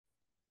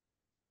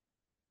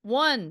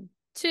1,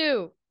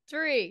 2,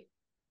 3.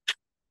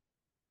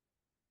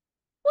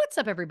 What's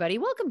up, everybody?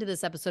 Welcome to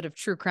this episode of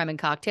True Crime and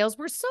Cocktails.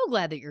 We're so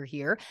glad that you're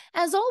here.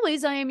 As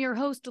always, I am your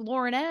host,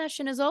 Lauren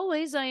Ash, and as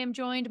always, I am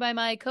joined by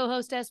my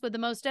co-hostess with the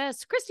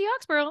mostess, Christy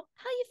Oxborrow.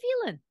 How you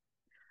feeling?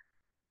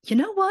 You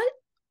know what?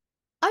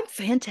 I'm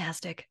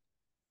fantastic.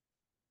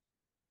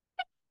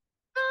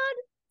 God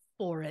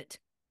for it.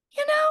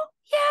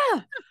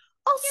 Yeah,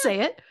 I'll say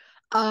it.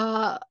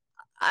 I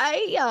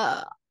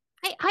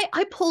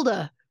pulled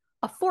a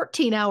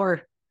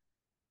 14-hour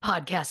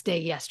podcast day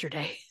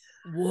yesterday.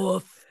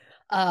 Woof.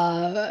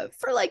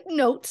 For like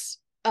notes,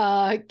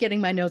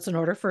 getting my notes in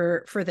order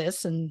for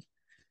this and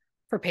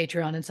for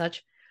Patreon and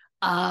such.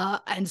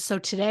 And so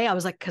today I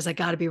was like, because I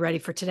got to be ready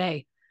for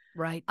today.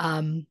 Right.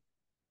 And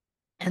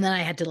then I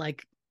had to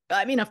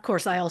of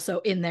course, I also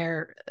in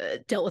there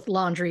dealt with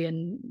laundry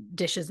and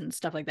dishes and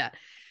stuff like that.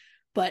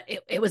 But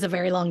it was a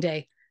very long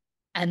day.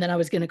 And then I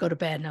was going to go to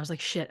bed and I was like,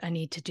 shit, I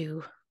need to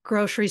do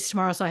groceries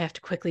tomorrow. So I have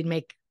to quickly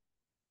make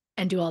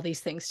and do all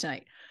these things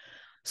tonight.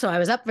 So I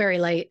was up very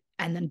late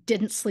and then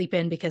didn't sleep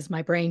in because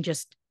my brain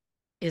just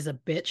is a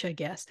bitch, I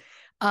guess.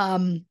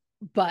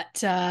 But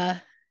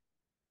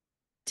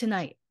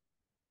tonight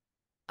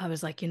I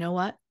was like, you know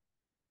what?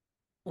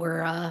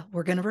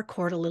 We're going to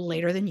record a little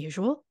later than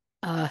usual.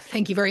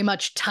 Thank you very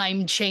much,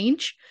 time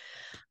change.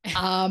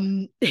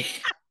 It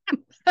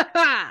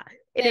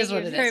is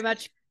what it very is.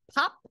 much,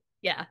 Pop.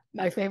 Yeah,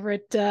 my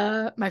favorite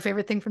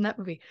thing from that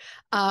movie.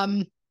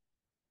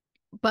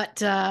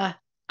 But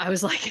I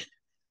was like,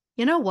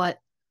 you know what?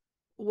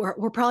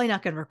 We're probably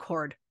not going to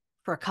record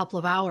for a couple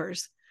of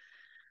hours.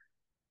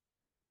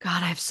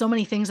 God, I have so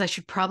many things I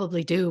should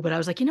probably do, but I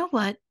was like, you know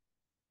what?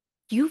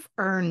 You've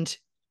earned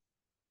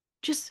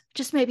just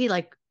maybe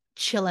like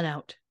chilling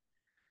out.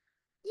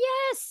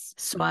 Yes.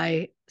 So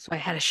I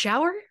had a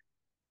shower,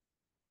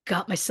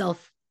 got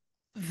myself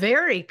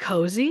very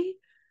cozy,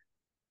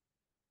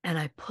 and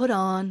I put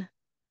on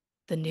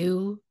the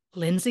new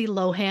Lindsay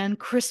Lohan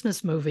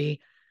Christmas movie.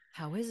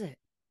 How is it?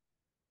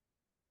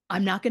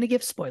 I'm not going to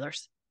give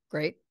spoilers.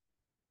 Great.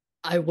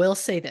 I will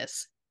say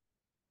this.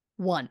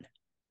 One,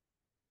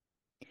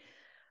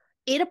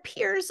 it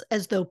appears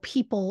as though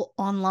people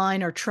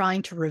online are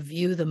trying to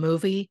review the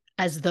movie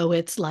as though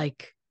it's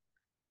like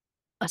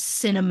a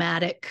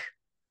cinematic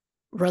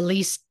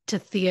release to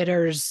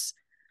theaters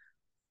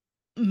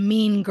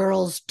Mean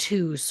Girls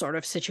 2 sort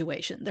of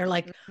situation. They're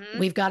like,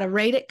 we've got to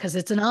rate it because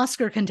it's an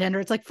Oscar contender.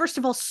 It's like, first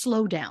of all,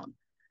 slow down.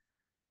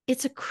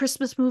 It's a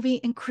Christmas movie,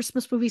 and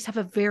Christmas movies have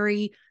a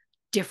very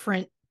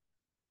different.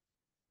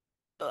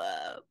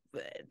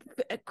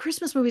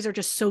 Christmas movies are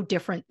just so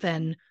different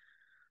than,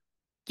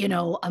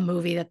 a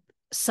movie that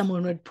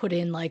someone would put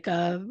in like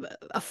a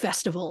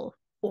festival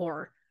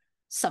or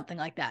something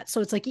like that.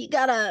 So it's like you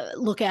gotta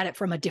look at it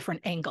from a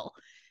different angle.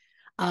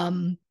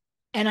 And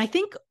I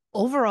think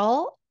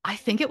overall, I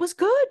think it was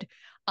good.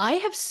 I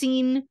have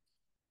seen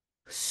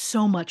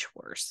so much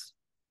worse,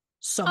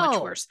 so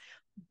much worse.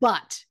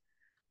 But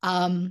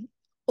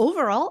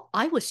overall,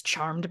 I was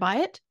charmed by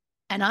it.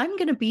 And I'm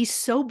going to be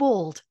so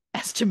bold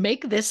as to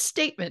make this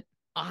statement.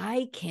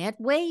 I can't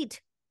wait.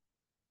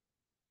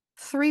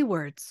 3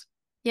 words.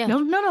 Yeah.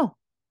 No.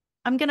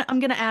 I'm gonna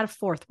add a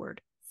 4th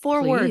word. 4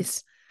 Please.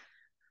 words.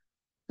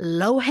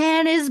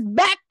 Lohan is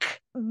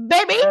back,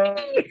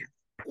 baby.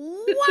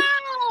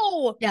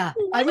 Wow. Yeah,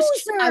 I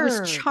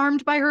was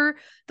charmed by her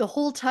the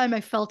whole time. I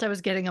felt I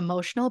was getting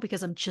emotional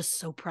because I'm just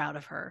so proud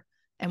of her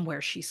and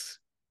where she's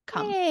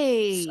come.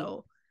 Hey.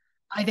 So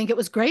I think it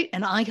was great,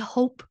 and I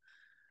hope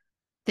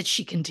that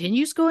she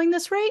continues going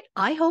this rate.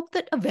 I hope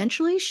that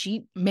eventually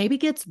she maybe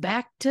gets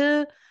back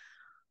to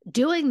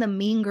doing the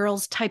Mean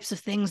Girls types of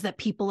things that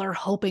people are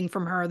hoping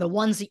from her, the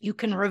ones that you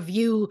can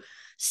review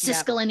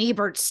Siskel and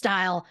Ebert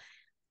style.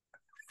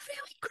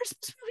 Reviewing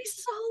Christmas movies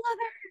is a whole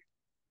other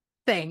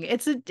thing.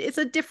 It's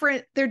a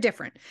different, they're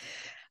different.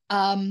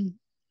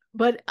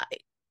 But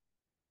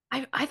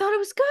I thought it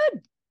was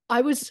good. I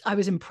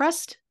was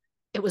impressed.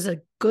 It was a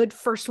good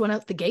first one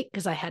out the gate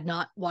because I had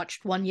not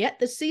watched one yet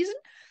this season.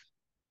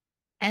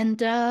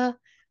 And I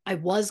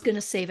was gonna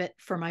save it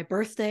for my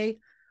birthday,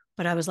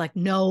 but I was like,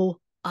 no,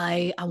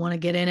 I want to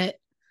get in it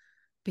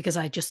because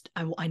I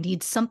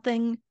need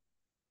something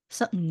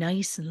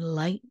nice and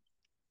light,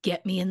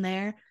 get me in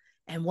there.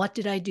 And what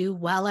did I do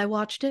while I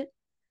watched it?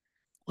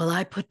 Well,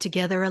 I put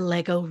together a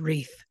Lego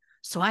wreath.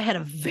 So I had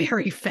a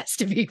very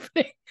festive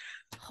evening.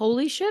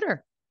 Holy shitter.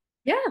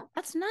 Yeah.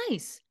 That's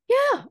nice.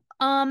 Yeah.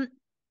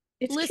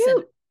 It's listen,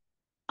 cute.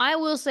 I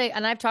will say,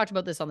 and I've talked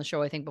about this on the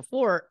show, I think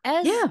before,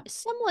 as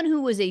someone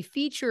who was a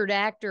featured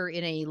actor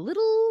in a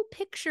little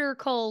picture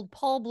called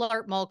Paul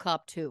Blart Mall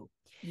Cop 2.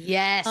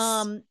 Yes.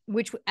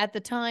 Which at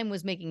the time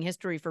was making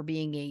history for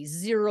being a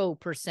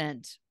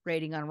 0%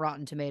 rating on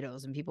Rotten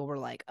Tomatoes. And people were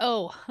like,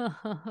 oh,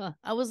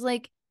 I was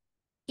like,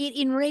 it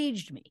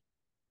enraged me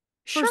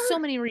for so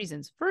many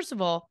reasons. First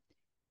of all,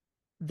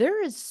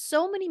 there is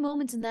so many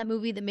moments in that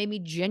movie that made me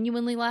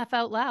genuinely laugh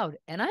out loud.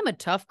 And I'm a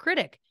tough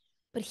critic.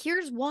 But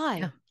here's why.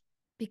 Yeah.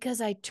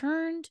 Because I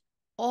turned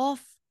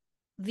off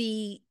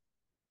the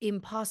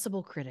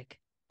impossible critic.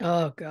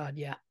 Oh God,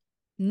 yeah.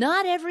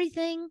 Not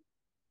everything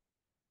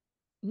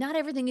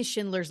is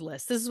Schindler's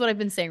List. This is what I've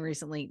been saying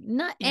recently.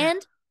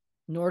 And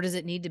nor does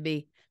it need to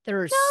be.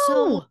 There are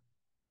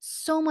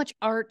so much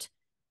art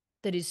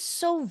that is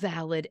so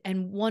valid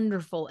and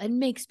wonderful and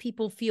makes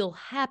people feel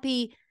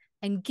happy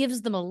and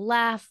gives them a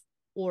laugh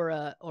or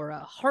a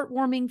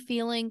heartwarming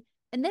feeling.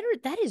 And then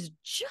that is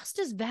just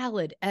as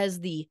valid as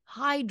the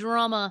high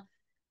drama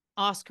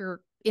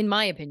Oscar, in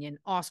my opinion,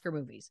 Oscar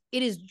movies.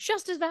 It is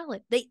just as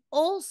valid. They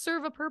all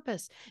serve a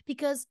purpose,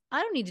 because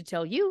I don't need to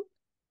tell you,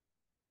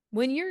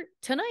 when you're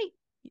tonight,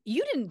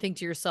 you didn't think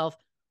to yourself,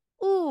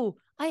 "Ooh,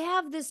 I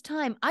have this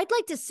time. I'd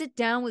like to sit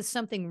down with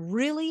something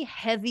really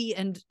heavy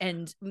and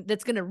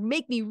that's going to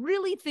make me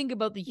really think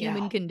about the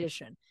human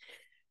condition."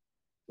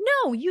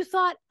 No, you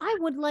thought, I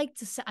would like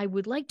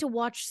to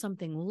watch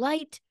something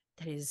light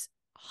that is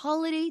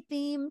holiday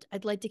themed.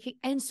 I'd like to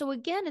and so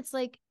again, it's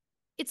like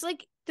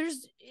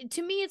there's,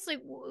 to me, it's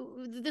like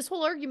this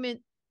whole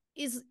argument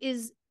is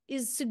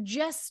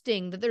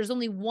suggesting that there's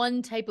only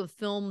one type of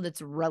film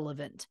that's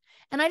relevant.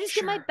 And I just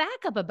get my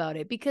back up about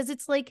it, because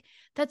it's like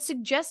that's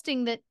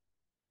suggesting that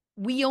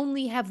we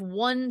only have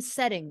one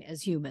setting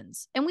as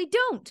humans, and we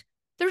don't.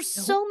 There's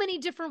so many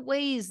different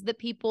ways that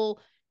people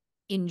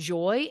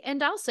enjoy,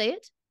 and I'll say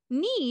it,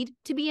 need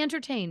to be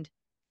entertained.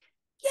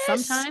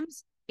 Yes.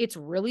 Sometimes it's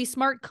really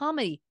smart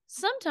comedy.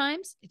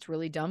 Sometimes it's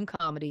really dumb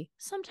comedy.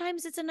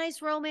 Sometimes it's a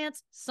nice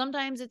romance.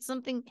 Sometimes it's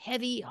something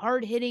heavy,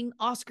 hard-hitting,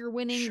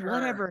 Oscar-winning,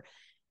 whatever.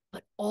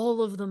 But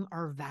all of them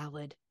are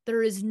valid.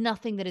 There is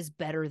nothing that is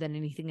better than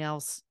anything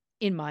else,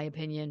 in my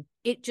opinion.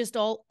 It just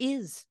all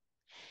is.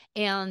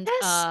 And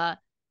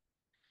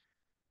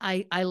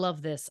I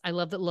love this. I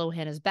love that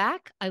Lohan is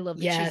back. I love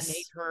that she's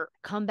made her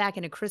comeback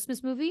in a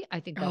Christmas movie.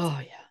 I think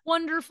that's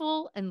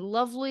wonderful and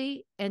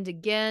lovely. And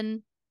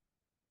again,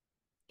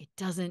 it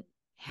doesn't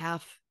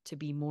have to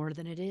be more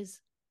than it is.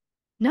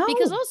 No.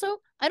 Because also,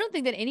 I don't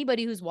think that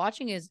anybody who's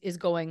watching is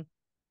going,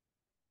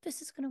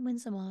 this is going to win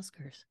some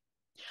Oscars.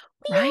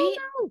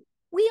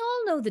 We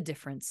all know the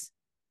difference.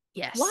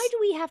 Yes. Why do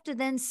we have to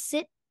then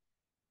sit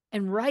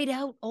and write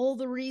out all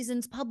the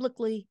reasons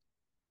publicly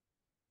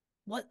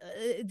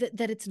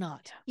that it's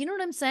not? You know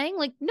what I'm saying?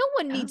 Like, no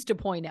one needs to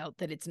point out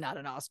that it's not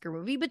an Oscar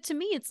movie, but to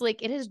me, it's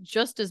like it has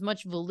just as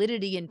much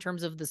validity in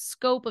terms of the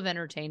scope of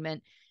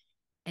entertainment.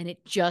 And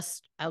it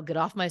just, I'll get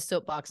off my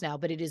soapbox now,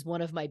 but it is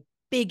one of my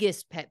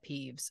biggest pet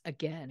peeves,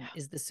 again,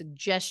 is the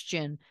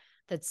suggestion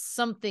that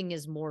something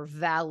is more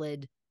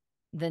valid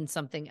than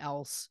something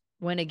else.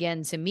 When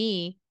again, to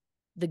me,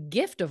 the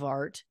gift of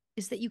art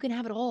is that you can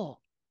have it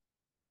all.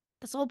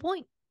 That's the whole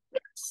point.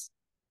 Yes.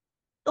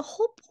 The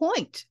whole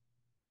point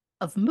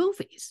of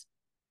movies,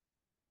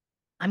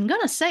 I'm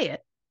going to say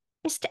it,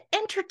 is to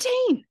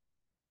entertain.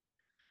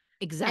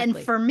 Exactly. And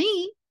for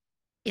me,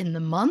 in the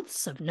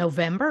months of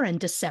November and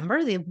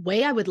December, the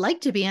way I would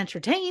like to be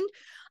entertained,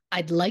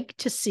 I'd like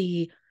to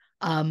see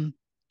some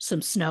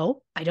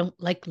snow. I don't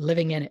like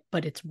living in it,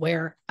 but it's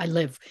where I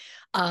live.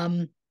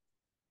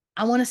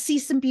 I want to see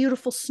some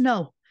beautiful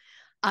snow.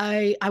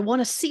 I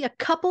want to see a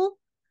couple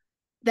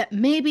that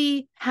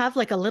maybe have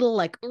like a little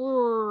like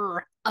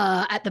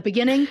at the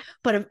beginning,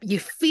 but you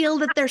feel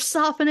that they're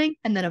softening,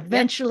 and then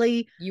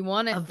eventually you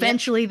want it.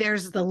 Eventually,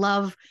 there's the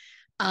love.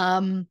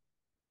 I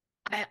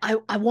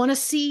want to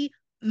see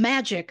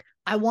magic.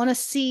 I want to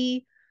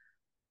see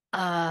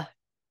an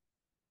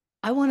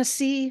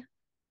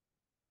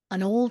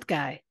old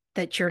guy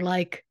that you're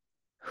like,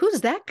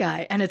 who's that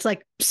guy? And it's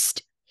like,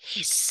 psst,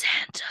 he's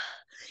Santa.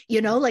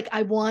 Like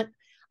I want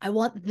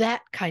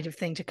that kind of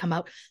thing to come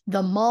out.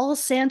 The mall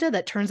Santa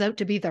that turns out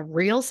to be the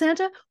real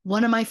Santa,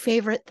 one of my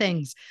favorite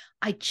things.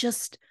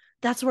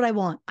 That's what I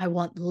want. I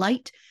want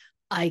light.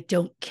 I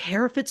don't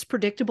care if it's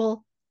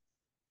predictable.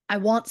 I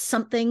want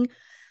something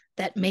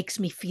that makes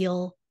me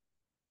feel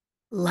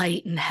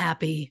light and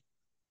happy,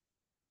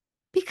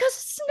 because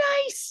it's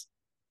nice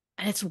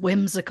and it's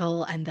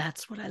whimsical, and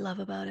that's what I love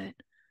about it.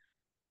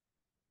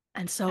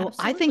 And so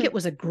absolutely. I think it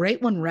was a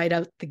great one right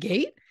out the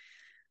gate.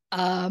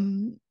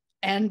 And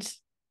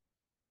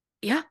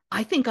yeah,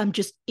 I think I'm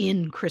just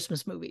in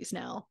Christmas movies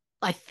now.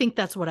 I think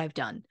that's what I've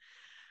done.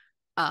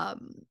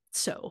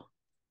 So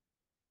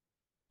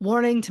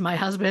warning to my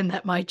husband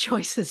that my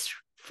choices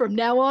from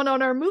now on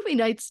our movie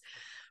nights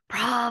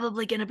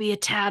probably going to be a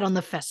tad on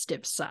the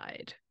festive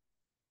side.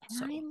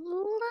 So. I love to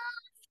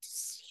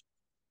see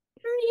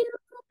you.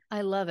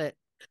 I love it.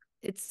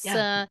 It's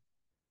again,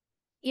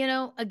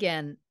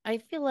 I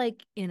feel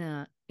like in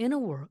a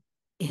world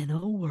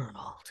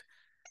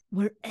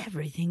where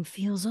everything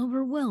feels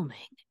overwhelming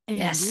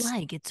and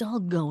like it's all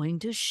going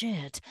to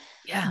shit.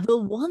 Yeah. The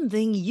one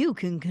thing you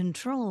can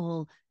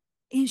control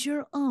is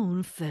your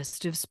own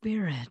festive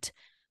spirit.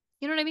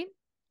 You know what I mean?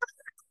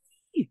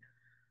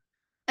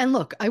 And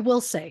look, I will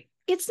say,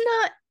 it's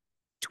not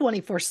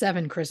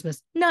 24/7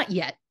 Christmas. Not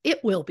yet.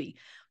 It will be.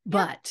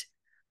 Yeah.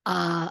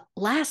 But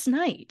last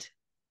night,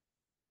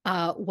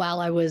 while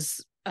I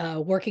was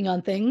working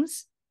on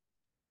things,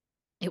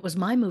 it was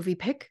my movie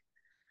pick.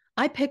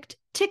 I picked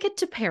Ticket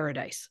to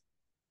Paradise.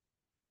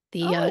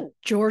 The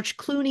George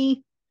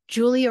Clooney,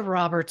 Julia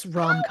Roberts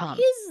rom-com. How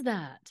is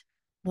that?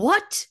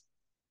 What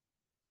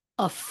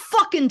a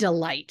fucking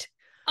delight.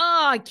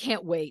 Oh, I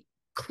can't wait.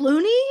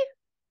 Clooney?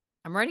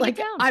 I'm writing it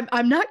down.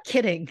 I'm not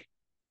kidding.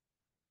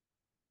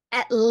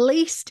 At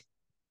least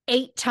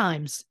 8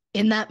 times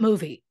in that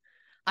movie,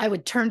 I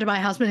would turn to my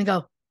husband and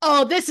go,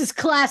 "Oh, this is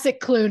classic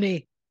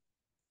Clooney."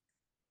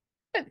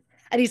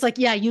 And he's like,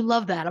 "Yeah, you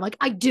love that." I'm like,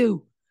 "I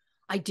do.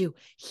 I do."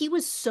 He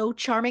was so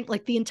charming.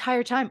 Like the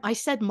entire time, I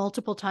said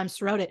multiple times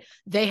throughout it,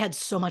 they had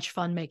so much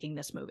fun making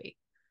this movie.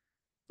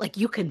 Like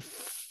you can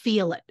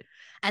feel it.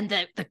 And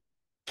the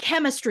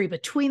chemistry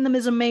between them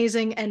is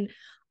amazing. And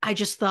I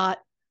just thought,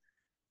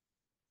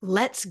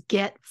 let's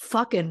get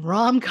fucking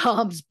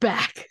rom-coms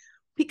back.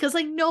 Because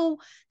I know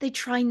they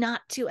try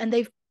not to, and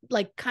they've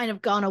like kind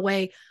of gone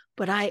away.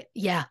 But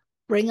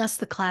bring us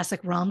the classic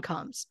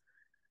rom-coms.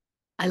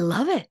 I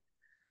love it.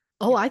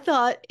 Oh, I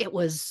thought it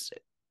was,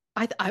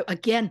 I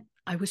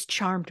was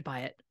charmed by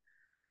it.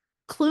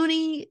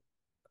 Clooney,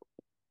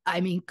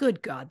 I mean,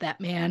 good God, that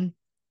man.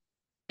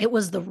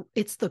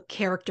 It's the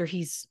character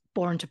he's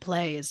born to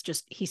play. Is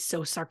just he's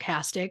so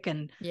sarcastic,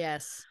 and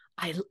yes,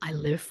 I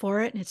live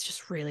for it, and it's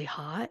just really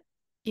hot,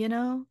 you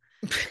know.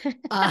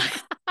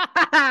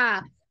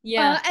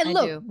 Yeah, and I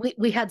look, do.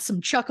 we had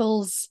some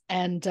chuckles,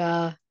 and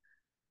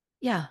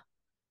yeah,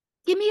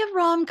 give me a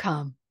rom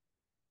com.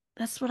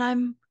 That's what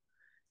I'm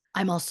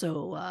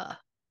also.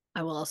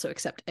 I will also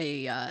accept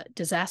a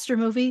disaster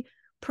movie,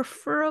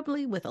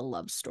 preferably with a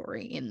love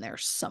story in there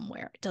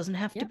somewhere. It doesn't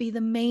have to be the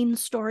main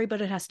story,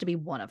 but it has to be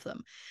one of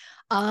them.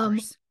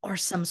 Or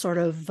some sort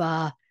of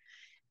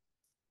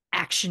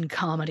action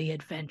comedy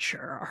adventure,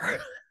 or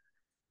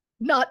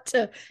not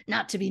to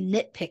be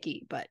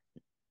nitpicky, but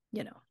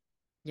you know,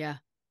 Yeah,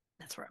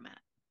 that's where I'm at.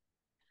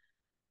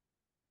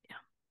 Yeah,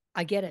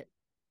 I get it.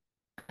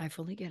 I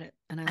fully get it,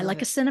 and I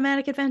like a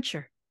cinematic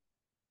adventure.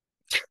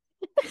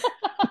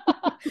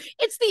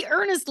 It's the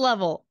earnest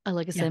level. I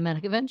like a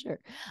cinematic adventure.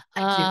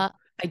 I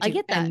do. I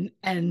get that.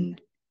 And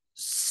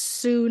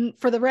soon,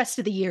 for the rest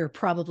of the year,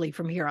 probably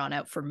from here on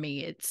out, for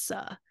me, it's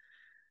gonna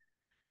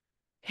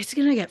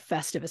get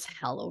festive as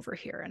hell over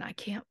here, and I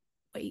can't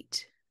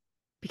wait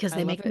because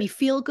they make me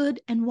feel good.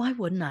 And why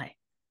wouldn't I?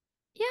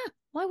 Yeah,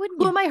 why wouldn't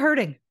you? Who am I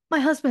hurting? My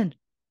husband.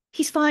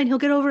 He's fine. He'll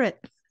get over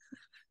it.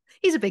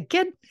 He's a big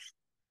kid.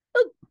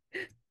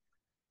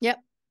 Yep,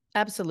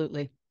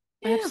 absolutely.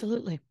 Yeah.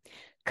 Absolutely.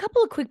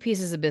 Couple of quick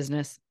pieces of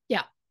business.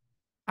 Yeah.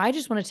 I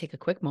just want to take a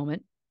quick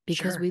moment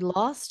because we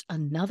lost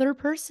another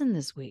person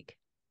this week.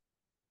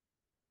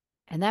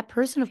 And that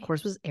person, of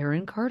course, was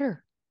Aaron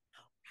Carter.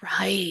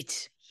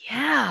 Right.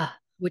 Yeah.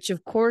 Which,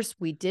 of course,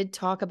 we did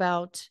talk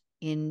about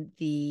in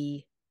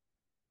the...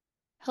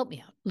 Help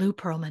me out. Lou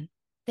Pearlman.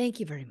 Thank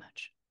you very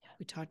much. Yeah.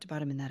 We talked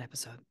about him in that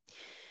episode.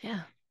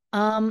 Yeah.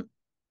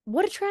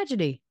 What a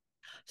tragedy.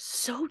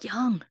 So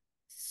young.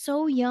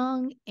 So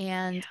young.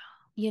 And,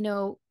 you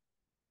know,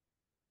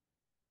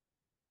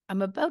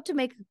 I'm about to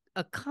make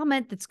a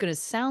comment that's going to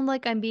sound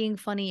like I'm being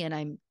funny, and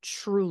I'm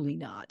truly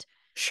not.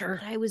 Sure.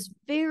 But I was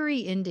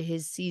very into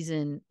his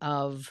season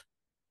of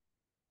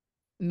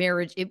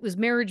marriage. It was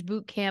marriage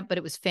boot camp, but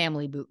it was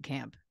family boot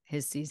camp,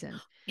 his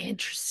season.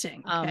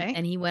 Interesting. Okay.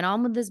 And he went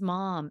on with his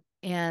mom,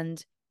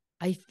 and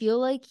I feel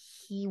like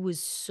he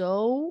was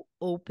so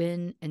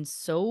open and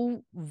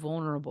so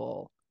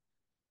vulnerable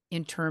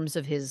in terms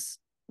of his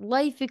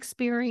life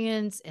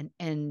experience,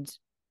 and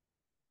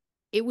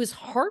it was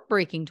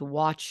heartbreaking to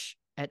watch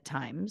at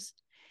times.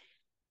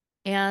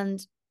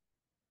 And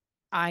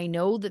I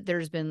know that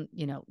there's been,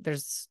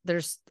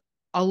 there's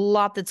a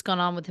lot that's gone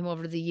on with him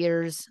over the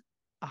years.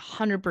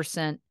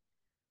 100%.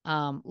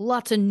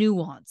 Lots of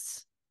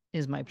nuance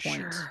is my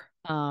point.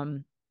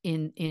 Sure.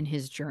 In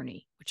his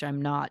journey, which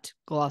I'm not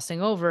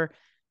glossing over.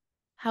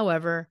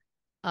 However,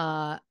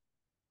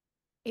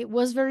 it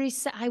was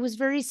I was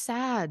very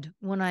sad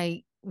when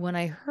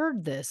I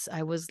heard this.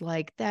 I was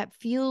like, that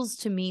feels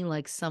to me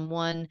like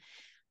someone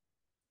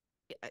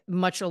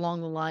much along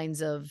the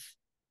lines of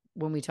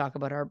when we talk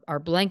about our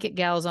blanket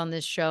gals on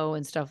this show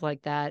and stuff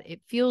like that.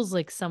 It feels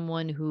like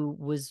someone who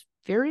was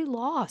very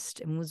lost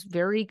and was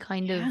very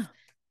kind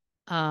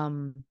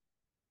of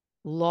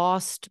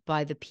lost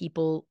by the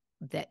people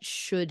that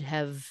should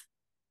have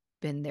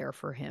been there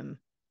for him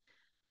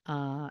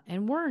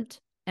and weren't.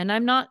 And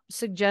I'm not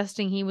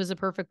suggesting he was a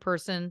perfect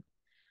person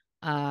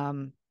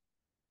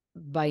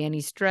by any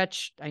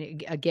stretch.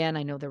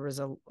 I know there was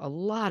a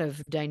lot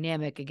of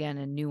dynamic again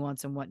and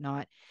nuance and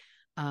whatnot.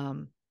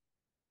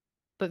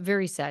 But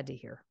very sad to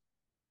hear.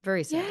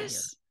 Very sad to hear.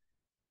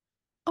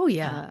 Oh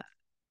yeah.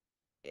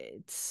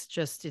 It's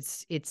just,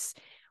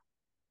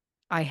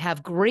 I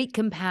have great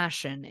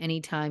compassion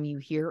anytime you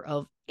hear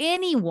of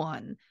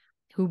anyone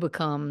who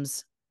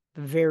becomes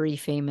very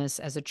famous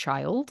as a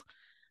child.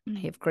 I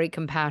have great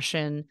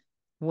compassion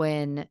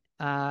when,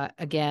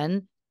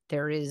 again,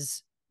 there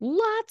is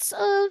lots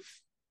of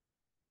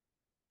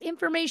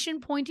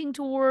information pointing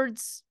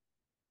towards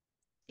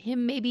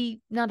him maybe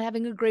not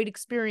having a great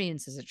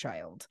experience as a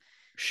child.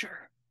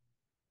 Sure.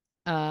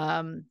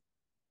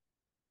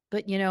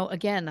 but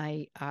again,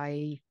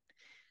 I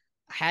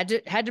had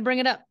to bring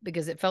it up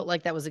because it felt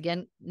like that was,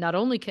 again, not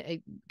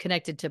only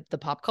connected to the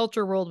pop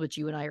culture world, which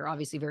you and I are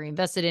obviously very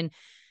invested in,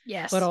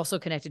 Yes. but also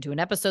connected to an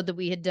episode that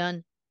we had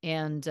done.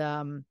 And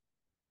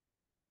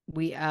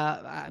we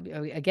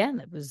again,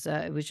 it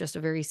was just a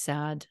very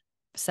sad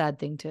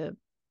thing to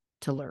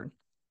learn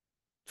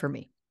for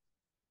me.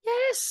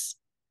 Yes.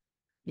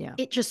 Yeah.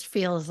 It just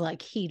feels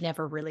like he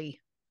never really,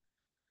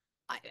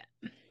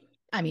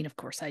 I mean, of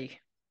course, I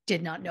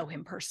did not know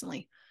him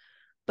personally,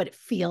 but it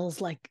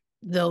feels like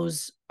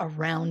those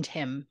around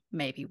him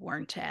maybe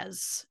weren't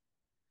as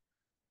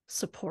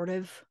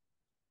supportive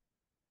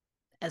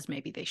as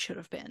maybe they should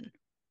have been.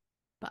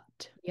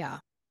 But Yeah.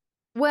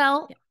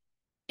 Well, yeah.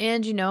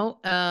 and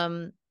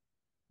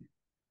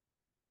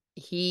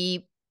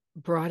he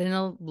brought in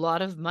a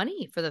lot of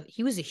money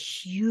he was a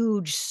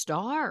huge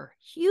star,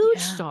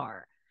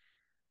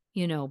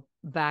 Yeah.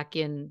 back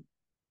in,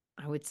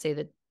 I would say,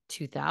 the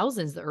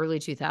 2000s, the early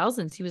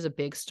 2000s. He was a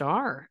big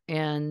star.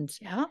 And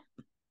Yeah.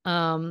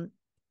 um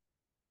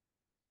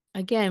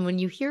again, when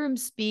you hear him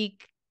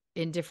speak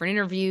in different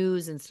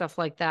interviews and stuff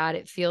like that,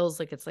 it feels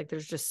like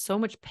there's just so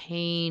much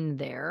pain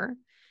there.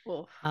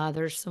 Oof.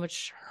 There's so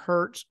much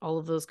hurt, all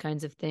of those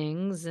kinds of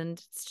things. And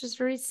it's just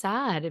very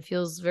sad. It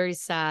feels very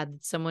sad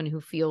that someone who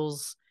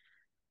feels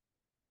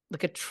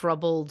like a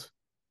troubled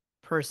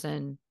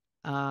person,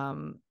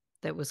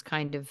 that was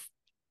kind of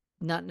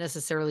not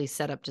necessarily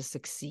set up to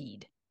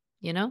succeed,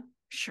 you know?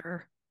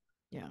 Sure.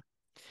 Yeah.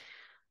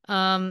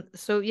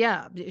 So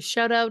yeah,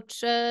 shout out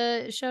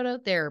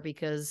there,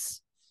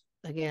 because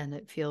again,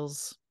 it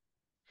feels,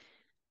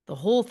 the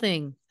whole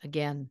thing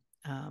again,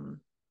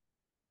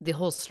 the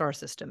whole star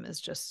system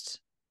is just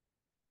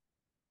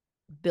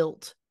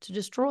built to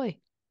destroy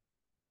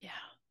Yeah.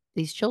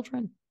 these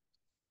children.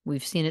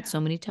 We've seen it Yeah. so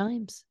many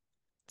times.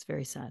 It's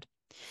very sad.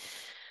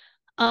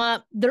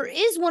 There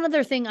is one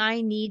other thing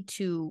I need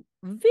to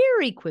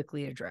very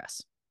quickly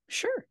address.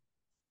 Sure.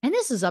 And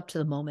this is up to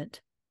the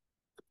moment.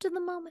 Up to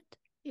the moment.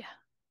 Yeah.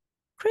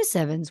 Chris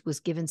Evans was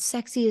given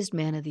Sexiest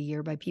Man of the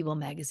Year by People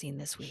magazine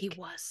this week. He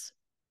was.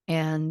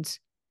 And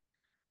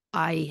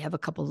I have a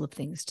couple of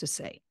things to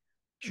say.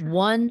 Sure.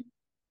 One,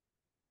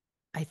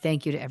 I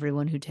thank you to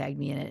everyone who tagged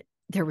me in it.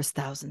 There was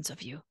thousands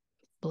of you.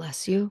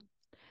 Bless you.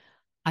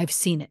 I've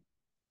seen it.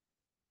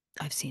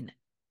 I've seen it.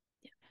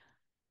 Yeah.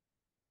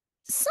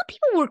 Some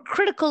people were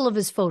critical of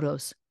his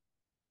photos.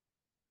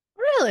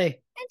 Really? And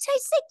I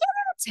say, get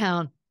out of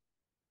town.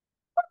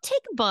 Go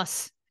take a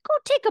bus. Go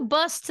take a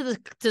bus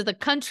to the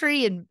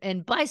country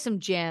and buy some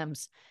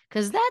jams,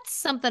 because that's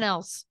something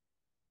else.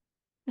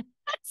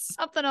 That's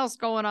something else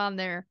going on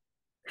there.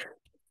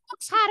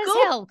 Looks hot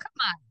as hell. Come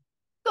on.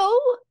 Go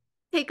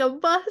take a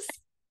bus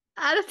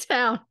out of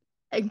town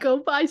and go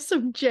buy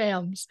some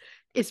jams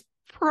is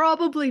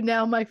probably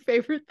now my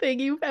favorite thing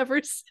you've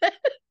ever said.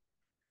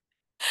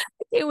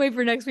 I can't wait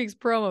for next week's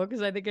promo,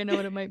 because I think I know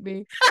what it might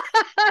be.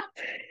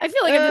 I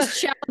feel like I'm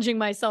just challenging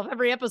myself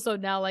every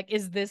episode now. Like,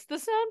 is this the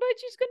soundbite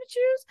she's going to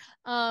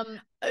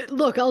choose?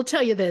 Look, I'll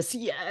tell you this.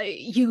 Yeah,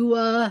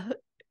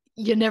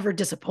 you never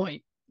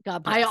disappoint.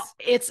 God bless.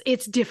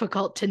 It's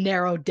difficult to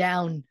narrow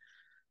down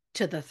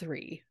to the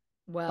three.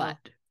 Well,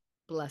 but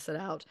bless it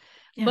out.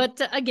 Yeah.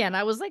 But again,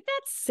 I was like,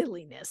 that's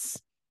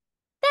silliness.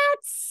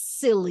 That's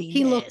silliness.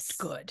 He looked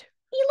good.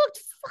 He looked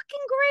fucking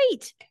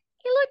great.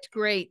 He looked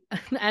great.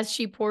 As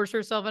she pours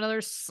herself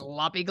another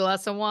sloppy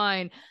glass of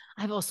wine.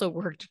 I've also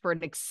worked for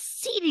an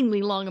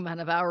exceedingly long amount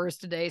of hours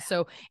today,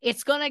 so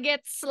it's going to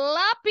get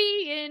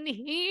sloppy in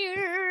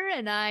here,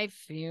 and I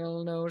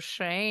feel no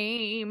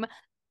shame.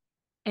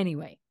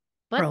 Anyway,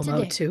 but Promo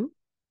today, 2.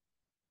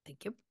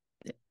 Thank you.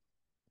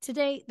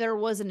 Today, there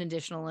was an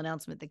additional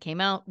announcement that came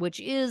out,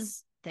 which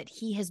is that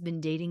he has been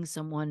dating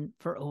someone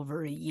for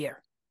over a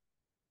year.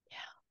 Yeah.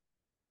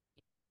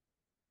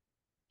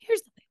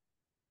 Here's the thing.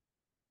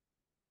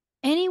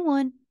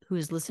 Anyone who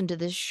has listened to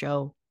this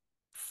show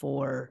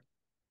for,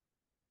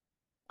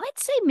 I'd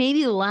say,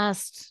 maybe the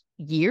last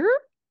year?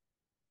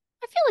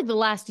 I feel like the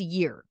last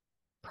year,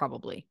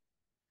 probably.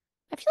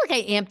 I feel like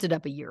I amped it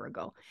up a year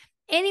ago.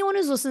 Anyone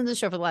who's listened to the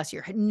show for the last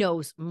year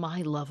knows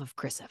my love of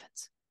Chris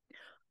Evans.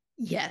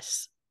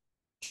 Yes.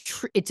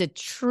 It's a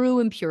true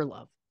and pure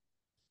love.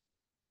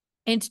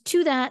 And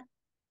to that,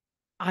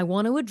 I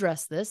want to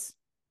address this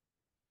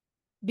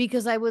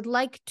because I would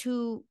like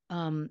to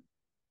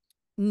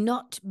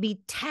not be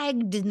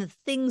tagged in the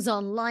things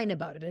online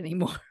about it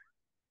anymore.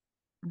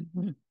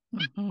 Mm-hmm.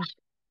 Mm-hmm.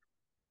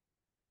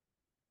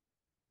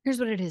 Here's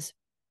what it is.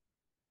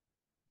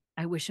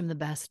 I wish him the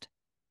best.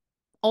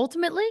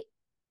 Ultimately,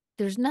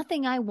 there's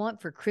nothing I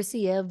want for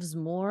Chrissy Evs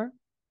more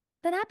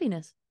than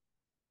happiness.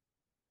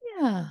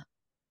 Yeah.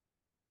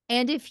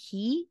 And if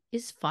he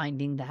is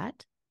finding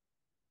that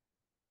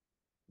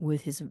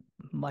with his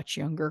much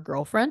younger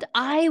girlfriend,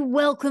 I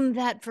welcome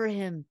that for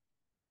him.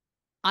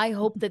 I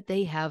hope that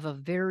they have a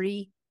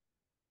very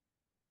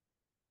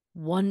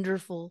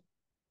wonderful,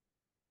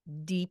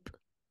 deep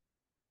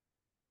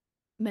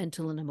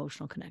mental and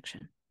emotional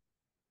connection.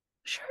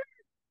 Sure.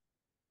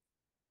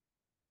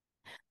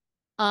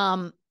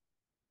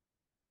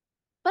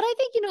 But I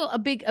think,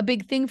 a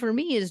big thing for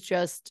me is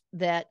just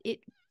that it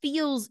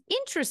feels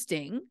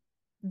interesting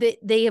that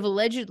they have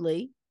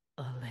allegedly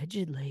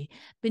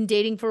been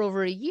dating for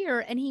over a year,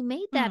 and he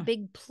made that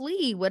big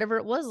plea, whatever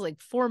it was, like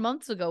 4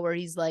 months ago, where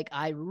he's like,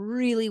 I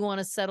really want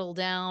to settle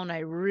down, I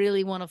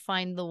really want to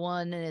find the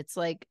one. And it's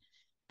like,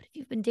 but if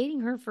you've been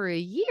dating her for a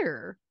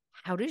year,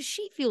 how does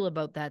she feel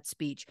about that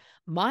speech?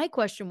 My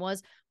question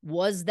was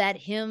that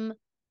him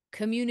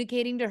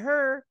communicating to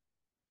her,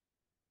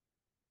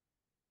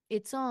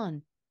 it's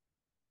on,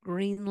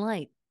 green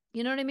light?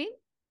 You know what I mean?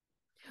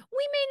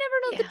 We may never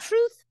know the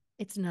truth.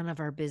 It's none of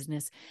our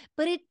business,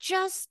 but it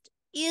just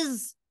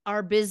is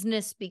our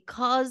business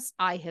because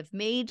I have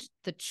made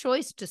the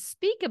choice to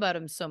speak about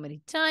him so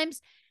many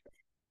times.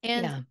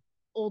 And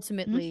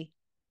ultimately,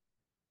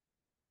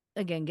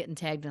 again, getting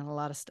tagged in a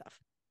lot of stuff.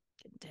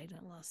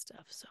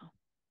 So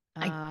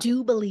I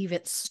do believe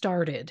it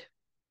started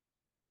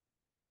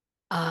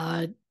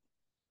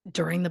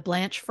during the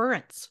Blanche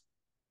Furrence.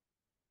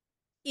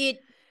 It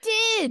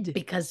did.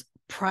 Because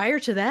prior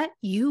to that,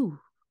 you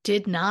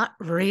did not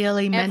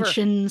really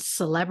mention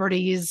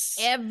celebrities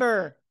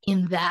ever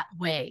in that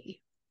way.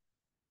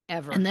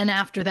 Ever. And then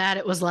after that,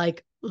 it was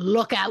like,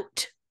 look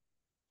out,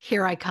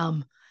 here I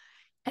come.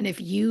 And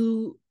if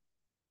you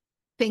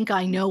think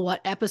I know what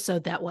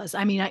episode that was,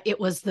 I mean, it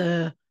was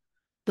the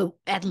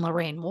Ed and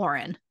Lorraine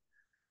Warren,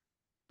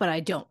 but I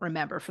don't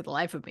remember for the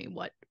life of me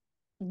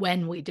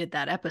when we did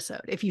that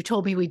episode. If you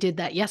told me we did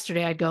that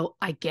yesterday, I'd go,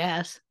 I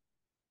guess.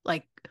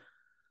 Like,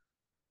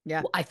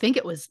 yeah, I think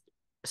it was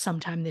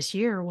sometime this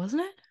year,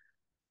 wasn't it?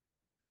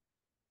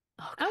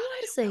 Oh, God, I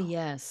want to say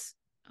yes.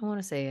 I mean,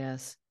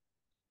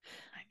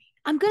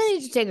 I'm going to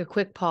need to take a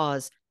quick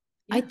pause.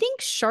 Yeah. I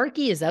think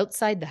Sharky is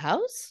outside the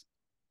house.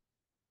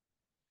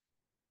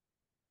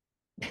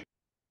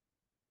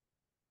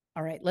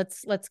 All right,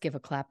 let's give a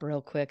clap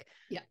real quick.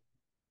 Yeah.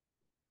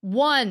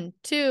 1,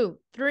 2,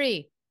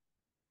 3.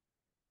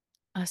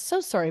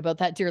 So sorry about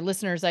that, dear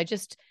listeners. I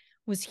just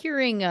was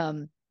hearing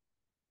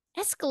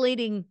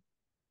escalating,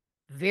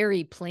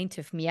 very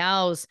plaintive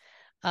meows.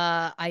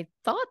 I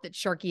thought that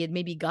Sharky had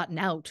maybe gotten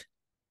out.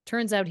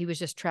 Turns out he was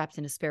just trapped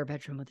in a spare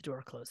bedroom with the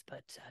door closed.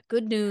 But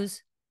good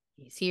news,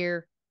 he's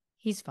here.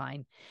 He's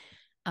fine.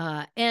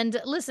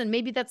 And listen,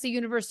 maybe that's the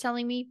universe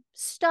telling me,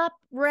 stop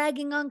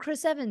ragging on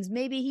Chris Evans.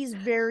 Maybe he's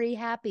very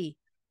happy.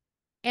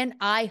 And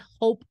I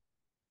hope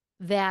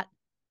that.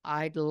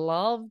 I'd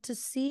love to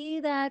see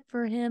that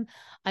for him.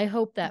 I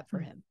hope that for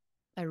him.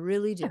 I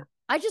really do.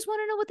 I just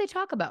want to know what they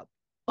talk about.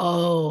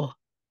 Oh,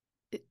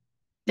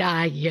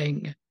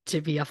 dying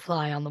to be a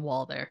fly on the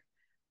wall there.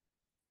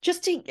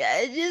 Just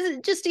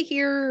to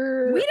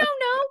hear. We don't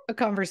know a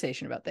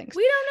conversation about things.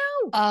 We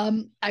don't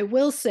know. I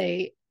will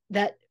say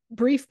that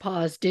brief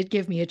pause did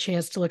give me a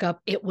chance to look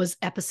up. It was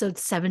episode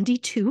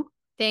 72.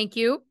 Thank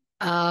you.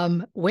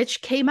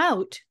 Which came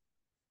out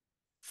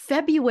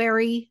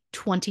February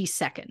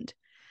 22nd.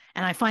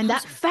 And I find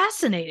that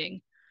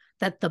fascinating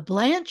that the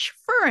Blanche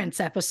Furrence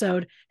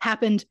episode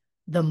happened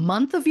the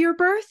month of your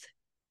birth.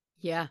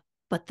 Yeah.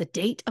 But the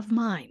date of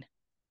mine.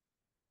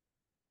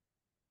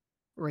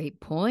 Great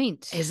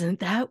point.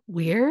 Isn't that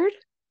weird?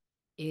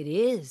 It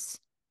is.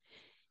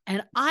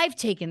 And I've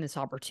taken this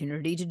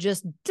opportunity to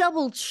just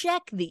double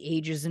check the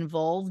ages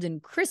involved.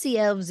 And Chrissy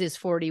Evans is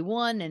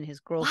 41 and his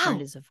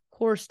girlfriend is, of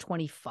course,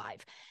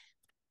 25.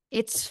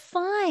 It's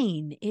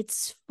fine.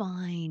 It's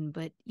fine.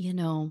 But,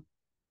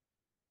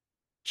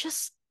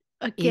 just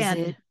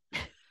again,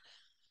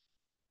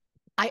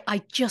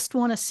 I just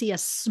want to see a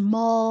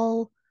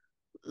small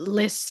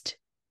list.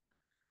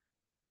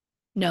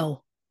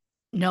 No,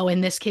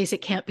 in this case,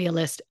 it can't be a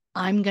list.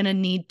 I'm going to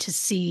need to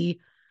see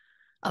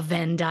a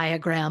Venn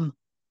diagram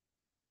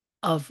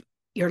of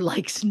your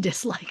likes and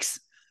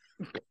dislikes.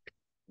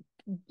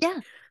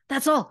 Yeah,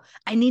 that's all.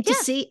 I need to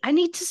see. I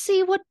need to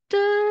see what's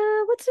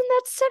in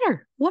that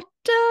center. What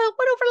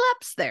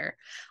overlaps there.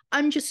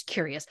 I'm just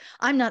curious.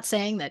 I'm not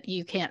saying that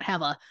you can't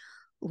have a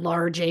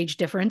large age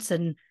difference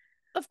and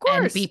of course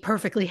and be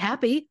perfectly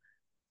happy.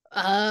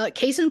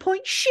 Case in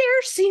point,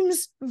 Cher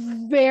seems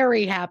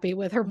very happy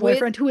with her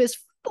boyfriend, who is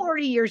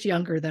 40 years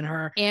younger than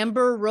her.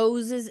 Amber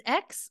Rose's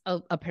ex,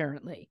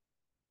 apparently.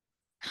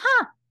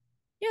 Huh.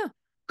 Yeah.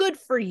 Good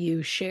for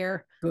you,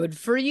 Cher. Good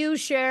for you,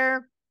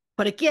 Cher.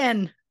 But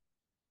again,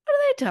 what do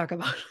they talk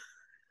about?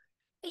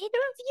 It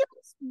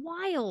feels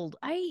wild.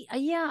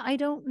 I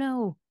don't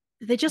know.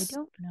 They just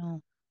don't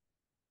know.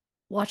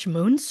 Watch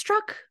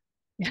Moonstruck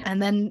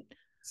and then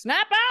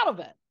snap out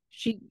of it.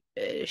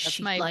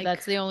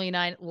 That's the only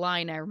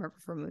line I remember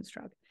from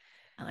Moonstruck.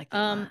 I like that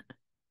a lot.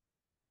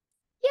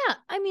 Yeah,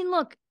 I mean,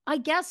 look, I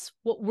guess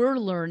what we're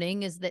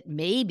learning is that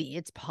maybe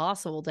it's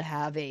possible to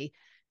have a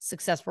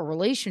successful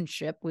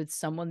relationship with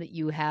someone that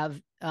you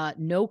have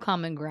no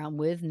common ground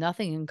with,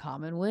 nothing in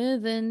common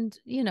with, and,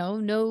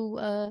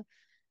 no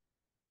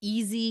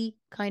easy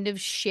kind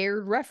of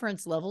shared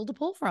reference level to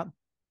pull from.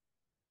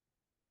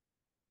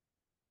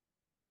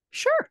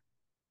 Sure.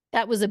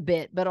 That was a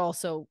bit, but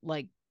also,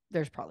 like,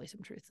 there's probably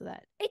some truth to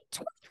that. At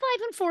 25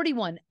 and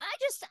 41,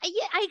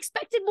 I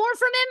expected more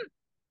from him.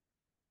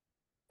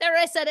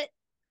 I said it.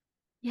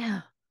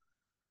 Yeah.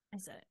 I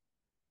said it.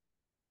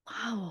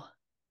 Wow.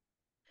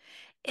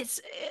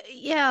 It's,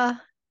 yeah.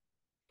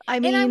 I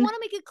And I mean, want to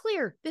make it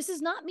clear, this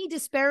is not me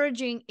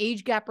disparaging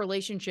age gap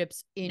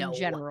relationships in no.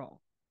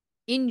 general.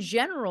 In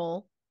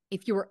general,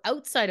 if you were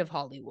outside of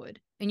Hollywood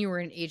and you were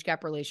in an age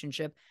gap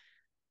relationship,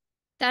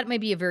 that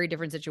might be a very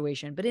different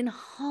situation. But in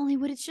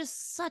Hollywood, it's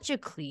just such a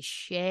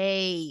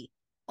cliche.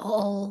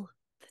 All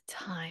the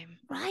time.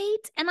 Right?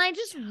 And I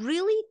just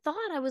really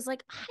thought, I was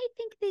like, I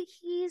think that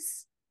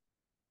he's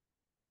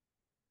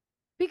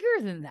bigger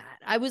than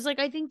that. I was like,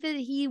 I think that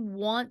he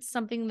wants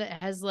something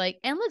that has like,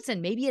 and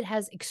listen, maybe it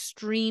has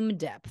extreme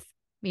depth.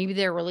 Maybe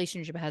their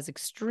relationship has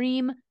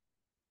extreme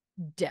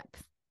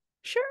depth.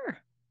 Sure.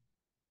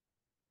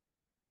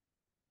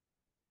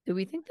 Do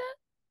we think that?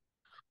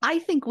 I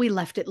think we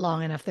left it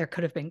long enough. There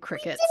could have been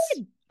crickets.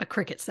 We did. A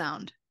cricket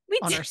sound We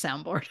on did. our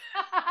soundboard.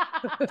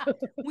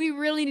 We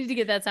really need to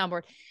get that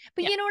soundboard.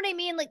 But Yeah. you know what I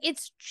mean? Like,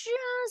 it's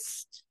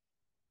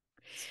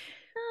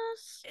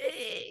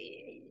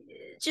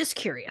just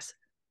curious.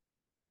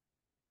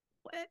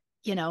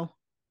 You know,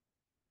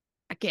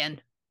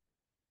 again,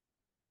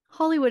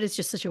 Hollywood is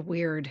just such a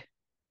weird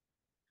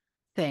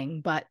thing.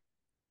 But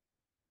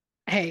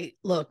hey,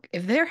 look,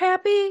 if they're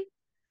happy,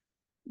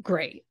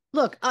 great.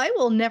 Look, I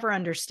will never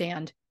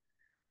understand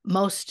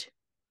most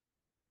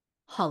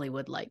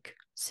Hollywood-like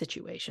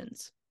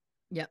situations.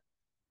 Yep.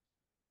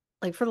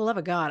 Like, for the love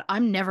of God,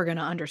 I'm never going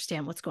to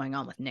understand what's going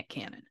on with Nick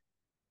Cannon.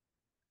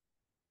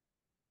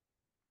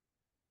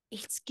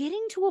 It's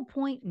getting to a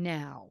point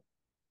now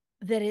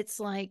that it's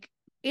like,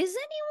 is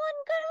anyone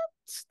gonna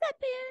step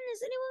in?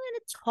 Is anyone gonna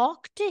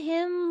talk to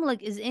him?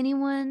 Like, is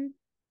anyone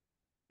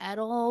at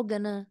all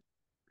gonna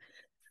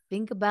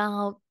think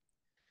about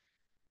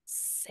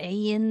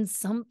saying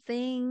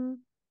something?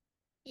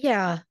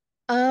 Yeah.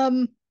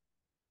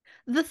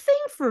 The thing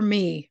for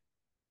me,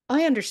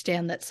 I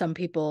understand that some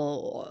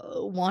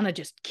people want to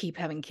just keep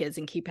having kids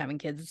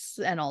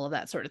and all of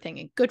that sort of thing,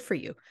 and good for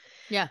you.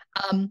 Yeah.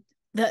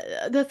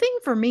 The thing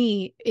for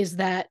me is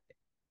that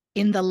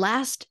in the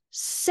last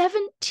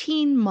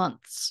 17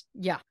 months,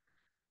 Yeah.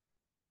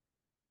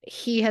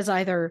 he has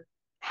either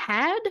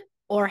had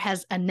or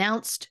has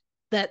announced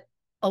that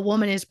a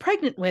woman is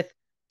pregnant with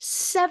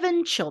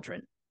 7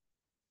 children.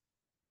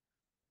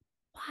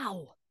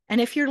 Wow.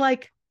 And if you're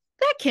like,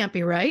 that can't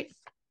be right,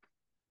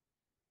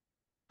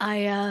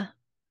 I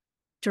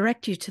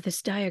direct you to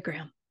this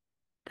diagram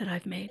that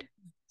I've made.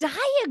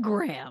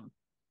 Diagram.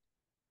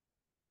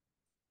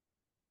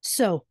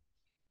 So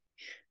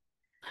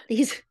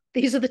these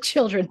are the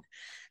children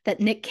that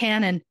Nick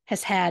Cannon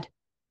has had.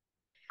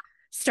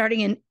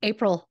 Starting in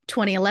April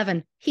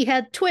 2011, he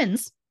had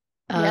twins,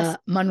 Yes.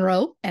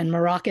 Monroe and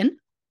Moroccan,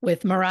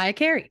 with Mariah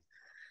Carey.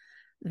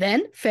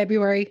 Then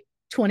February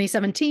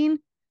 2017,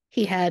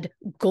 he had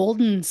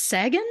Golden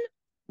Sagan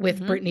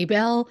with Brittany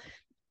Bell.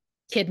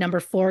 Kid number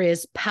 4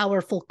 is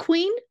Powerful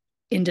Queen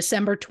in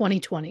December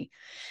 2020.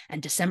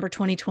 And December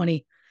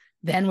 2020,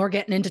 then we're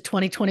getting into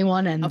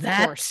 2021, and Of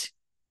that course.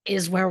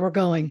 is where we're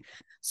going.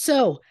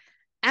 So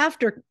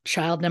after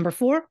child number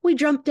 4, we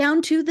jump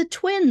down to the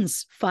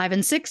twins, 5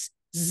 and 6,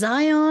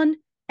 Zion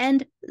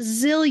and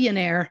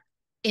Zillionaire,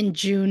 in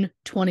June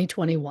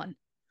 2021.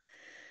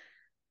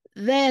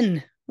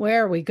 Then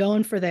where are we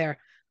going for there?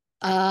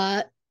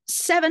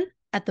 7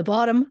 at the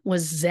bottom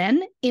was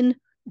Zen in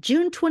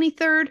June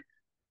 23rd,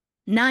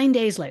 9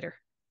 days later,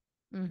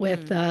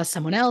 with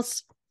someone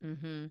else.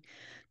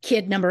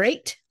 Kid number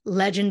 8,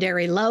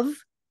 Legendary Love,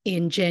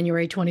 in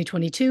January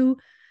 2022.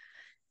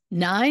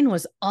 9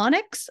 was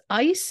Onyx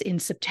Ice in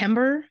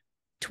September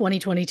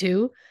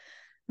 2022.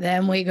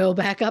 Then we go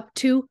back up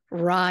to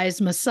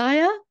Rise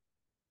Messiah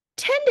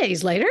 10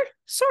 days later.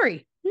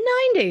 9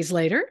 days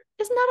later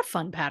is not a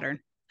fun pattern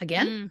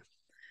again.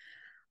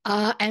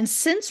 And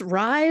since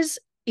Rise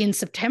in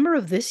September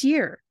of this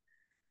year,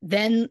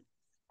 then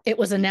it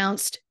was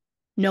announced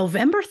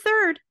November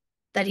 3rd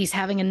that he's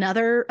having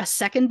a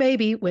second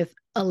baby with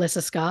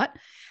Alyssa Scott.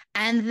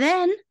 And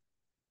then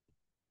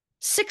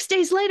 6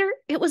 days later,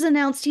 it was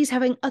announced he's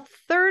having a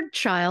third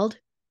child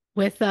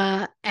with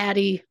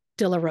Addie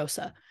De La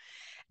Rosa.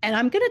 And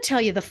I'm going to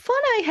tell you the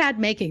fun I had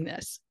making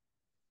this.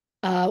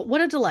 What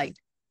a delight.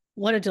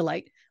 What a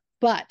delight.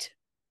 But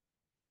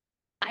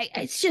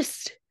it's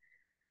just,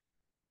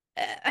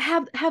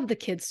 have the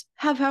kids,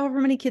 have however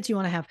many kids you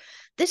want to have.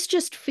 This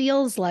just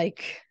feels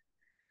like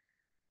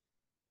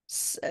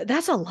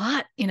that's a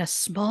lot in a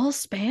small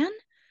span.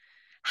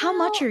 How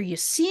much are you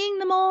seeing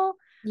them all?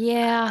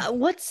 Yeah.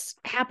 What's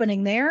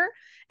happening there?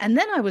 And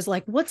then I was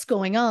like, what's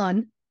going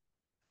on?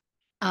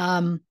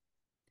 I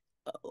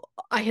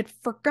had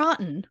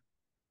forgotten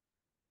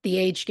the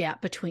age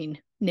gap between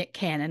Nick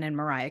Cannon and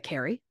Mariah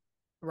Carey.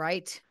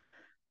 Right.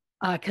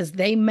 Because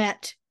they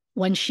met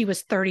when she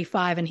was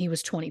 35 and he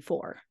was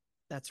 24.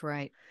 That's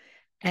right.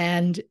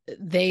 And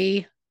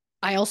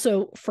I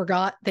also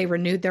forgot they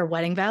renewed their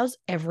wedding vows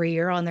every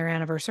year on their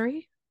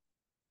anniversary.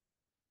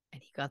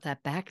 And he got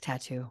that back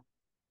tattoo.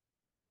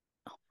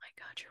 Oh my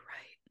God, you're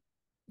right.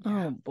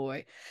 Yeah. Oh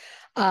boy.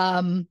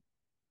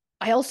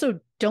 I also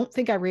don't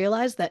think I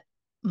realized that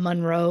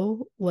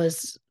Monroe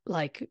was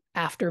like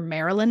after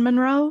Marilyn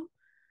Monroe,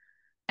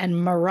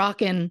 and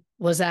Moroccan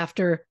was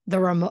after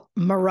the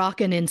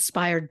Moroccan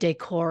inspired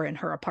decor in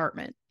her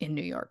apartment in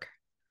New York,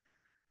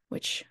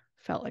 which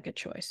felt like a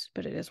choice,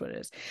 but it is what it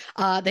is.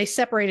 They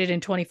separated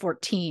in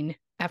 2014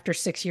 after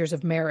 6 years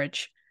of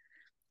marriage.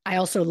 I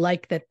also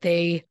like that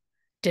they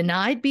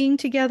denied being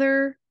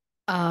together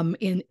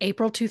in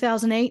April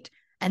 2008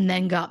 and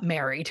then got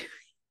married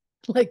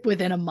like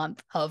within a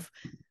month of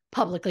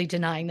publicly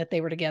denying that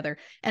they were together.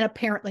 And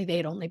apparently they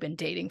had only been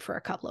dating for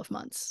a couple of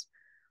months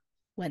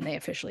when they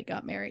officially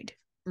got married.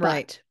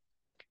 Right.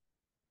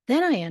 But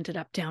then I ended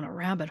up down a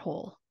rabbit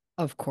hole.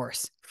 Of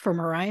course. For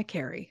Mariah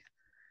Carey.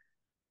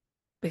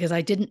 Because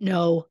I didn't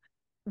know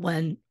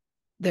when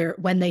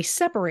they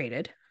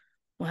separated.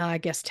 Well, I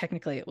guess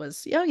technically it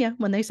was,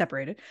 when they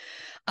separated.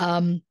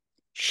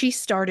 She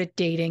started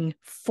dating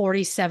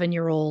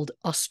 47-year-old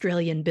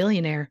Australian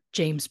billionaire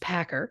James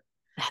Packer.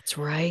 That's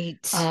right.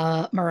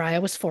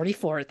 Mariah was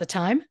 44 at the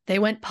time. They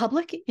went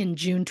public in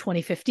June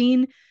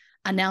 2015,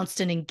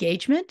 announced an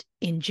engagement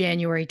in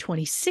January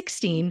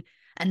 2016,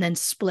 and then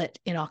split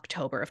in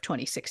October of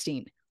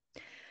 2016.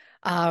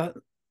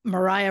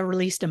 Mariah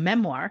released a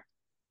memoir.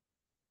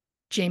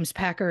 James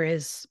Packer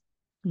is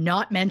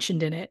not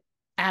mentioned in it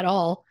at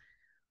all.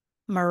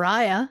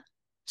 Mariah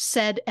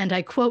said, and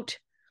I quote,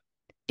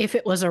 "If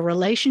it was a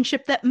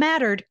relationship that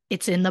mattered,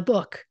 it's in the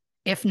book.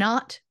 If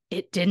not,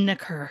 it didn't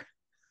occur."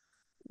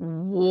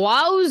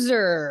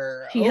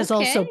 Wowzer. He has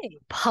also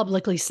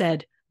publicly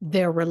said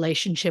their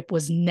relationship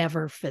was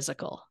never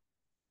physical.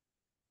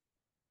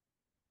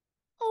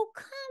 Oh,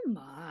 come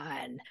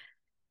on.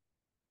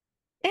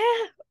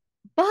 Yeah,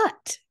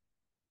 but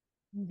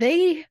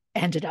they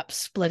ended up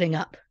splitting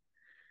up.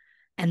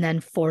 And then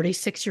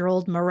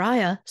 46-year-old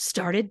Mariah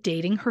started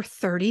dating her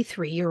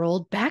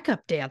 33-year-old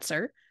backup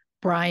dancer,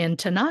 Brian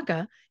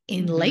Tanaka,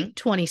 in late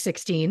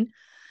 2016.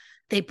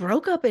 They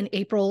broke up in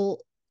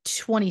April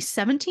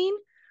 2017,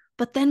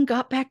 but then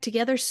got back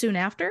together soon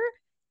after.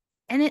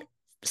 And it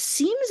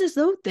seems as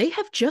though they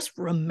have just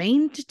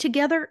remained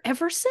together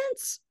ever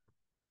since.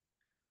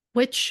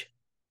 Which,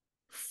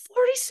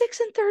 46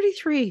 and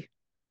 33.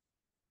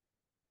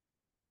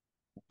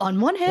 On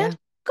one hand,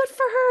 good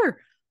for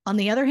her. On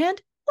the other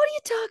hand, what do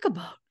you talk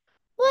about?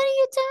 What are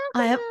you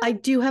talking about? I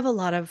do have a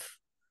lot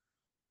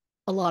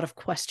of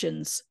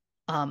questions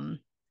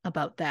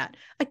about that.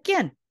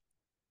 Again,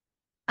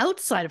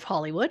 outside of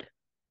Hollywood,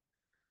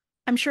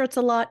 I'm sure it's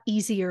a lot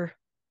easier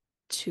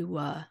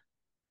to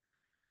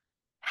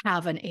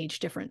have an age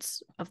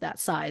difference of that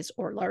size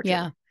or larger.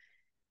 Yeah.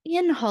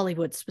 In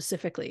Hollywood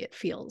specifically, it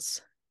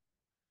feels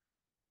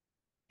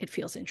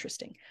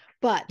interesting.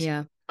 But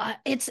yeah,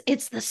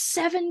 it's the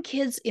 7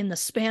 kids in the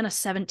span of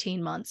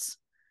 17 months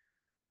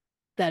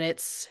that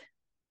it's.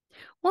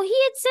 Well,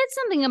 he had said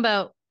something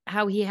about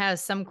how he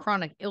has some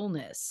chronic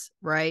illness,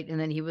 right? And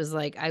then he was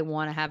like, I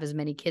want to have as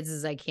many kids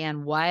as I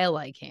can while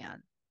I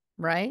can,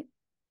 right?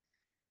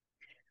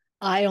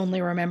 I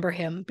only remember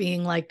him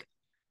being like,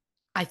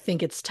 I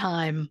think it's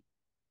time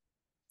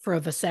for a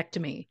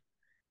vasectomy.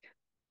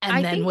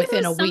 And then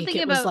within a week,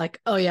 it was like,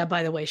 oh yeah,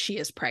 by the way, she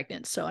is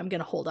pregnant. So I'm going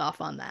to hold off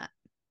on that.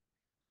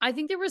 I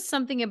think there was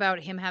something about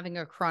him having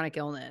a chronic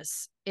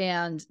illness.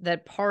 And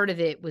that part of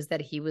it was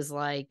that he was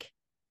like,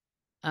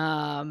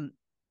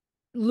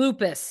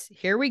 lupus,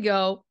 here we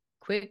go.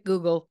 Quick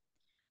Google.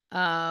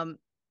 That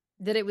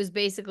it was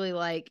basically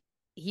like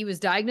he was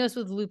diagnosed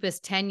with lupus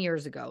 10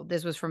 years ago.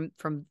 This was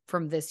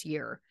from this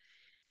year.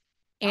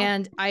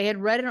 And I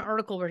had read an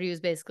article where he was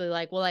basically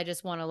like, well, I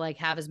just want to like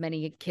have as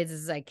many kids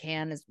as I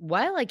can as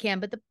while I can.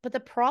 But the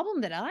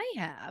problem that I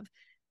have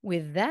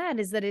with that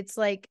is that it's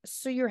like,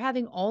 so you're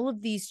having all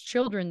of these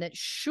children that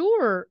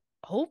sure,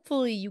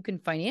 hopefully you can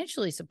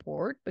financially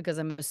support, because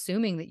I'm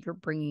assuming that you're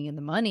bringing in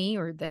the money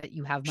or that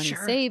you have money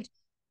saved.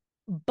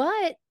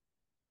 But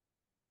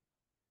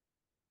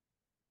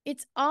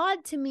it's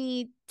odd to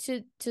me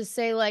to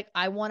say like,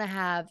 I want to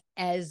have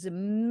as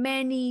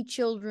many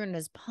children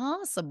as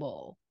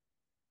possible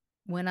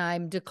when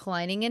I'm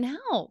declining in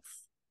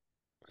health.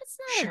 That's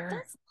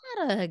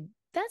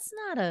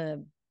not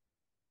a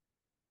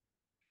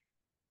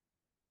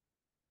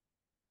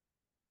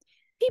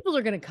people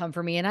are going to come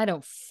for me and I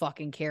don't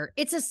fucking care.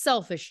 It's a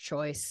selfish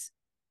choice.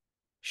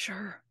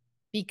 Sure.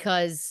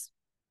 Because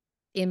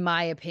in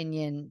my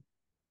opinion,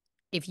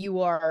 if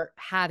you are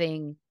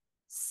having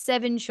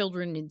 7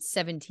 children in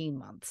 17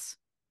 months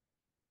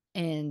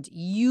and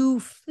you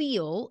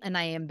feel, and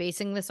I am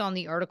basing this on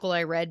the article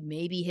I read,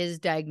 maybe his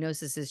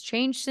diagnosis has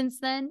changed since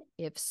then.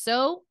 If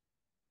so,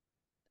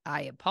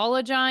 I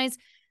apologize.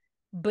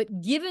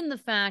 But given the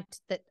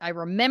fact that I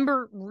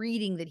remember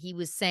reading that he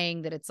was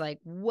saying that it's like,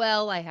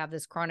 well, I have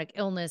this chronic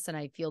illness and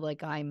I feel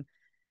like I'm,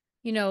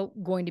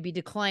 going to be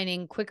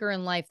declining quicker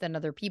in life than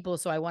other people.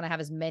 So I want to have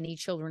as many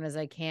children as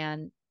I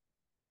can.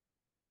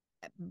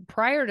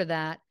 Prior to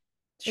that,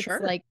 it's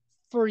like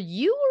for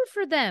you or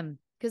for them?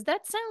 Because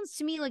that sounds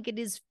to me like it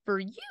is for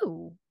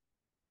you.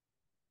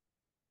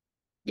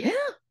 Yeah.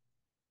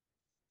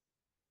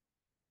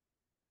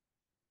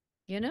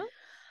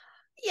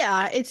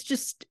 Yeah, it's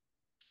just,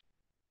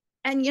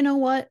 and you know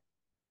what?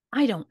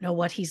 I don't know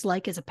what he's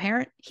like as a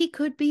parent. He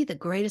could be the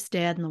greatest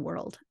dad in the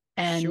world.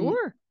 And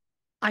Sure.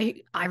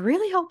 I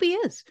really hope he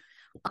is.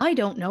 I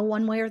don't know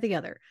one way or the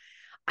other.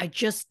 I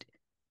just,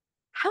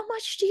 how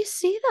much do you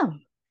see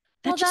them?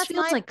 That Well, just that's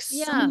feels my, like so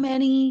yeah.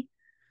 many.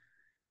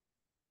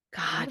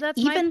 Well, God,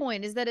 that's my even,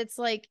 point, is that it's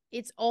like,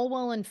 it's all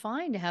well and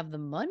fine to have the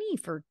money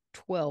for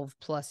 12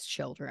 plus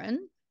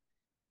children,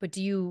 but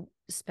do you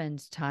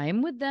spend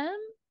time with them?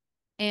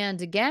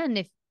 And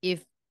again,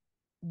 if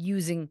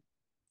using,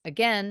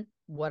 again,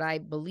 what I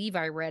believe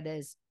I read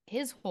as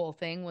his whole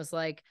thing was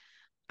like,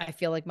 I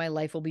feel like my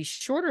life will be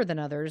shorter than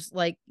others.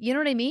 Like, you know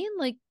what I mean?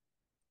 Like,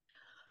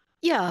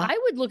 yeah, I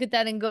would look at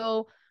that and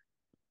go,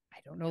 I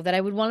don't know that I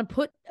would want to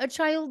put a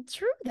child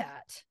through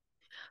that.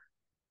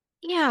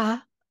 yeah.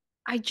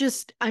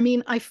 I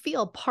mean, I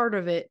feel part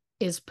of it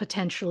is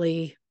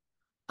potentially,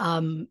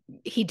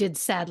 he did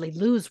sadly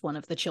lose one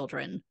of the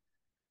children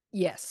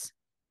Yes.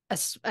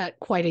 at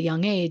quite a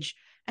young age.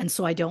 And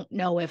so I don't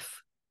know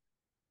if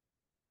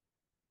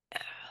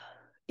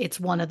it's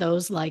one of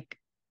those like,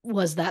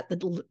 was that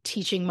the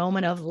teaching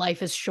moment of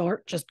life is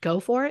short, just go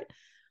for it?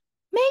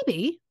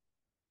 Maybe.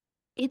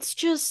 It's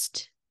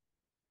just,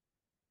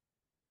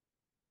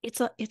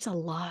 it's a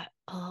lot,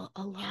 a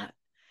Yeah. lot. Yeah.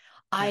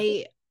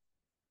 I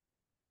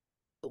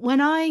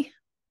when I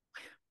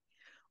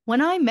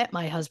when I met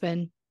my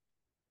husband,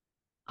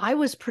 I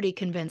was pretty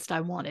convinced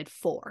I wanted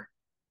four.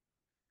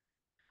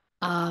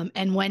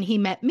 And when he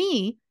met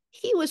me,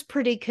 he was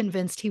pretty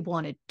convinced he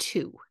wanted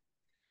two.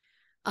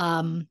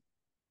 Um,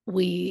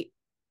 we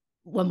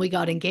when we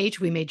got engaged,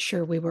 we made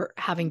sure we were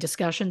having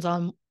discussions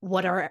on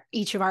what are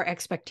each of our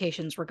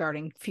expectations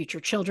regarding future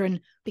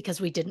children, because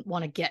we didn't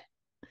want to get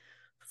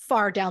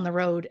far down the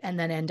road and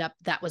then end up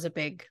that was a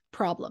big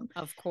problem.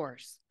 Of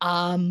course.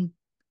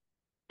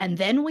 And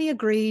then we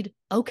agreed,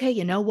 okay,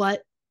 you know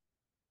what?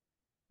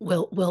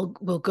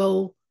 We'll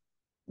go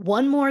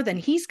one more than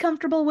he's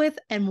comfortable with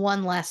and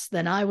one less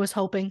than I was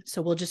hoping.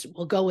 So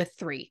we'll go with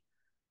three,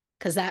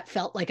 because that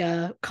felt like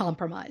a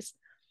compromise.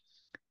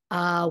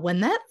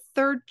 When that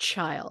third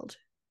child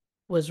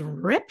was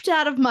ripped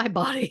out of my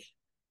body,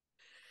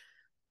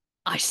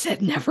 I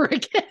said never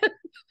again.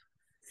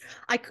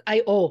 I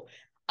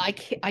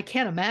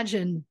can't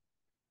imagine.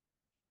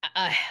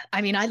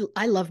 I mean,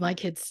 I love my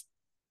kids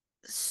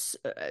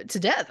to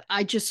death.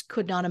 I just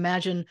could not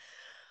imagine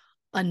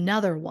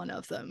another one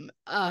of them.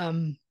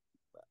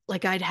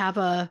 Like I'd have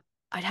a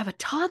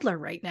toddler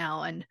right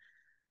now, and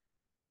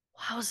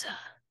wowza,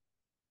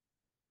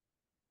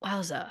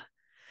 wowza.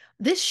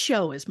 This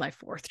show is my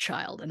fourth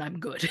child, and I'm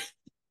good.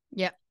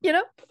 Yep. You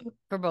know,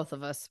 For both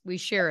of us. We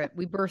share it.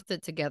 We birthed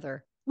it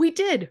together. we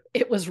did.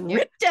 It was Yep.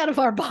 ripped out of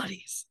our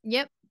bodies.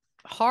 Yep.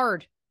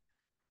 Hard.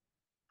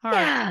 Hard.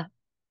 Yeah,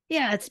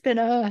 yeah. It's been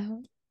a.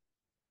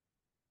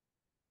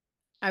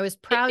 I was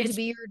proud to It's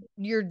be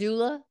your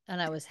doula,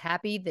 and I was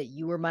happy that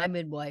you were my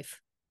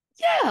midwife.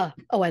 yeah.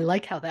 Oh, I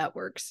like how that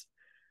works.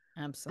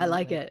 I like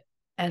Absolutely. it.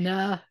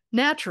 And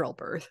natural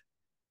birth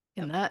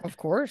in that Of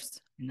course.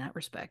 in that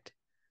respect.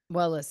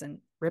 Well,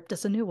 listen, Ripped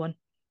us a new one.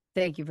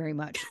 thank you very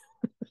much.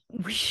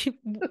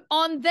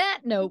 On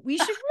that note, we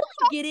should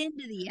really get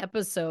into the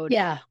episode.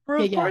 Yeah. We're,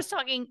 Yeah. of course,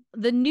 talking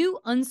the new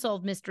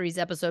Unsolved Mysteries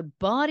episode,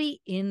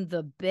 Body in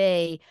the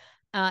Bay.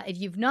 If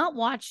you've not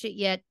watched it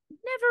yet,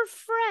 never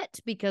fret,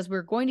 because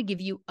we're going to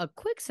give you a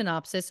quick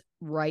synopsis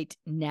right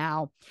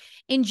now.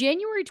 In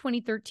January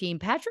 2013,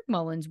 Patrick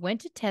Mullins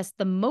went to test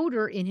the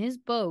motor in his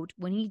boat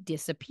when he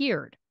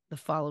disappeared. The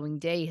following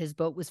day, his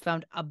boat was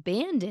found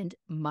abandoned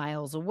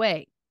miles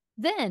away.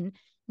 Then,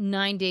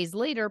 9 days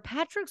later,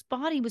 Patrick's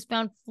body was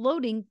found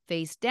floating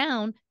face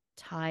down,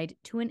 tied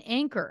to an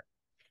anchor.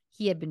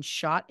 He had been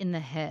shot in the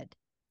head.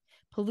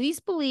 Police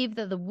believe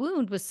that the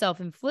wound was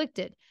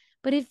self-inflicted,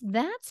 but if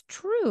that's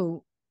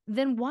true,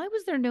 then why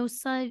was there no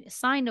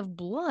sign of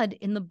blood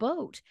in the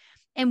boat?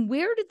 And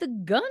where did the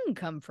gun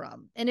come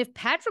from? And if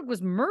Patrick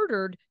was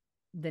murdered,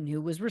 then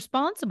who was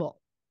responsible?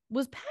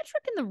 Was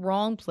Patrick in the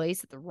wrong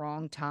place at the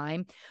wrong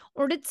time?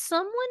 Or did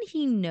someone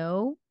he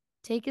know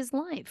take his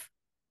life?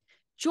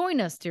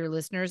 Join us, dear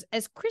listeners,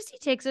 as Christy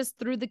takes us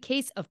through the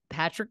case of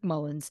Patrick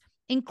Mullins,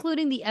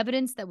 including the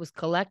evidence that was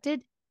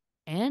collected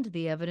and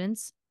the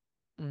evidence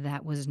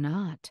that was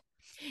not.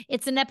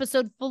 It's an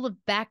episode full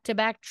of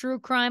back-to-back true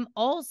crime,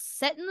 all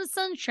set in the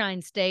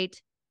Sunshine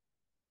State.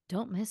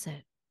 Don't miss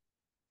it.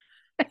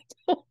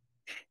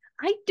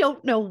 I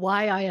don't know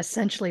why I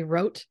essentially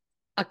wrote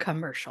a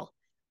commercial.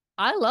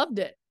 I loved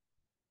it.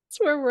 That's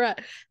where we're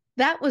at.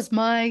 That was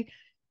my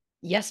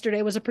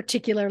yesterday was a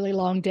particularly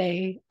long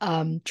day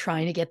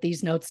trying to get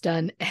these notes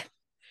done.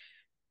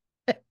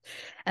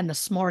 And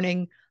this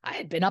morning I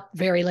had been up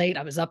very late.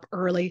 I was up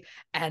early.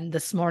 And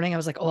this morning I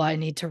was like, oh, I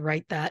need to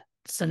write that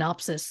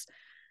synopsis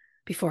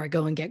before I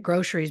go and get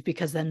groceries,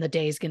 because then the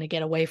day is going to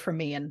get away from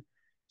me. And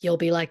you'll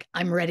be like,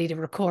 I'm ready to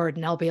record.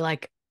 And I'll be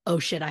like, oh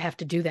shit, I have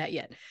to do that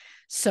yet.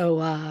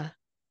 So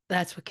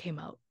that's what came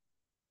out.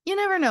 You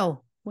never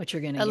know what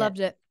you're going to get. I loved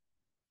it.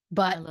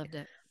 But I loved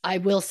it. I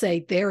will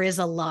say there is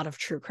a lot of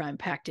true crime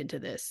packed into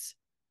this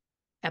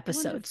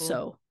episode. Wonderful.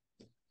 So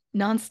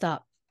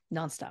nonstop.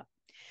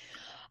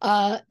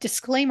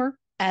 Disclaimer,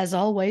 as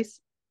always,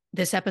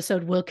 this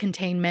episode will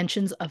contain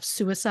mentions of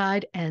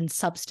suicide and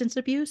substance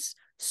abuse.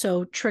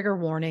 So trigger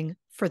warning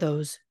for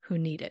those who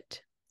need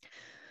it.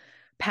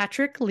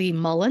 Patrick Lee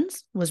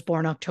Mullins was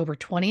born October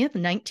 20th,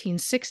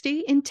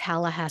 1960 in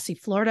Tallahassee,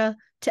 Florida,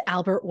 to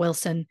Albert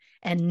Wilson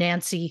and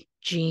Nancy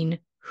Jean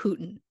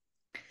Hooten.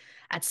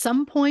 At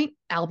some point,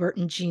 Albert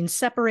and Jean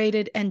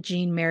separated and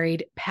Jean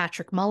married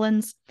Patrick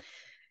Mullins.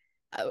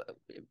 I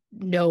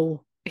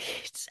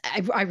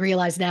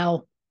realize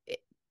now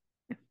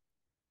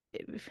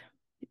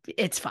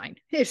it's fine.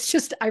 It's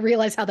just, I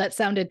realize how that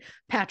sounded.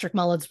 Patrick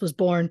Mullins was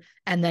born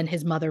and then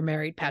his mother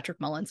married Patrick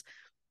Mullins.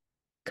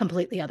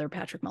 Completely other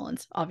Patrick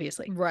Mullins,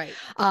 obviously. Right.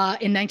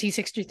 In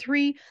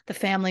 1963, the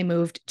family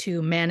moved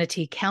to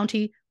Manatee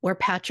County, where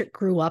Patrick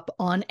grew up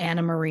on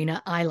Anna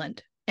Maria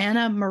Island.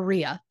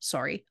 The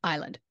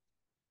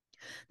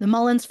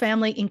Mullins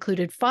family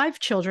included 5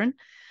 children,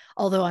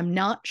 although I'm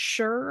not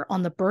sure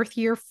on the birth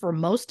year for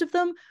most of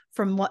them.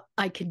 From what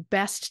I could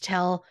best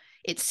tell,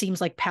 it seems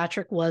like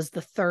Patrick was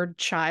the 3rd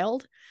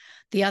child.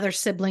 The other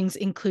siblings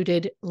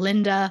included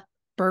Linda,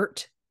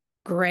 Bert,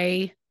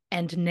 Gray,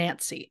 and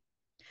Nancy.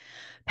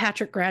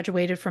 Patrick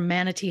graduated from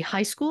Manatee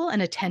High School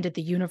and attended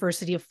the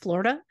University of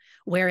Florida,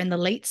 where in the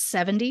late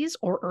 70s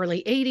or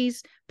early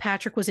 80s,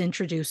 Patrick was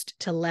introduced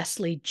to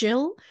Leslie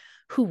Jill,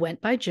 who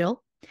went by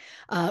Jill,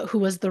 who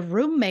was the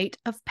roommate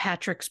of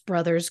Patrick's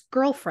brother's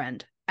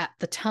girlfriend at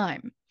the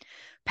time.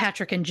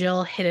 Patrick and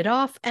Jill hit it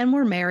off and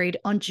were married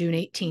on June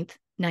 18th,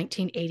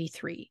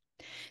 1983.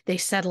 They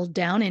settled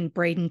down in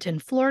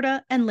Bradenton,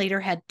 Florida, and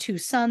later had 2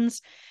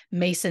 sons,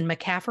 Mason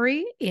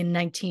McCaffrey in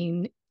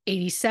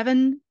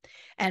 1987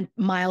 and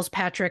Miles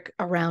Patrick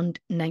around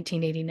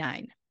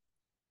 1989.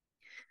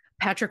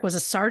 Patrick was a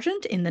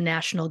sergeant in the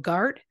National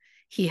Guard.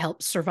 He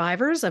helped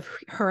survivors of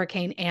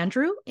Hurricane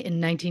Andrew in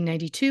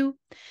 1992.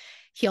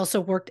 He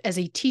also worked as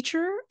a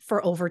teacher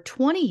for over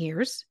 20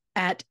 years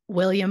at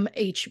William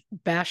H.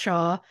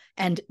 Bashaw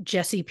and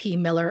Jesse P.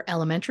 Miller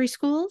elementary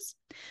schools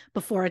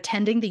before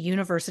attending the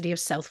University of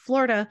South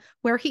Florida,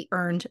 where he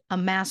earned a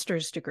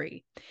master's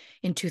degree.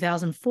 In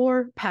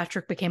 2004,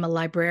 Patrick became a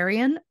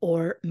librarian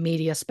or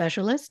media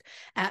specialist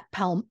at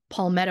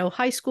Palmetto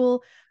High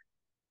School.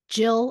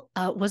 Jill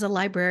was a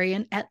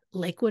librarian at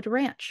Lakewood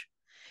Ranch.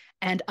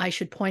 And I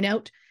should point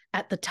out,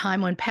 at the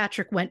time when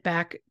Patrick went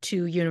back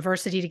to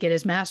university to get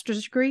his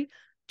master's degree,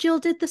 Jill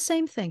did the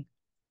same thing,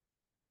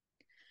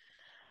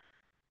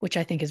 which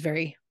I think is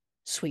very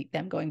sweet,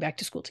 them going back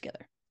to school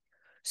together.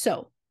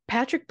 So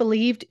Patrick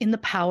believed in the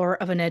power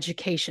of an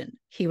education.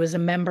 He was a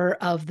member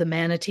of the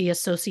Manatee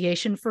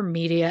Association for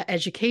Media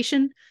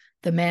Education,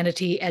 the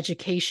Manatee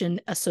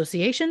Education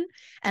Association,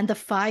 and the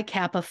Phi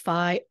Kappa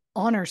Phi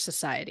Honor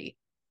Society.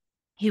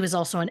 He was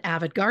also an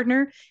avid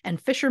gardener and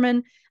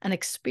fisherman, an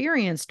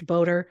experienced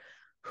boater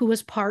who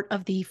was part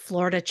of the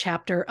Florida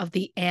chapter of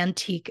the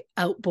Antique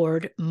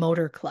Outboard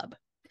Motor Club.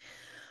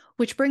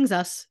 Which brings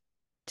us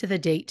to the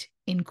date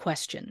in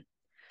question.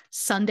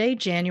 Sunday,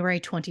 January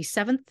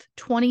 27th,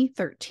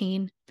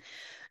 2013.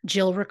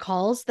 Jill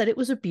recalls that it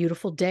was a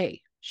beautiful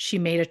day. She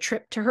made a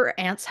trip to her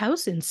aunt's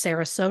house in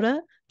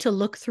Sarasota to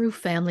look through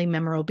family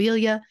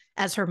memorabilia,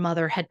 as her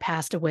mother had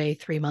passed away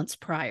 3 months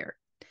prior.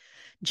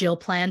 Jill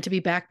planned to be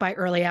back by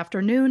early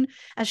afternoon,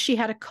 as she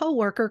had a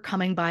co-worker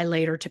coming by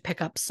later to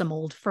pick up some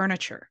old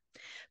furniture.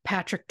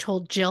 Patrick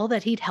told Jill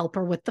that he'd help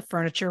her with the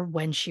furniture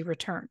when she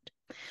returned.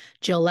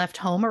 Jill left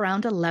home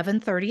around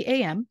 11:30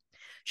 a.m.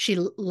 She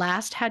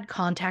last had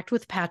contact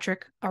with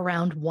Patrick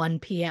around 1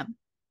 p.m.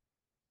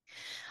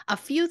 A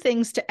few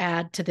things to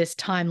add to this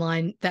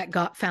timeline that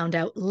got found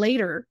out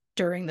later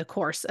during the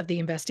course of the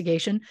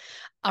investigation.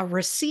 A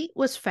receipt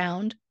was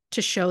found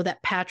to show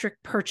that Patrick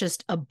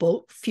purchased a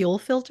boat fuel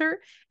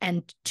filter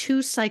and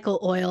 2-cycle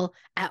oil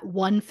at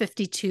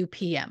 1:52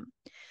 p.m.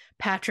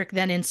 Patrick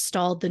then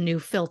installed the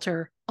new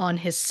filter on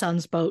his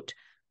son's boat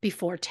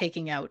before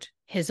taking out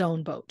his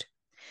own boat.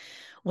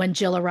 When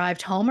Jill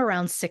arrived home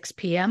around 6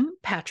 p.m.,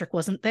 Patrick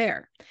wasn't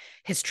there.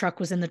 His truck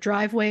was in the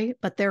driveway,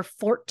 but their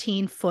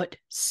 14-foot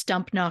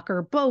stump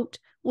knocker boat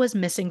was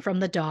missing from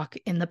the dock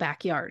in the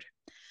backyard.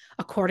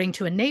 According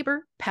to a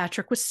neighbor,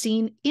 Patrick was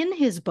seen in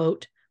his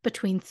boat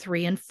between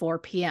 3 and 4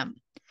 p.m.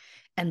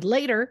 And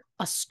later,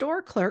 a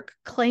store clerk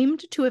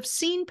claimed to have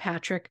seen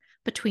Patrick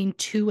between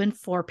 2 and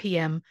 4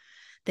 p.m.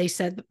 They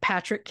said that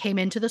Patrick came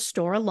into the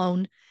store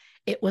alone.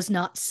 It was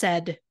not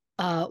said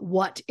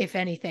what, if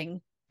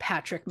anything,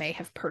 Patrick may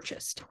have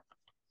purchased.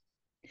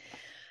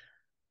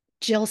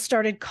 Jill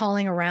started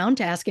calling around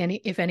to ask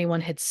if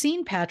anyone had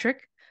seen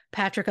Patrick.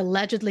 Patrick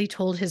allegedly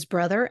told his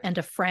brother and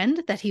a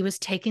friend that he was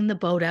taking the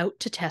boat out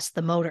to test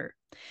the motor.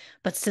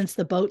 But since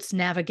the boat's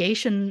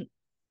navigation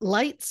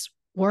lights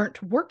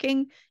weren't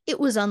working, it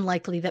was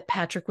unlikely that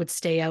Patrick would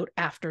stay out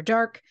after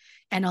dark.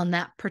 And on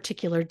that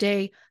particular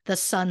day, the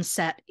sun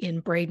set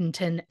in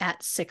Bradenton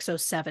at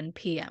 6:07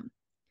 p.m.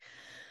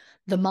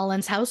 The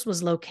Mullins house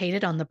was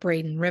located on the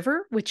Braden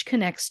River, which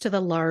connects to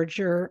the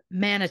larger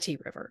Manatee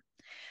River.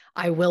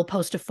 I will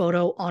post a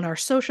photo on our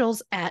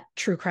socials at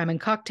True Crime and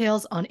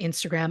Cocktails on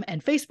Instagram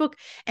and Facebook,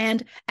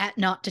 and at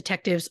Not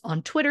Detectives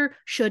on Twitter,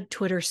 should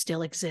Twitter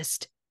still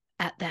exist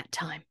at that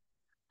time.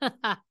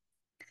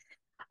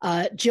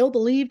 Jill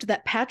believed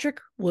that Patrick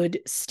would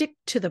stick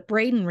to the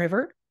Braden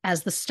River,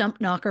 as the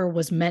stump knocker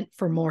was meant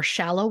for more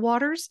shallow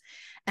waters,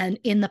 and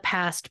in the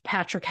past,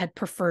 Patrick had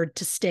preferred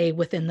to stay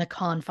within the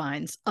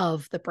confines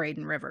of the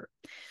Braden River.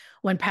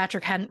 When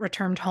Patrick hadn't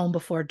returned home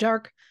before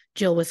dark,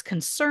 Jill was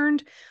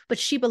concerned, but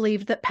she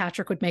believed that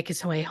Patrick would make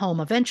his way home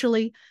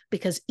eventually,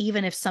 because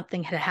even if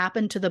something had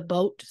happened to the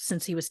boat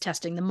since he was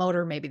testing the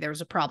motor, maybe there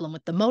was a problem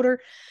with the motor,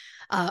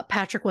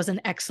 Patrick was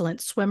an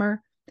excellent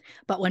swimmer.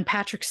 But when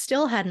Patrick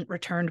still hadn't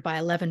returned by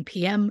 11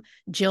 p.m.,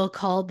 Jill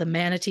called the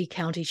Manatee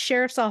County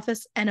Sheriff's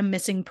Office, and a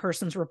missing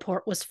persons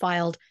report was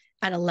filed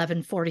at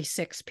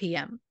 11:46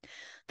 p.m.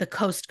 The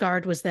Coast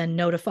Guard was then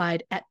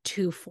notified at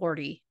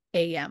 2:40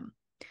 a.m.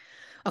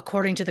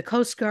 According to the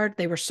Coast Guard,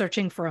 they were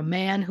searching for a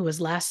man who was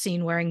last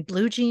seen wearing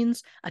blue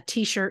jeans, a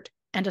t-shirt,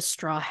 and a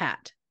straw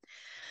hat.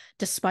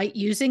 Despite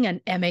using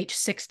an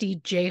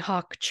MH-60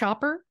 Jayhawk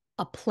chopper,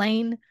 a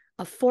plane,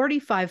 a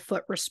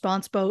 45-foot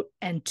response boat,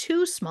 and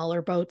 2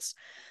 smaller boats,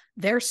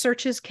 their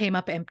searches came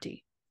up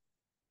empty.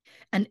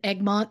 An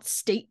Egmont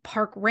State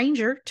Park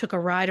ranger took a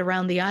ride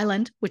around the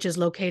island, which is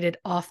located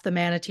off the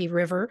Manatee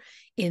River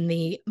in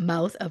the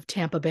mouth of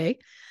Tampa Bay.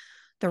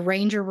 The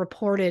ranger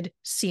reported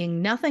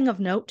seeing nothing of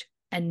note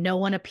and no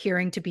one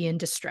appearing to be in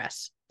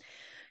distress.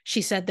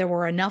 She said there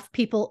were enough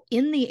people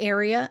in the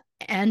area,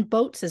 and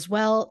boats as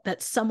well,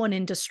 that someone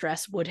in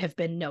distress would have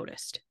been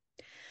noticed.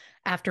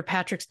 After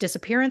Patrick's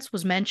disappearance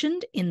was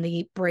mentioned in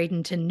the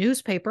Bradenton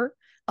newspaper,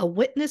 a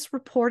witness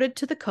reported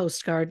to the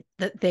Coast Guard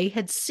that they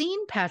had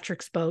seen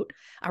Patrick's boat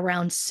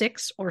around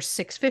 6 or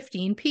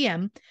 6:15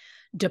 p.m.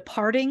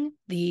 departing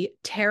the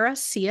Terra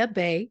Sia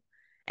Bay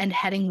and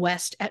heading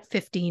west at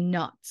 15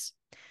 knots.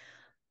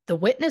 The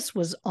witness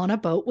was on a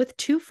boat with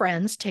 2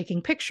 friends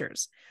taking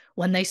pictures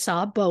when they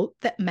saw a boat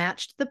that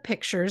matched the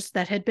pictures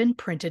that had been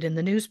printed in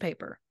the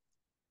newspaper.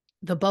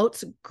 The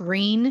boat's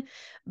green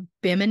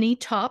bimini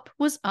top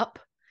was up,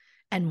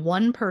 and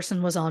one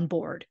person was on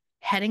board,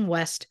 heading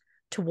west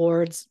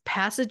towards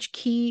Passage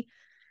Key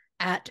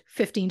at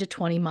 15 to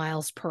 20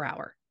 miles per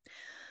hour.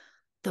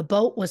 The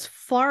boat was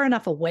far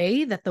enough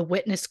away that the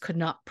witness could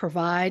not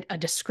provide a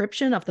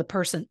description of the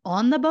person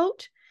on the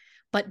boat,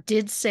 but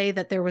did say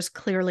that there was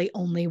clearly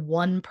only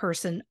one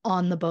person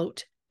on the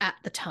boat at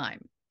the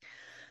time.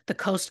 The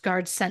Coast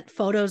Guard sent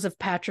photos of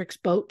Patrick's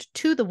boat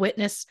to the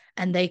witness,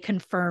 and they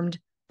confirmed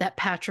that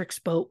Patrick's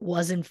boat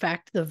was in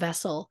fact the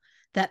vessel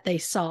that they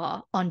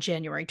saw on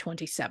January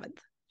 27th.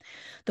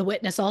 The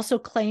witness also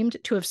claimed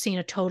to have seen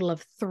a total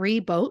of 3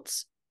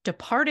 boats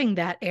departing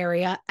that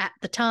area at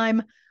the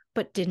time,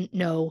 but didn't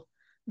know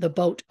the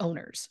boat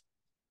owners.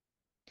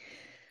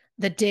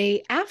 The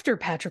day after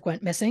Patrick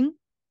went missing,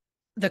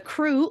 the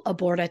crew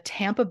aboard a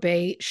Tampa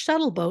Bay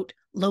shuttle boat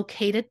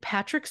located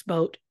Patrick's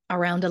boat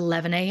around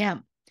 11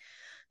 a.m.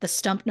 The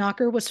stump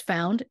knocker was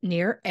found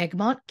near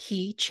Egmont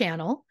Key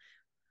Channel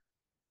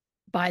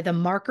by the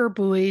marker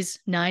buoys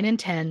 9 and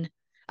 10,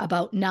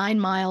 about 9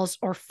 miles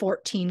or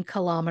 14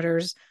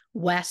 kilometers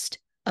west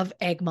of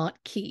Egmont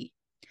Key.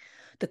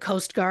 The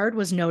Coast Guard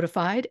was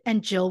notified,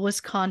 and Jill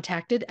was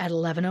contacted at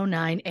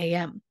 11:09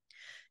 a.m.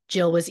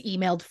 Jill was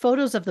emailed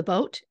photos of the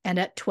boat, and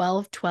at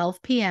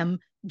 12:12 p.m.,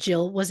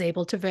 Jill was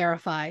able to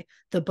verify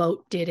the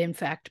boat did in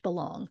fact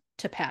belong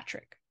to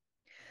Patrick.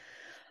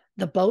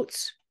 The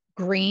boat's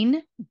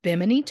green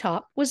bimini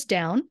top was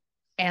down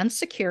and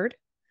secured.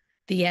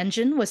 The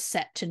engine was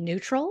set to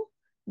neutral,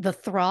 the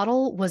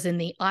throttle was in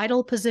the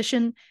idle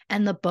position,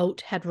 and the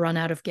boat had run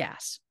out of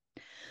gas.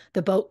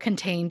 The boat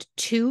contained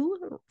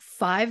 2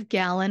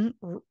 5-gallon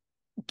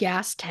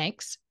gas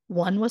tanks.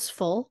 One was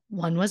full,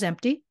 one was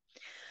empty,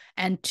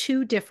 and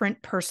 2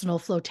 different personal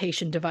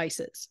flotation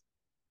devices.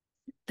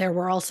 There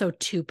were also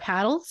 2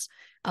 paddles,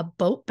 a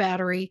boat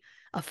battery,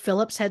 a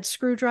Phillips head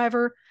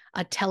screwdriver,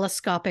 a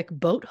telescopic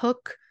boat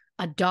hook,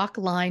 a dock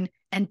line,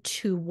 and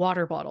 2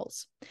 water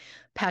bottles.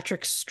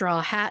 Patrick's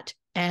straw hat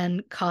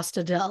and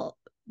Costa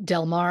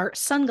del Mar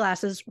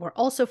sunglasses were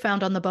also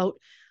found on the boat,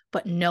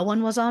 but no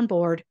one was on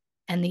board,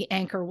 and the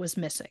anchor was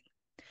missing.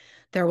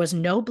 There was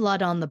no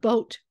blood on the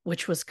boat,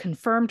 which was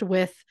confirmed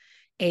with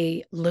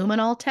a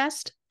luminol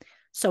test,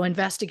 so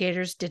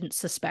investigators didn't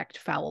suspect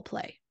foul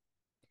play.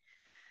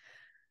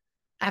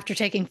 After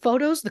taking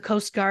photos, the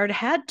Coast Guard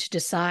had to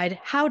decide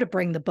how to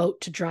bring the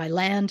boat to dry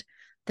land.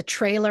 The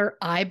trailer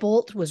eye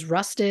bolt was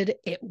rusted.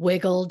 It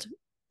wiggled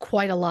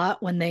quite a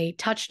lot when they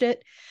touched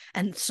it,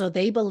 and so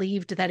they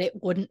believed that it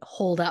wouldn't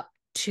hold up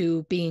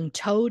to being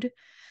towed.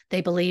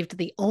 They believed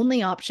the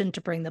only option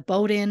to bring the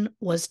boat in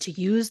was to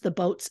use the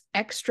boat's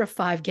extra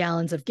 5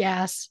 gallons of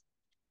gas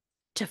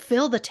to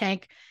fill the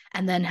tank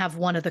and then have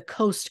one of the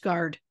Coast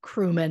Guard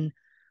crewmen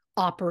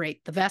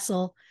operate the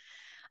vessel.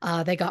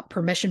 They got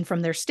permission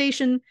from their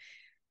station,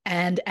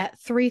 And at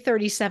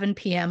 3:37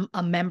 p.m.,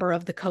 a member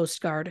of the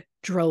Coast Guard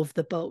drove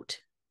the boat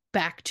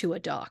back to a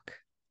dock.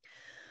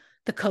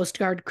 The Coast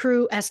Guard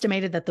crew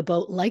estimated that the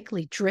boat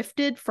likely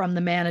drifted from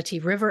the Manatee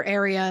River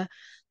area.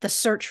 The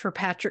search for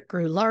Patrick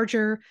grew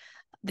larger.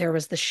 There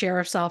was the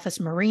Sheriff's Office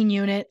Marine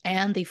Unit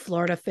and the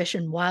Florida Fish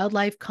and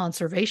Wildlife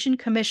Conservation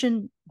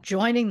Commission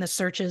joining the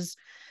searches.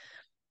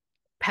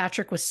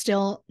 Patrick was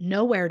still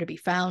nowhere to be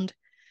found.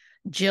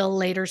 Jill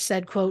later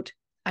said, quote,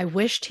 "I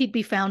wished he'd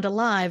be found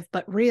alive,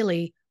 but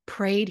really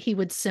prayed he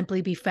would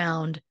simply be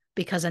found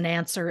because an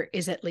answer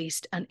is at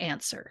least an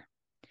answer."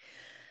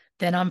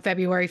 Then on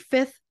February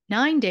 5th,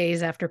 9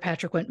 days after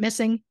Patrick went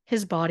missing,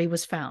 his body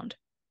was found,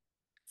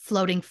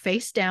 floating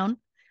face down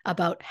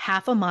about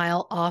half a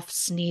mile off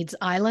Sneed's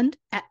Island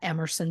at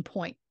Emerson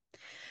Point.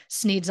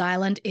 Sneed's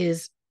Island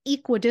is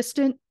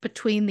equidistant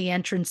between the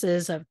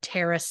entrances of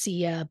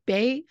Terracea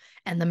Bay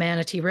and the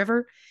Manatee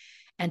River.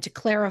 And to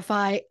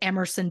clarify,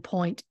 Emerson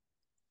Point,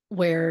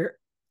 where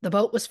the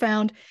boat was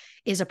found,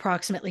 is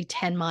approximately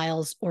 10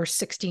 miles or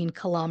 16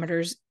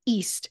 kilometers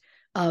east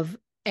of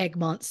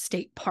Egmont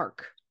State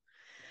Park.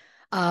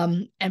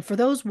 And for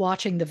those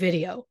watching the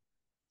video,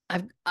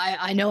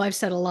 I know I've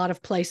said a lot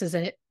of places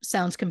and it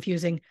sounds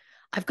confusing.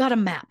 I've got a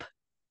map,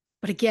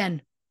 but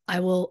again, I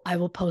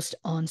will post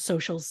on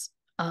socials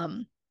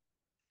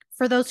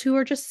for those who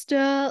are just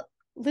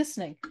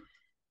listening.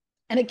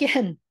 And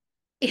again,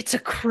 it's a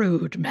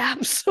crude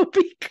map, so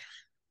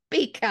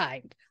be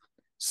kind.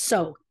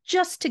 So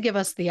just to give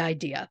us the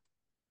idea,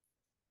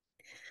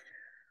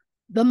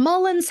 the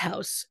Mullins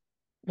house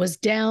was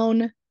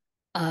down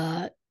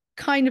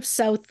kind of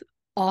south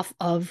off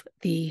of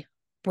the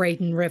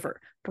Braden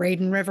River.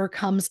 Braden River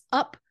comes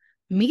up,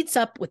 meets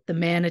up with the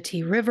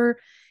Manatee River.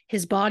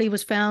 His body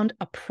was found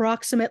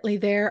approximately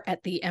there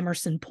at the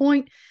Emerson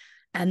Point,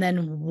 and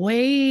then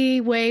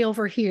way, way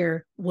over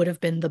here would have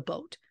been the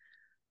boat.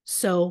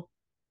 So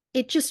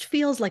it just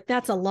feels like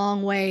that's a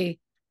long way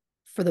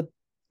for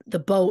the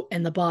boat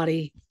and the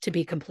body to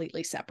be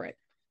completely separate.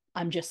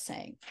 I'm just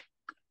saying.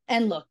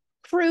 And look,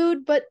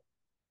 crude, but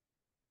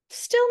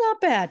still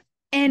not bad.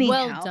 Anyhow.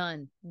 Well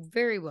done.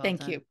 Very well done.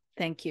 Thank you.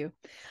 Thank you.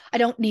 I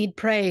don't need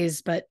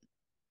praise, but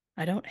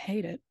I don't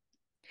hate it.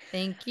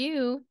 Thank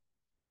you.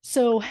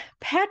 So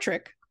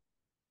Patrick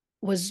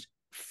was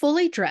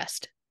fully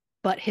dressed,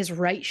 but his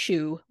right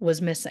shoe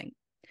was missing.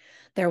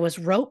 There was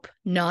rope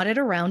knotted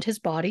around his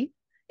body.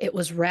 It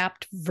was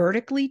wrapped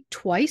vertically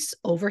twice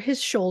over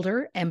his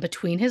shoulder and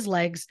between his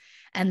legs,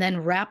 and then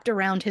wrapped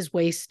around his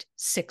waist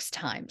 6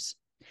 times.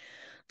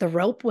 The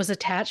rope was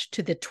attached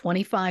to the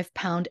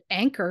 25-pound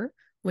anchor,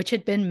 which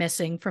had been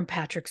missing from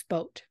Patrick's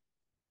boat.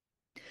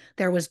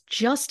 There was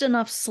just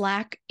enough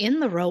slack in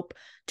the rope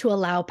to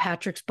allow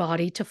Patrick's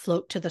body to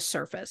float to the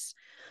surface.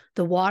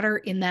 The water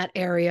in that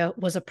area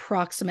was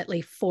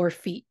approximately 4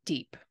 feet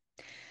deep.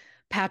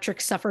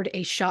 Patrick suffered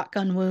a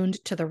shotgun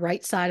wound to the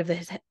right side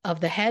of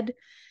the head.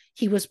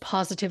 He was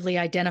positively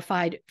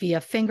identified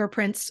via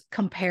fingerprints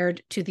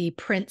compared to the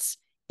prints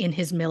in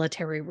his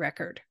military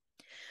record.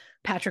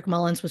 Patrick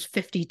Mullins was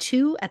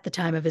 52 at the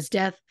time of his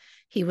death.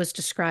 He was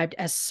described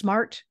as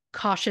smart,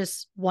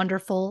 cautious,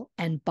 wonderful,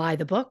 and by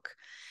the book.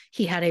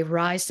 He had a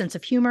wry sense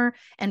of humor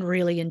and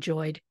really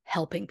enjoyed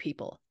helping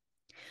people.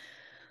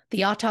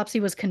 The autopsy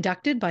was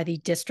conducted by the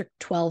District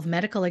 12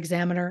 medical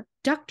examiner,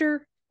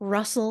 Dr.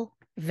 Russell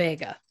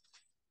Vega.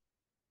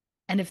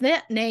 And if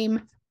that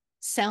name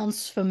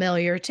sounds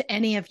familiar to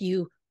any of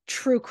you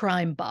true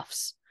crime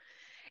buffs,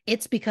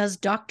 it's because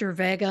Dr.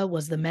 Vega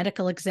was the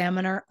medical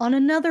examiner on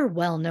another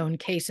well-known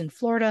case in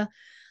Florida.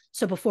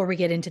 So before we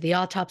get into the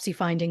autopsy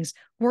findings,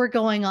 we're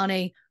going on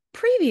a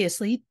previous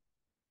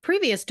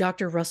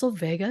Dr. Russell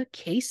Vega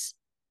case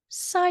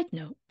side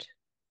note.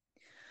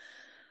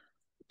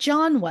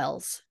 John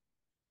Wells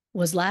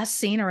was last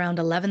seen around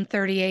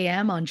 11:30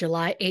 a.m. on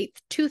July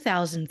 8th,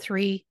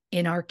 2003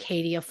 in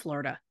Arcadia,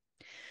 Florida.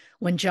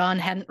 When John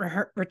hadn't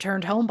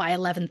returned home by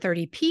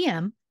 11:30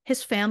 p.m.,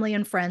 his family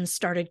and friends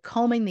started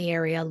combing the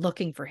area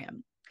looking for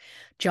him.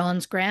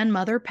 John's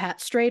grandmother, Pat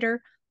Strader,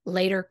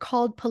 later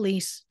called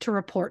police to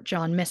report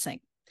John missing.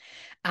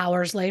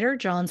 Hours later,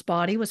 John's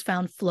body was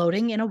found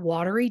floating in a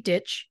watery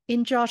ditch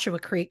in Joshua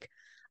Creek,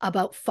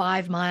 about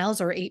 5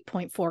 miles or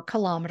 8.4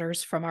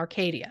 kilometers from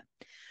Arcadia.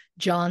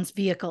 John's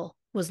vehicle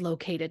was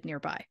located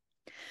nearby.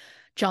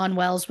 John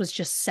Wells was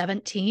just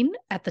 17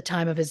 at the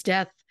time of his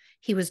death.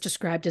 He was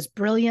described as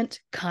brilliant,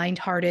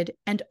 kind-hearted,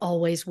 and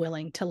always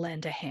willing to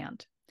lend a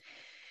hand.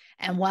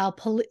 And while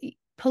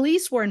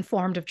police were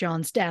informed of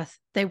John's death,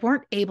 they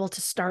weren't able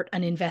to start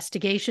an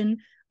investigation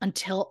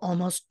until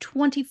almost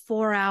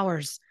 24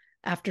 hours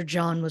after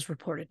John was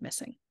reported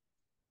missing.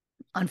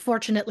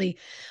 Unfortunately,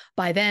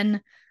 by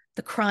then,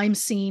 the crime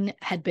scene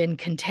had been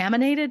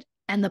contaminated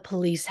and the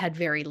police had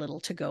very little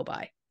to go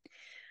by.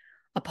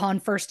 Upon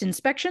first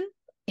inspection,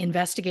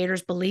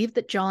 investigators believed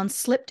that John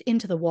slipped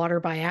into the water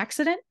by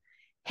accident,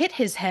 hit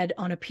his head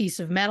on a piece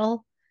of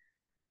metal,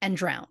 and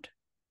drowned.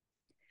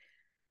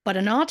 But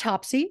an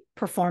autopsy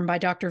performed by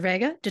Dr.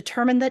 Vega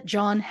determined that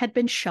John had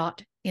been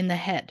shot in the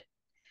head.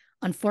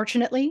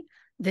 Unfortunately,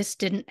 This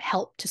didn't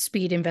help to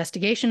speed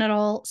investigation at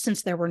all,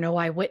 since there were no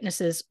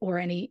eyewitnesses or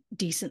any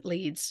decent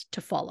leads to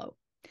follow.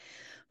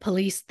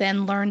 Police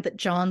then learned that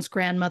John's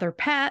grandmother,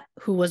 Pat,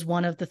 who was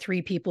one of the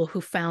 3 people who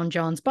found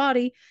John's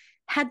body,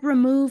 had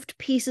removed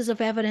pieces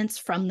of evidence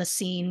from the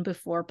scene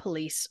before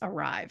police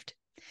arrived.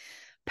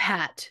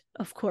 Pat,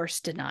 of course,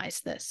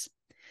 denies this.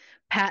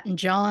 Pat and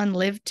John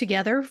lived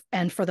together,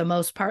 and for the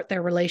most part,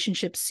 their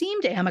relationship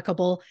seemed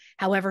amicable.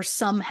 However,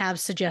 some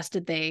have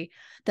suggested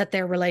that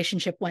their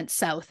relationship went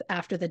south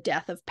after the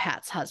death of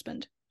Pat's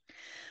husband.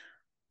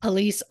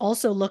 Police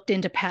also looked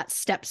into Pat's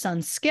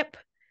stepson, Skip,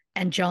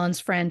 and John's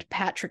friend,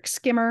 Patrick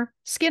Skinner,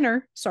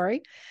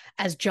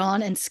 as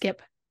John and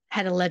Skip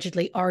had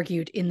allegedly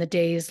argued in the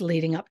days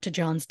leading up to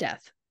John's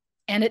death.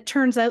 And it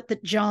turns out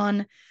that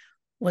John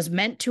was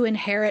meant to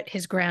inherit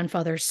his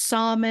grandfather's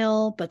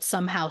sawmill, but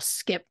somehow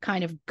Skip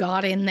kind of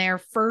got in there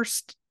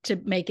first to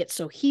make it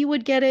so he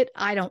would get it.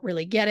 I don't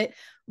really get it,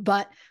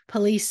 but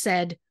police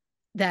said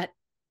that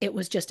it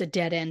was just a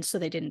dead end, so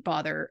they didn't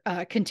bother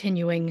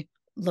continuing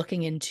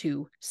looking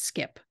into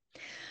Skip.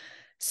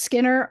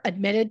 Skinner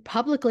admitted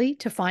publicly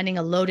to finding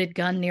a loaded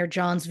gun near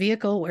John's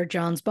vehicle where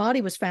John's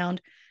body was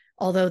found,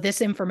 although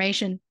this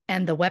information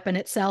and the weapon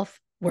itself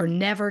were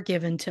never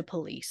given to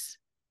police.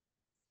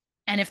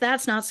 And if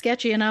that's not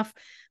sketchy enough,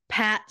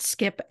 Pat,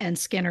 Skip, and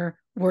Skinner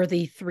were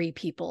the 3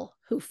 people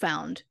who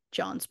found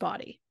John's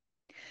body.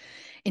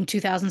 In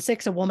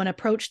 2006, a woman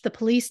approached the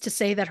police to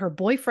say that her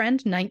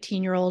boyfriend,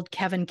 19-year-old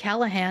Kevin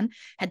Callahan,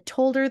 had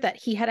told her that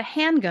he had a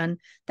handgun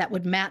that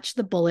would match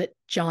the bullet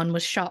John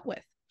was shot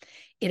with.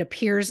 It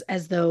appears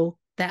as though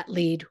that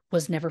lead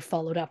was never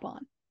followed up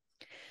on.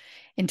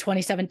 In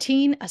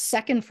 2017, a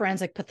second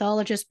forensic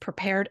pathologist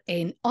prepared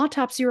an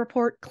autopsy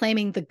report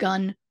claiming the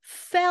gun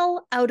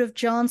fell out of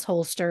John's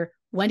holster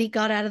when he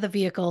got out of the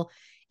vehicle.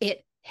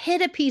 It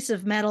hit a piece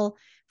of metal,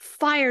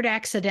 fired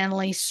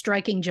accidentally,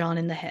 striking John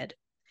in the head.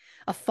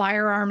 A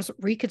firearms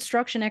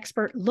reconstruction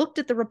expert looked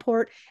at the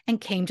report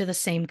and came to the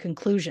same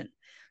conclusion.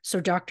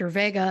 So Dr.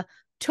 Vega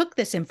took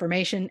this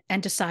information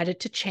and decided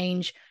to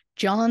change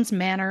John's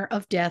manner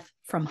of death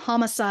from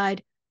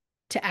homicide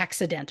to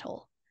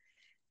accidental.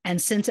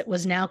 And since it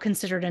was now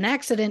considered an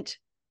accident,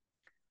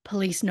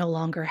 police no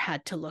longer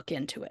had to look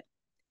into it.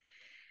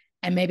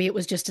 And maybe it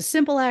was just a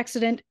simple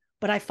accident,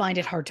 but I find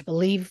it hard to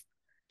believe.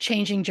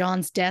 Changing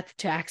John's death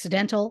to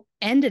accidental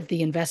ended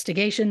the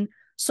investigation,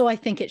 so I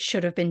think it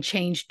should have been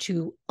changed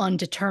to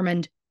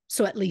undetermined,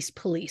 so at least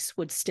police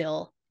would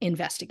still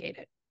investigate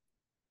it.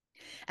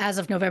 As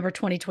of November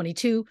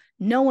 2022,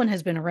 no one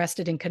has been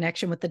arrested in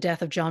connection with the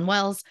death of John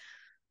Wells.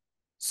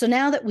 So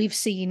now that we've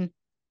seen,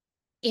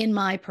 in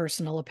my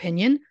personal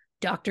opinion,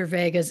 Dr.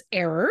 Vega's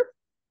error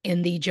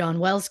in the John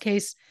Wells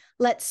case,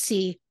 let's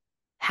see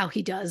how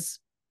he does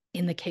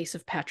in the case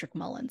of Patrick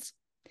Mullins.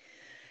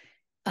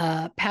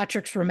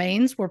 Patrick's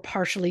remains were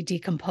partially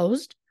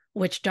decomposed,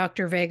 which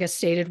Dr. Vega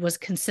stated was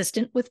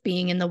consistent with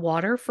being in the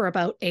water for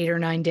about 8 or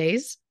 9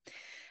 days.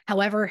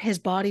 However, his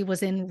body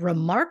was in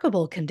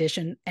remarkable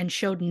condition and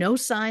showed no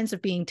signs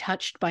of being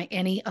touched by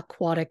any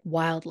aquatic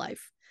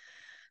wildlife.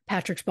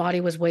 Patrick's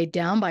body was weighed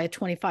down by a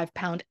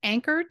 25-pound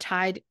anchor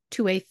tied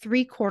to a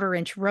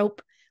 3/4-inch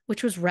rope,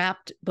 which was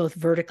wrapped both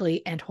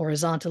vertically and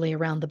horizontally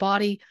around the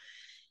body.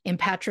 In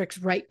Patrick's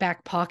right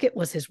back pocket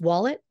was his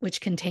wallet,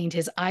 which contained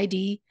his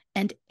ID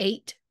and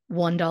 8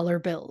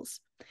 $1 bills.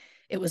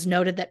 It was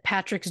noted that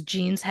Patrick's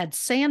jeans had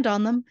sand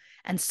on them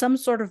and some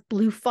sort of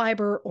blue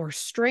fiber or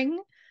string.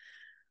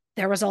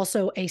 There was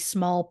also a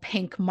small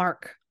pink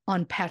mark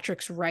on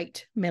Patrick's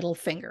right middle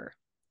finger.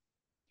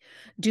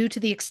 Due to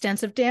the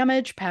extensive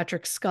damage,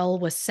 Patrick's skull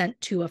was sent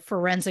to a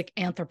forensic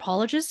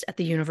anthropologist at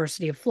the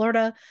University of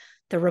Florida.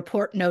 The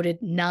report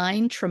noted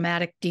 9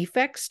 traumatic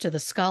defects to the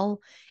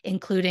skull,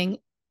 including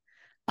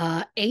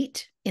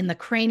 8 in the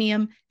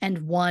cranium and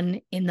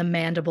 1 in the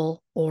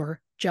mandible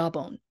or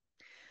jawbone.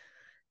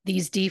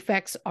 These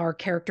defects are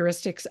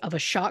characteristics of a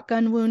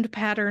shotgun wound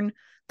pattern.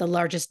 The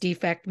largest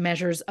defect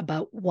measures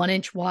about 1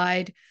 inch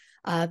wide.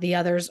 The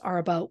others are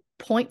about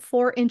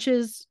 0.4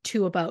 inches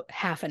to about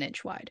 1/2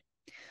 inch wide.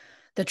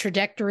 The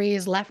trajectory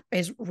is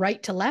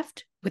right to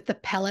left, with the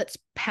pellets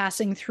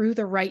passing through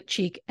the right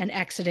cheek and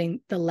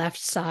exiting the left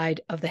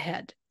side of the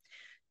head.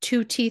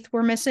 2 teeth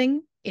were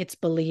missing. It's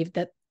believed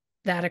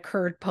that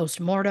occurred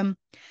post-mortem.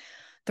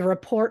 The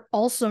report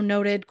also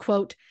noted,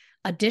 quote,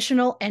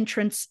 additional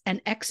entrance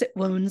and exit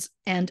wounds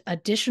and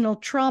additional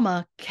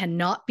trauma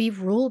cannot be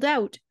ruled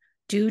out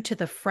due to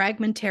the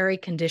fragmentary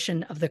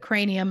condition of the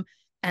cranium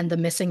and the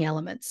missing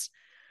elements.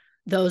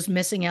 Those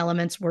missing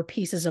elements were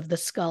pieces of the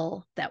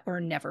skull that were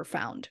never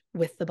found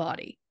with the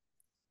body.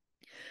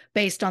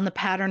 Based on the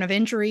pattern of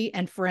injury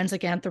and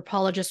forensic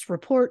anthropologist's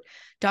report,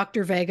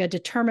 Dr. Vega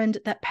determined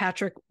that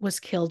Patrick was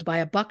killed by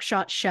a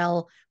buckshot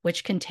shell,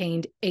 which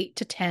contained 8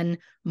 to 10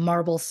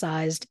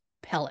 marble-sized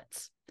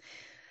pellets.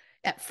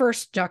 At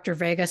first, Dr.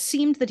 Vega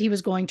seemed that he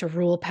was going to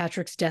rule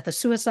Patrick's death a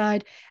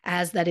suicide,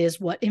 as that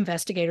is what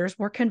investigators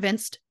were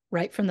convinced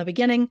right from the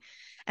beginning.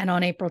 And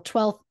on April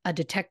 12th, a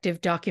detective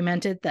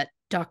documented that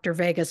Dr.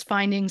 Vega's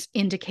findings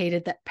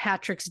indicated that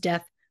Patrick's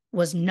death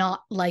was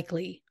not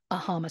likely a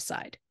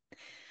homicide.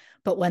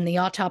 But when the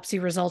autopsy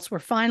results were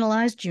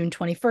finalized, June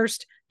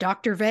 21st,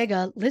 Dr.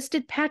 Vega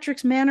listed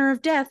Patrick's manner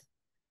of death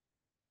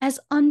as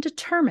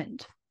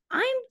undetermined.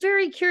 I'm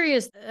very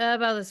curious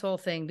about this whole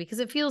thing because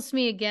it feels to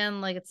me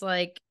again like it's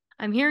like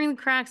I'm hearing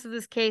the cracks of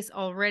this case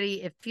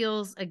already. It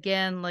feels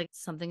again like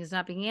something is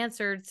not being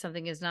answered,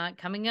 something is not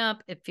coming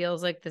up. It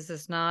feels like this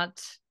is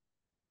not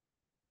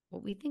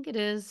what we think it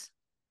is.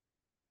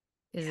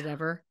 Is it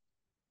ever?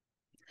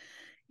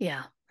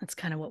 Yeah, that's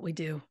kind of what we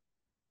do.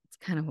 It's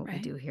kind of what we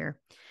do here.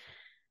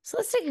 So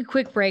let's take a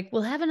quick break.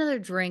 We'll have another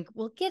drink.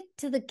 We'll get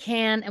to the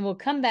can and we'll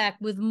come back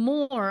with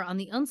more on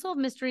the Unsolved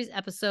Mysteries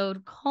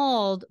episode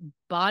called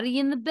Body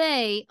in the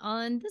Bay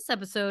on this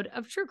episode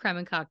of True Crime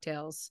and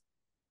Cocktails.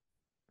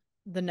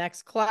 The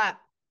next clap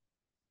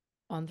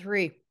on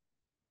 3.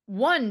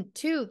 1,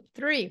 2,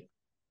 3.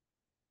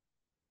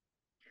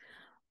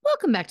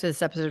 Welcome back to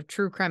this episode of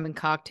True Crime and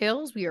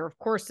Cocktails. We are, of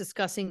course,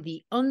 discussing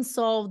the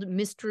Unsolved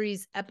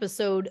Mysteries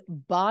episode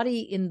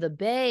Body in the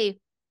Bay.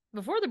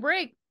 Before the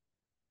break,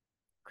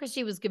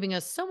 Christy was giving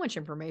us so much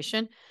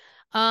information.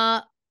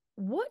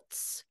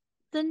 What's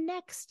the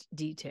next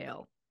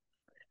detail?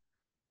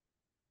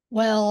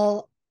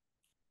 Well,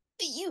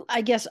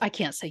 I guess I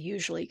can't say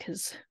usually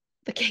because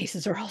the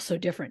cases are all so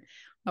different.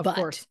 Of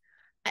course.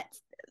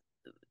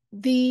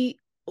 We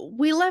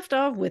left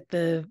off with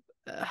the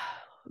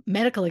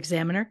medical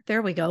examiner.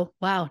 There we go.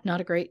 Wow,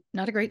 not a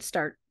great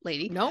start,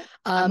 lady. No,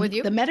 I'm with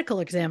you. The medical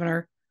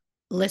examiner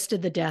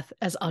listed the death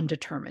as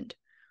undetermined.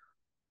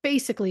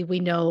 Basically, we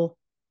know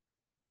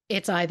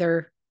it's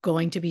either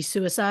going to be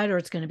suicide or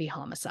it's going to be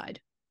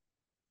homicide.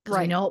 Because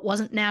we know it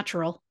wasn't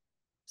natural.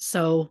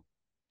 So,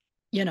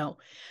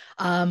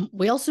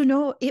 we also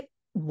know it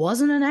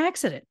wasn't an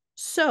accident.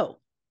 So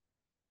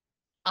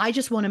I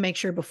just want to make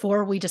sure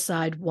before we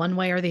decide one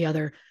way or the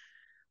other,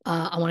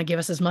 I want to give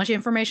us as much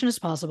information as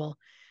possible,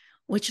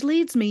 which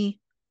leads me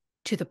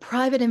to the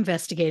private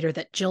investigator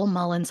that Jill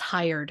Mullins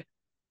hired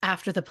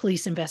after the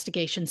police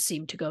investigation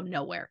seemed to go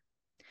nowhere.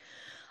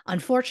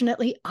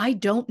 Unfortunately, I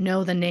don't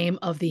know the name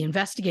of the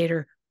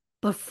investigator,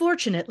 but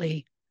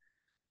fortunately,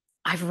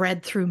 I've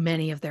read through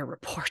many of their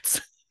reports.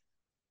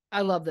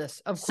 I love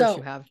this. Of course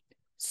you have.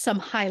 Some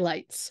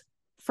highlights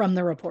from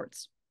the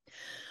reports.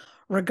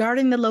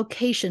 Regarding the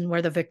location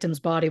where the victim's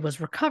body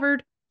was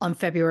recovered on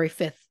February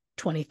 5th,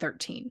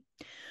 2013.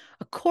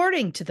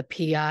 According to the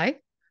PI,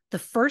 the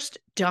first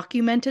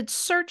documented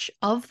search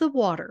of the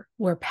water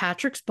where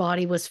Patrick's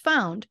body was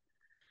found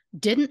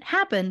didn't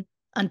happen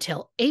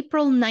until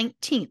April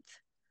 19th,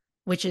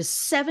 which is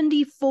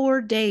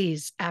 74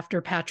 days after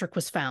Patrick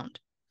was found.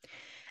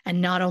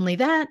 And not only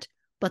that,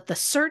 but the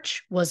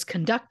search was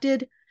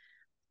conducted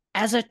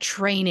as a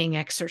training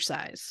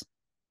exercise.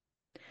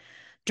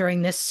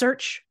 During this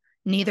search,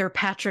 neither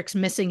Patrick's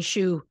missing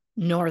shoe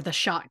nor the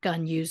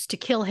shotgun used to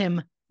kill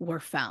him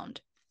were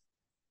found.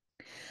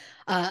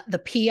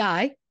 The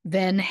PI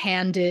then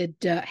hired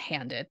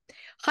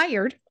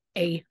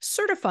a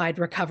certified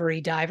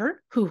recovery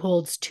diver who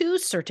holds 2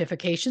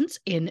 certifications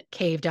in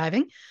cave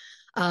diving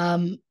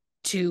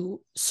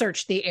to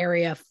search the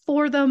area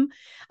for them.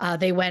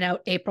 They went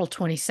out April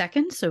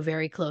 22nd, so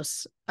very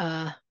close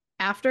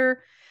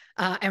after,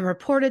 and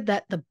reported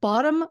that the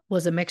bottom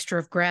was a mixture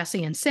of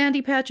grassy and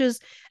sandy patches.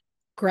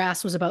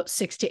 Grass was about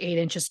 6 to 8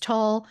 inches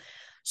tall.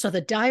 So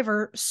the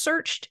diver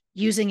searched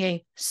using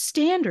a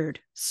standard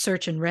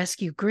search and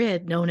rescue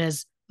grid known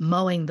as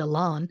mowing the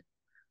lawn,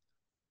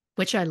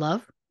 which I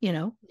love,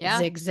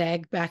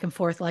 zigzag back and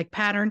forth like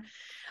pattern.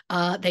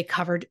 They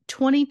covered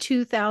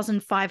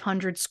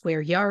 22,500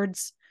 square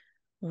yards.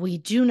 We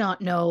do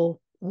not know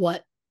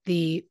what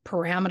the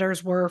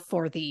parameters were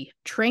for the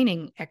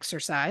training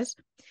exercise.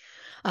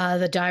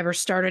 The diver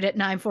started at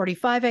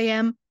 9:45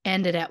 a.m.,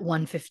 ended at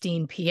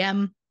 1:15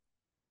 p.m.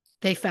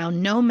 They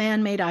found no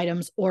man-made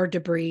items or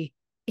debris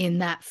in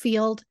that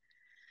field.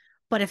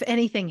 But if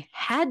anything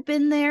had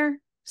been there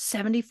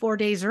 74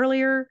 days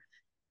earlier,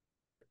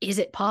 is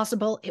it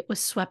possible it was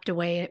swept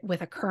away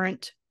with a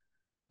current?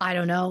 I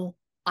don't know.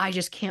 I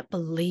just can't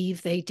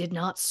believe they did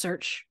not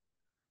search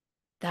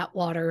that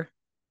water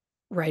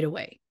right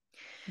away.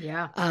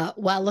 Yeah.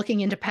 While looking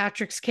into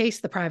Patrick's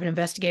case, the private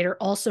investigator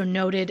also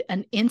noted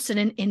an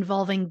incident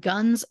involving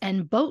guns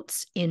and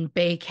boats in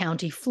Bay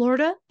County,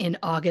 Florida in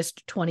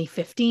August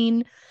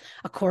 2015.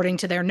 According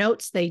to their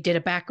notes, they did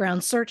a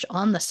background search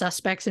on the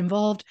suspects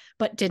involved,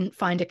 but didn't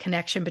find a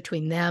connection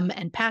between them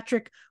and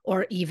Patrick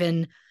or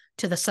even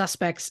to the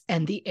suspects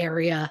and the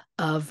area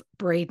of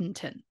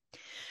Bradenton.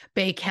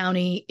 Bay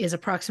County is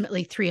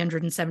approximately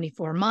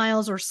 374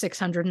 miles or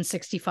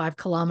 665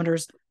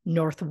 kilometers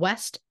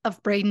northwest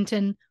of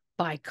Bradenton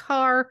by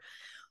car.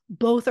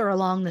 Both are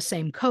along the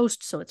same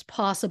coast, so it's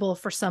possible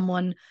for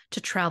someone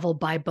to travel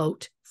by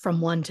boat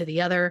from one to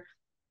the other.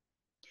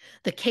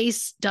 The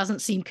case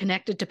doesn't seem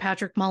connected to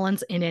Patrick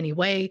Mullins in any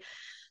way.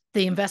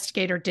 The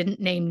investigator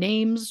didn't name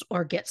names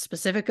or get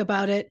specific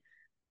about it,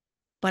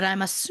 but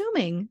I'm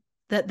assuming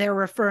that they're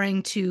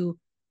referring to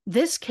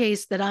this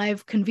case that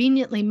I've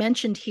conveniently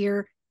mentioned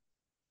here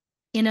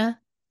in a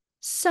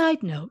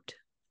Side note.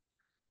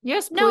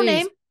 Yes, please. No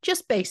name,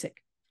 just basic.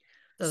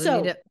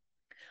 Doesn't need it.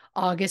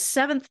 August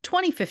 7th,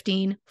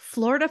 2015,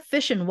 Florida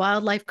Fish and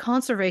Wildlife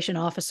Conservation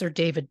Officer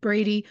David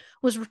Brady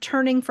was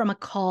returning from a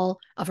call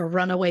of a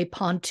runaway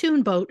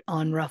pontoon boat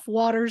on rough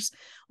waters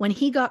when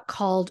he got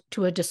called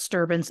to a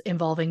disturbance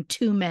involving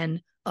 2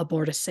 men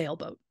aboard a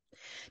sailboat.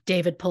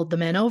 David pulled the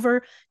men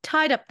over,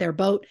 tied up their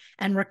boat,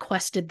 and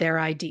requested their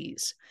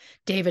IDs.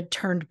 David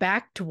turned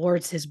back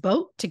towards his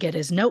boat to get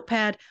his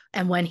notepad,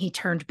 and when he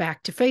turned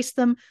back to face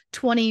them,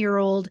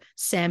 20-year-old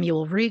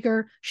Samuel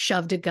Rieger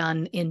shoved a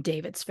gun in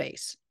David's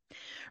face.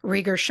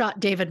 Rieger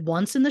shot David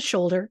once in the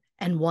shoulder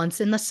and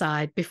once in the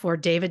side before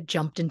David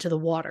jumped into the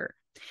water.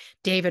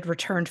 David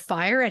returned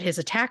fire at his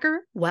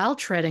attacker while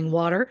treading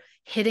water,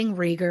 hitting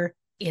Rieger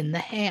in the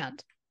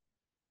hand.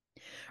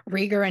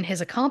 Rieger and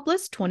his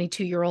accomplice,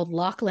 22-year-old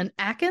Lachlan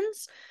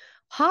Atkins,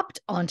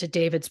 hopped onto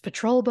David's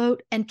patrol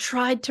boat and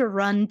tried to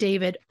run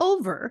David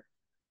over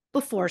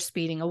before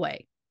speeding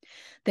away.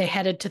 They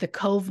headed to the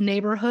Cove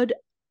neighborhood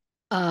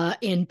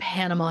in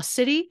Panama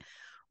City,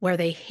 where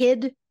they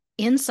hid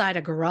inside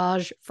a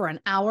garage for an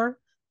hour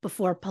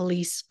before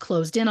police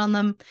closed in on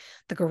them.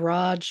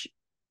 Inside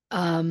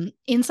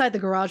the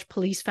garage,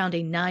 police found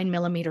a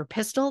 9mm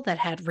pistol that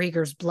had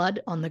Rieger's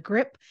blood on the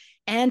grip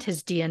and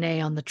his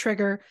DNA on the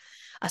trigger.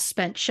 A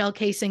spent shell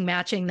casing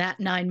matching that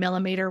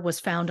 9mm was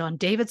found on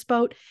David's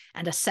boat,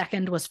 and a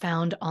second was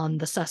found on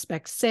the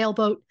suspect's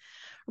sailboat.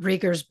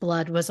 Rieger's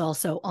blood was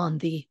also on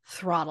the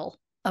throttle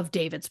of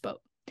David's boat.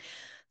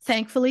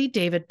 Thankfully,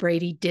 David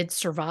Brady did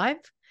survive.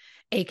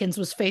 Akins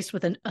was faced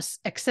with an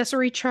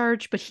accessory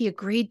charge, but he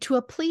agreed to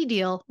a plea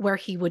deal where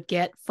he would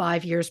get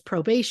 5 years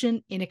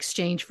probation in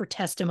exchange for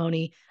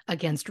testimony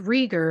against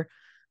Rieger,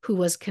 who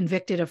was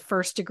convicted of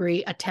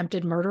first-degree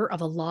attempted murder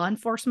of a law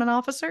enforcement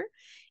officer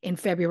in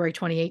February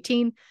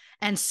 2018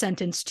 and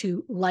sentenced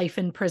to life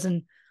in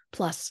prison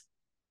plus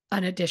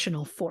an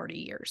additional 40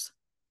 years.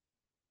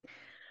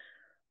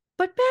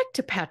 But back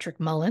to Patrick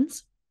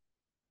Mullins.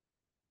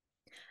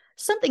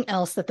 Something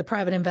else that the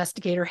private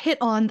investigator hit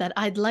on that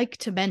I'd like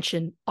to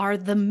mention are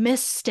the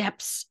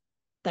missteps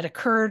that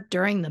occurred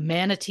during the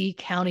Manatee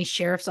County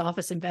Sheriff's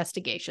Office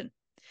investigation.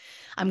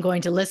 I'm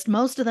going to list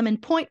most of them in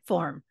point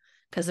form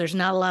because there's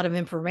not a lot of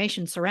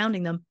information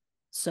surrounding them,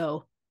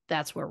 so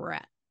that's where we're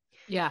at.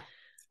 Yeah.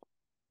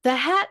 The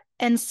hat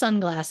and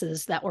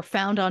sunglasses that were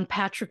found on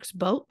Patrick's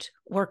boat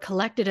were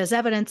collected as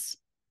evidence,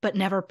 but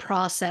never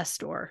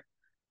processed or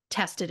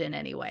tested in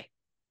any way.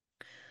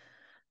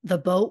 The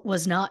boat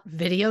was not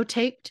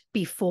videotaped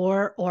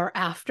before or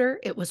after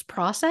it was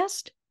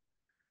processed.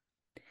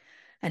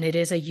 And it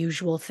is a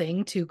usual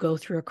thing to go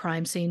through a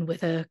crime scene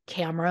with a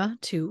camera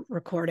to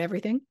record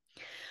everything.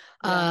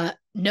 Yeah.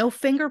 No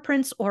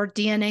fingerprints or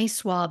DNA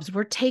swabs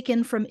were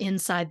taken from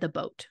inside the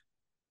boat.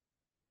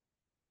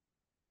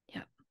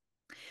 Yeah.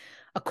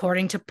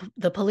 According to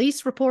the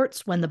police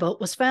reports, when the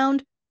boat was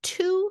found,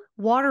 2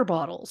 water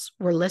bottles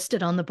were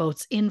listed on the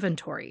boat's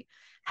inventory.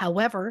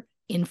 However,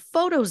 in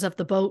photos of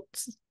the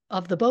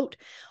boat,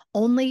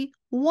 only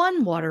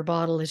 1 water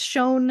bottle is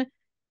shown,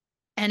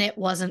 and it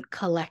wasn't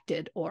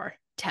collected or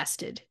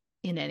tested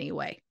in any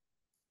way.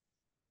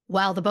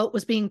 While the boat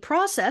was being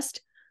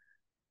processed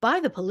by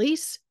the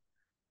police,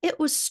 it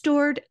was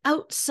stored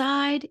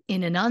outside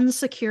in an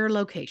unsecure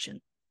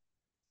location.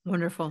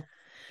 Wonderful.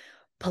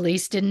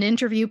 Police didn't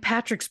interview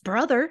Patrick's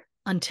brother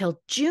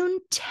until June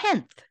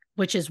 10th,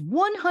 which is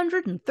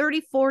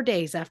 134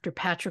 days after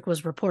Patrick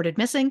was reported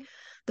missing.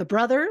 The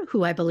brother,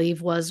 who I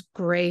believe was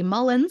Gray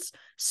Mullins,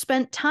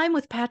 spent time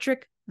with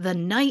Patrick the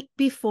night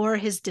before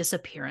his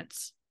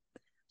disappearance.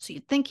 So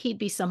you'd think he'd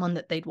be someone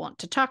that they'd want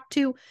to talk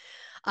to.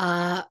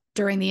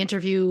 During the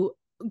interview,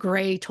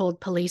 Gray told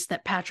police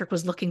that Patrick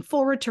was looking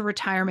forward to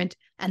retirement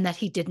and that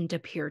he didn't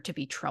appear to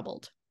be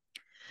troubled.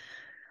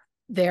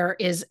 There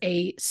is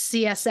a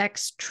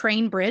CSX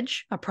train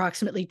bridge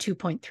approximately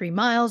 2.3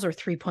 miles or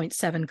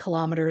 3.7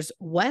 kilometers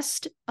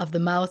west of the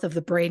mouth of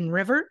the Braden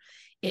River.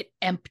 It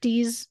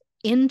empties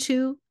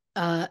into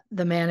the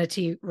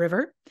Manatee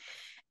River.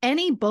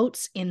 Any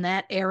boats in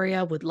that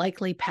area would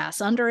likely pass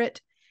under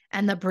it,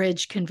 and the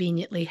bridge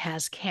conveniently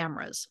has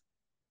cameras.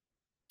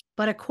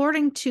 But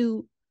according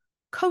to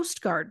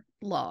Coast Guard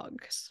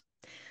logs,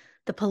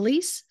 the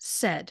police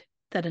said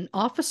that an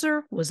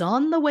officer was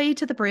on the way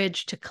to the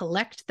bridge to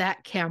collect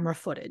that camera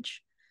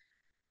footage.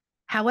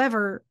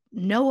 However,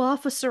 no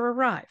officer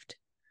arrived.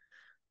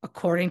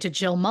 According to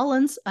Jill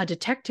Mullins, a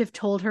detective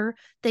told her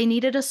they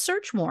needed a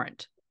search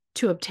warrant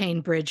to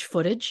obtain bridge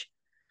footage,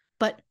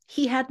 but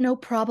he had no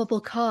probable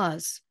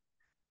cause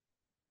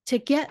to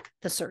get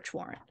the search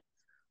warrant,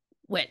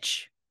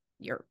 which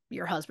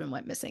your husband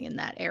went missing in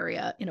that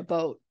area in a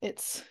boat.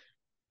 That's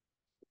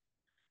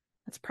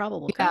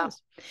probable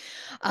cause.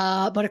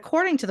 But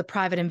according to the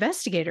private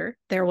investigator,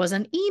 there was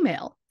an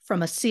email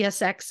from a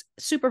CSX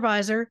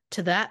supervisor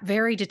to that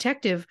very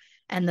detective,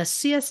 and the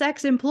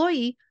CSX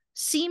employee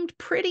seemed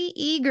pretty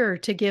eager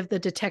to give the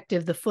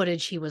detective the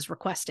footage he was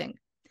requesting.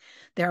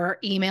 There are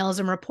emails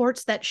and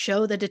reports that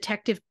show the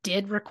detective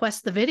did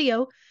request the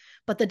video,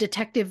 but the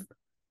detective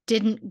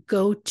didn't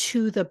go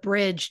to the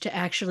bridge to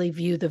actually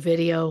view the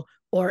video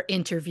or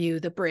interview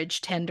the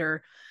bridge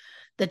tender.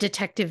 The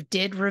detective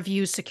did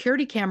review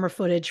security camera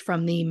footage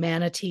from the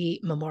Manatee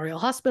Memorial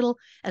Hospital,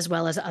 as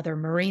well as other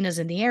marinas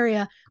in the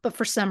area, but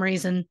for some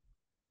reason,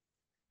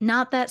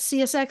 not that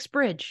CSX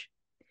bridge.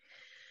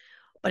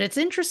 But it's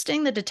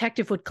interesting the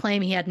detective would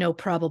claim he had no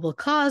probable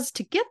cause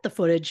to get the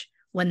footage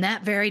when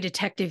that very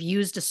detective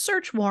used a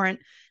search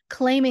warrant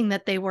claiming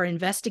that they were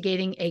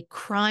investigating a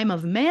crime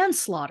of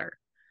manslaughter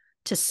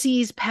to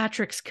seize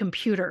Patrick's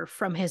computer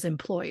from his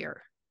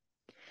employer.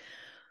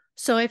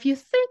 So if you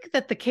think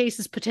that the case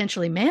is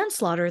potentially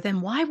manslaughter,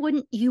 then why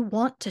wouldn't you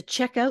want to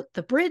check out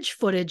the bridge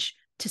footage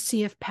to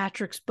see if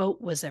Patrick's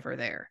boat was ever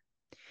there?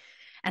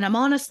 And I'm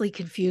honestly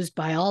confused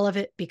by all of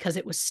it because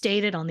it was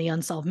stated on the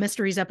Unsolved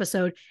Mysteries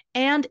episode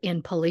and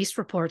in police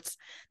reports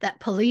that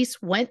police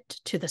went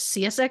to the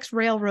CSX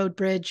Railroad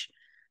Bridge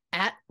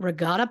at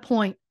Regatta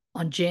Point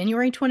on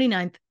January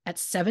 29th at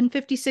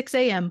 7:56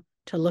 a.m.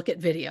 to look at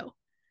video.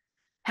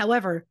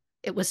 However,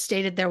 it was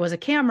stated there was a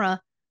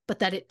camera, but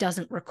that it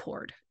doesn't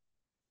record.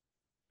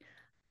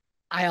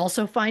 I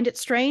also find it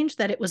strange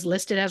that it was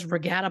listed as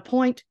Regatta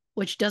Point,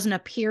 which doesn't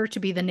appear to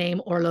be the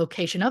name or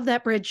location of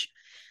that bridge.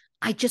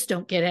 I just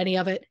don't get any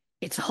of it.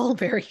 It's all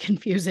very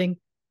confusing.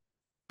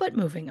 But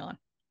moving on.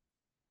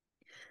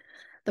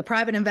 The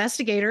private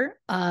investigator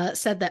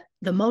said that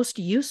the most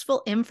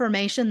useful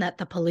information that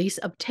the police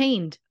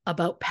obtained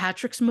about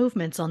Patrick's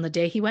movements on the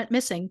day he went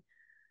missing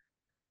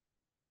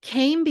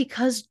came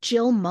because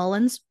Jill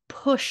Mullins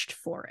pushed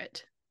for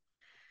it.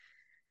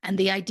 And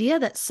the idea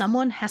that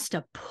someone has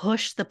to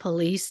push the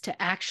police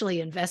to actually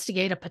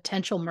investigate a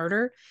potential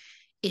murder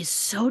is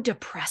so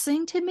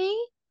depressing to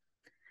me.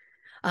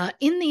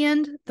 In the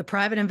end, the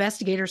private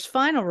investigator's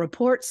final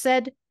report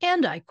said,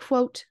 and I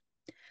quote,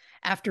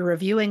 "After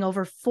reviewing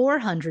over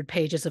 400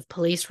 pages of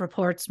police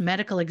reports,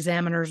 medical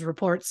examiners'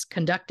 reports,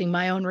 conducting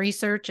my own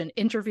research, and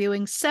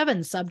interviewing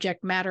 7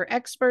 subject matter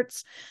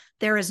experts,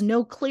 there is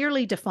no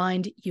clearly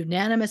defined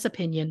unanimous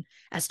opinion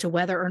as to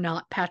whether or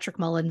not Patrick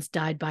Mullins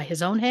died by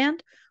his own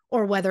hand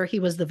or whether he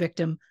was the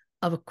victim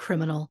of a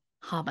criminal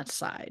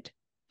homicide."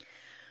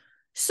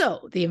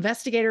 So the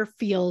investigator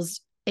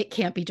feels it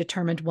can't be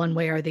determined one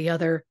way or the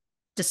other,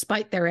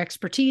 despite their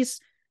expertise.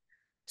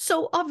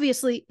 So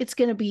obviously, it's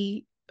going to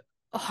be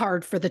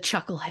hard for the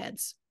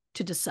chuckleheads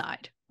to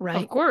decide,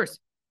 right? Of course.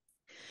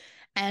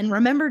 And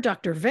remember,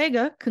 Dr.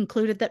 Vega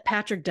concluded that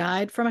Patrick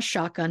died from a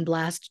shotgun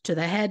blast to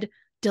the head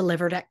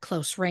delivered at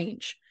close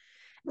range.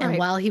 Right. And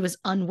while he was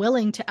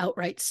unwilling to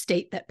outright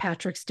state that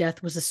Patrick's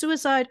death was a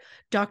suicide,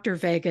 Dr.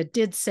 Vega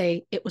did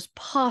say it was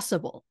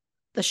possible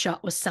the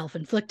shot was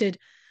self-inflicted,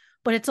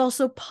 but it's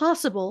also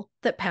possible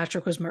that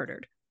Patrick was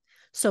murdered.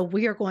 So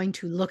we are going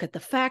to look at the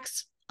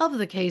facts of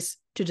the case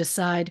to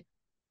decide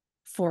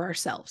for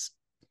ourselves.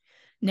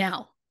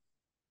 Now,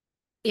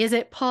 is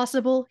it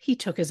possible he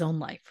took his own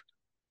life?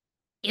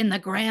 In the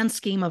grand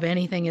scheme of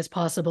anything is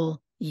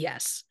possible,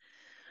 yes.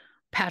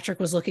 Patrick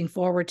was looking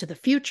forward to the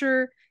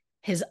future.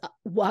 His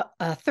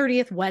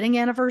 30th wedding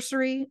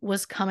anniversary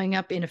was coming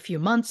up in a few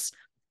months.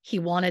 He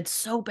wanted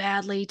so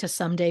badly to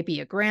someday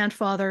be a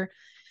grandfather.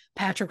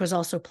 Patrick was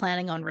also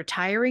planning on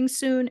retiring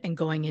soon and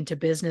going into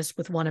business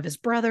with one of his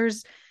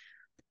brothers.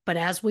 But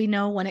as we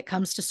know, when it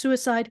comes to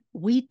suicide,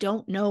 we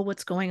don't know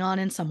what's going on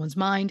in someone's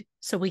mind,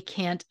 so we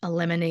can't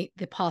eliminate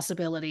the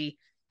possibility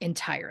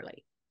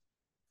entirely.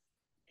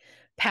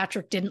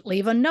 Patrick didn't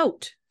leave a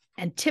note,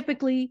 and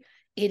typically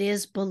it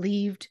is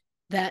believed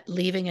that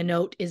leaving a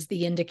note is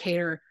the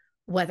indicator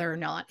whether or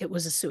not it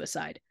was a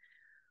suicide.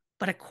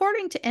 But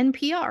according to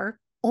NPR,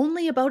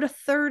 only about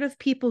 1/3 of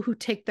people who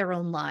take their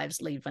own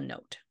lives leave a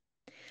note.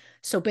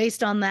 So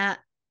based on that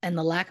and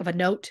the lack of a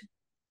note,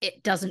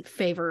 it doesn't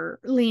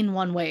lean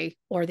one way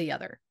or the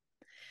other.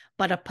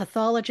 But a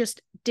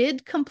pathologist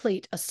did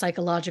complete a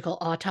psychological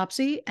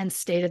autopsy and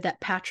stated that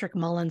Patrick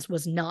Mullins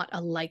was not a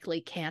likely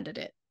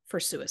candidate for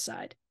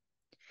suicide.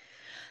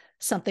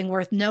 Something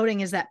worth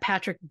noting is that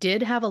Patrick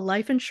did have a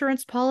life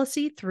insurance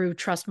policy through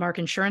Trustmark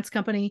Insurance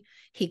Company.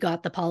 He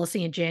got the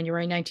policy in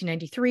January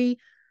 1993,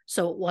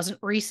 so it wasn't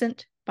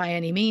recent by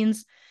any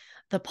means.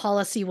 The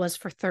policy was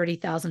for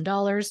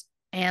 $30,000,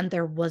 and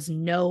there was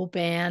no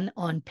ban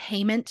on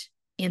payment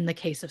in the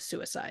case of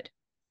suicide.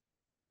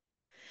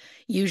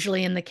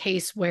 Usually in the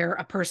case where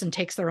a person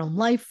takes their own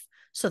life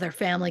so their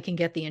family can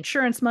get the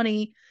insurance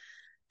money,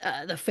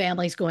 the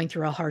family's going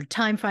through a hard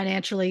time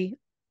financially.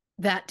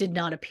 That did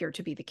not appear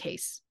to be the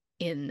case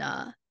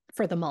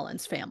for the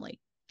Mullins family.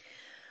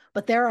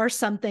 But there are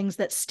some things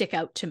that stick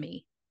out to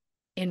me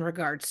in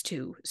regards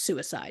to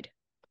suicide.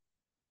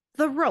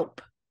 The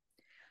rope.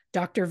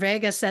 Dr.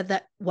 Vega said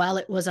that while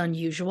it was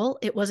unusual,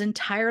 it was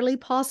entirely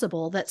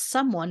possible that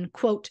someone,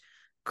 quote,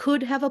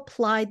 could have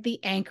applied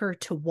the anchor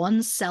to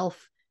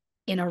oneself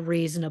in a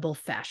reasonable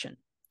fashion.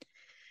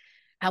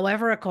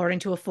 However, according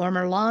to a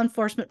former law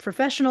enforcement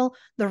professional,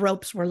 the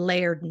ropes were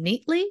layered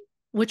neatly,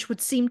 which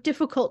would seem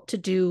difficult to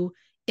do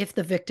if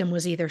the victim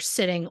was either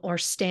sitting or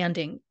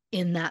standing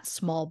in that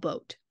small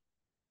boat.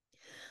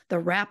 The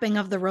wrapping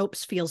of the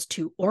ropes feels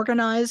too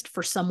organized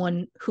for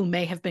someone who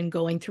may have been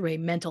going through a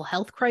mental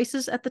health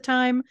crisis at the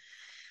time.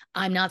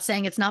 I'm not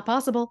saying it's not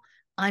possible.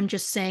 I'm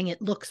just saying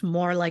it looks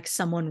more like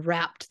someone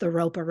wrapped the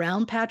rope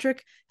around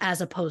Patrick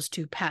as opposed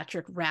to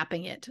Patrick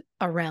wrapping it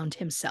around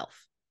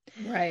himself.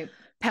 Right.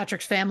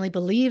 Patrick's family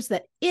believes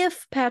that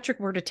if Patrick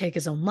were to take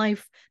his own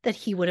life, that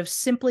he would have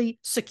simply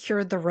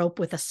secured the rope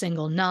with a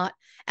single knot,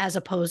 as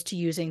opposed to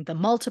using the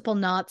multiple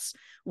knots,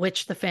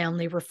 which the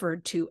family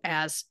referred to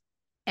as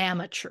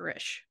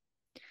amateurish.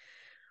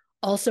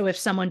 Also, if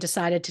someone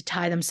decided to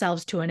tie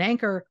themselves to an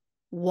anchor,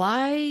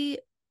 why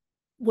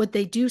would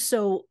they do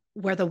so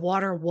where the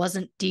water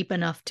wasn't deep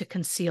enough to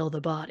conceal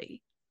the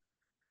body?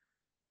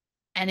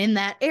 And in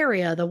that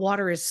area, the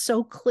water is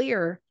so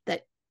clear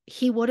that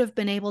he would have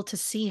been able to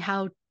see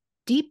how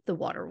deep the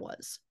water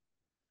was.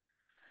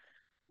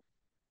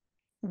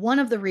 One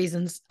of the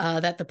reasons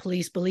that the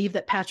police believe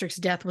that Patrick's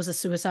death was a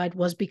suicide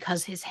was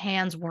because his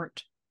hands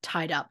weren't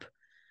tied up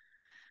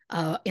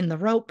in the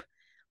rope.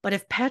 But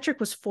if Patrick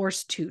was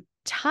forced to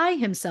tie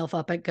himself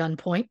up at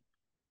gunpoint,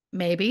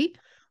 maybe,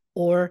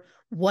 or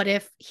what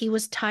if he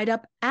was tied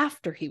up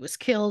after he was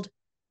killed?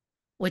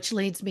 Which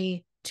leads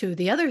me to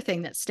the other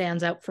thing that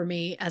stands out for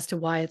me as to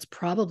why it's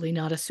probably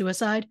not a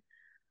suicide: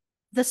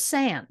 the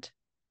sand.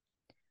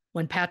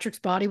 When Patrick's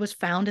body was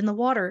found in the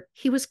water,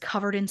 he was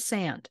covered in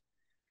sand.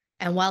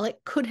 And while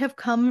it could have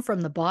come from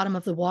the bottom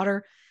of the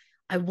water,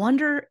 I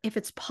wonder if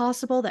it's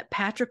possible that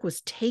Patrick was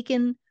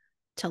taken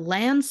to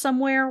land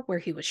somewhere where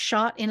he was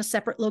shot in a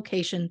separate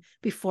location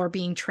before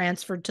being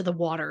transferred to the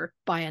water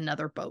by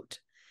another boat.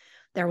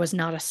 There was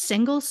not a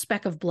single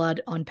speck of blood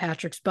on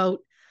Patrick's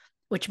boat,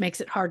 which makes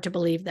it hard to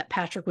believe that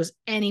Patrick was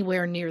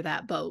anywhere near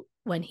that boat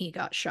when he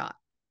got shot.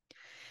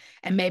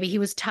 And maybe he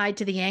was tied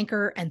to the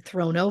anchor and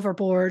thrown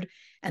overboard,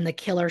 and the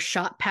killer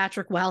shot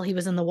Patrick while he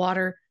was in the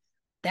water.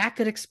 That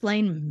could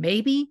explain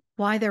maybe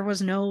why there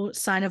was no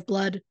sign of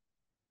blood.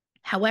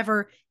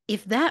 However,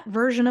 if that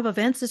version of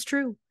events is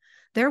true,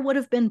 there would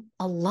have been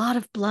a lot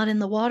of blood in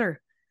the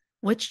water,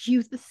 which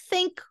you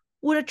think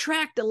would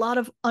attract a lot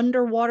of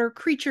underwater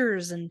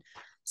creatures and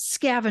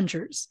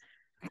scavengers.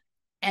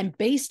 And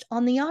based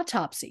on the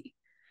autopsy,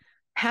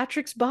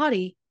 Patrick's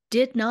body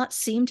did not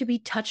seem to be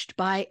touched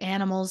by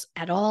animals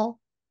at all,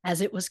 as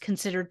it was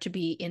considered to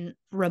be in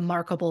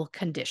remarkable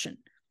condition.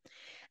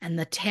 And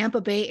the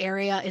Tampa Bay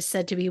area is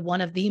said to be one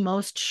of the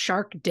most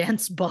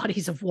shark-dense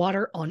bodies of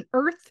water on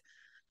Earth.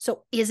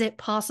 So is it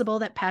possible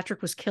that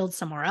Patrick was killed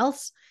somewhere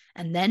else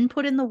and then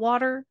put in the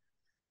water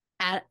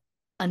at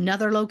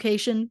another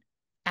location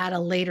at a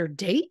later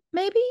date,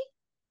 maybe?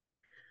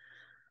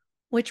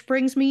 Which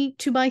brings me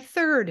to my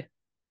third,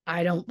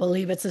 I don't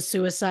believe it's a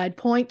suicide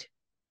point: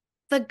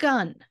 the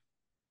gun.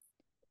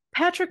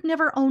 Patrick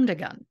never owned a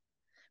gun.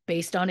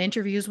 Based on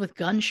interviews with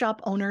gun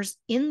shop owners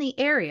in the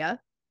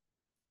area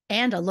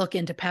and a look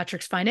into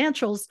Patrick's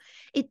financials,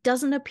 it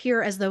doesn't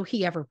appear as though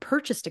he ever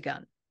purchased a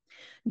gun.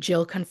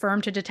 Jill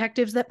confirmed to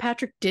detectives that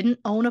Patrick didn't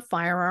own a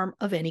firearm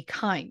of any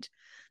kind.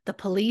 The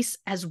police,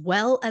 as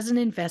well as an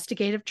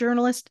investigative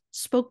journalist,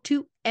 spoke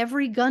to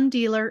every gun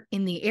dealer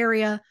in the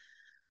area.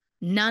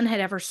 None had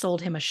ever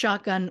sold him a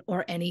shotgun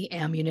or any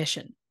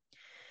ammunition.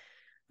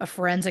 A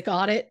forensic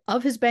audit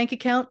of his bank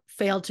account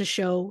failed to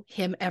show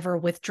him ever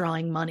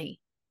withdrawing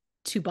money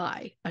to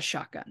buy a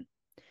shotgun.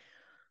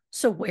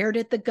 So where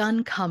did the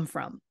gun come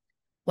from?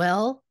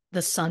 Well,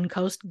 the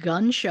Suncoast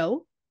Gun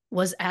Show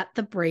was at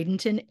the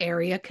Bradenton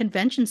Area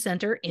Convention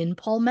Center in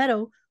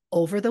Palmetto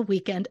over the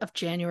weekend of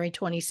January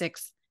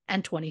 26th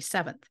and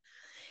 27th.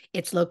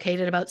 It's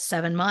located about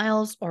 7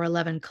 miles or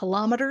 11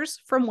 kilometers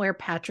from where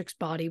Patrick's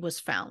body was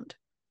found.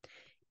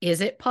 Is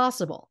it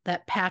possible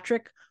that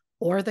Patrick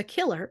or the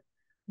killer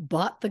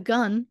bought the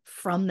gun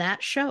from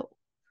that show?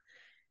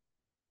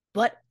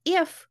 But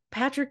if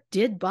Patrick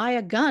did buy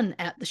a gun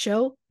at the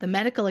show, the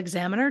medical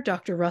examiner,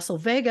 Dr. Russell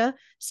Vega,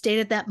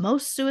 stated that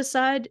most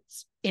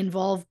suicides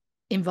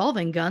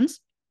involving guns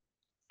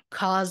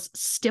cause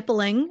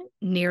stippling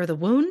near the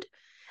wound,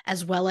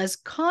 as well as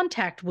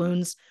contact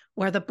wounds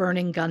where the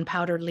burning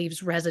gunpowder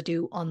leaves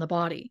residue on the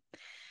body.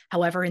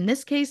 However, in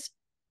this case,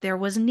 there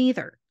was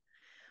neither.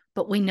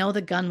 But we know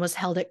the gun was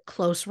held at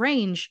close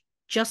range,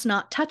 just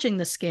not touching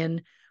the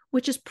skin,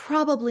 which is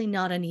probably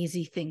not an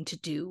easy thing to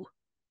do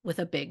with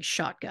a big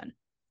shotgun.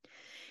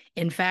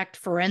 In fact,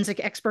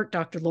 forensic expert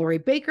Dr. Lori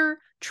Baker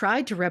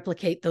tried to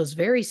replicate those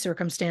very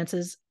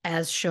circumstances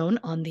as shown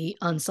on the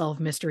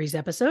Unsolved Mysteries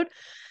episode.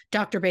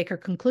 Dr. Baker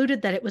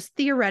concluded that it was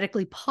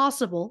theoretically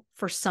possible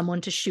for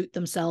someone to shoot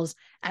themselves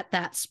at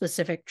that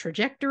specific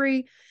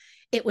trajectory.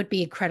 It would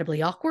be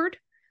incredibly awkward,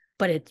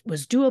 but it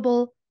was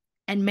doable.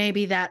 And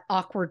maybe that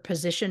awkward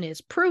position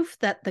is proof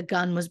that the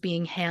gun was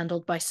being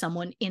handled by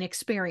someone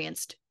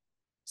inexperienced,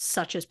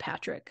 such as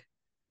Patrick.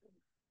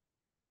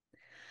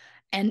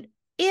 And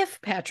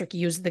if Patrick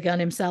used the gun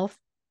himself,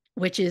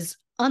 which is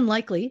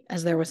unlikely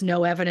as there was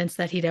no evidence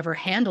that he'd ever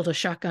handled a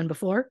shotgun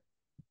before,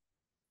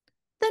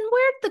 then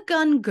where'd the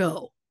gun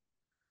go?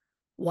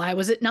 Why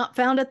was it not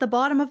found at the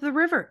bottom of the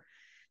river?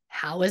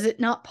 How is it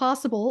not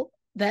possible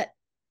that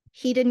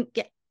he didn't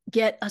get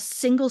get a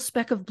single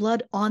speck of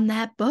blood on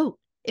that boat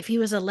if he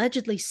was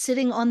allegedly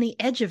sitting on the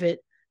edge of it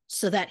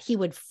so that he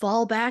would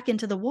fall back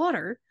into the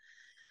water.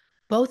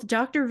 Both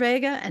Dr.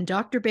 Vega and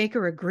Dr.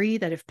 Baker agree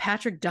that if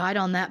Patrick died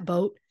on that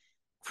boat,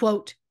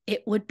 quote,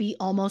 it would be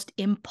almost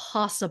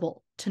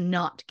impossible to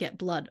not get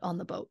blood on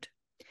the boat.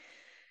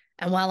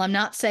 And while I'm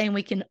not saying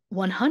we can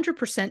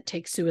 100%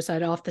 take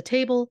suicide off the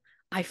table,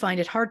 I find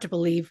it hard to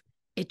believe.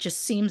 It just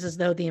seems as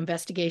though the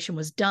investigation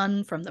was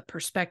done from the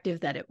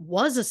perspective that it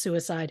was a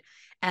suicide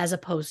as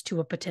opposed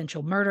to a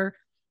potential murder,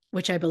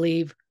 which I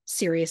believe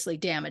seriously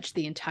damaged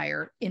the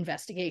entire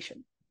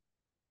investigation.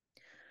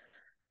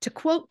 To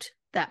quote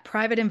that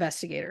private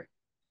investigator,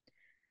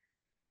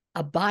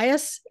 "A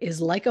bias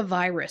is like a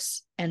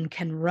virus and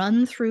can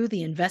run through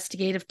the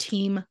investigative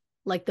team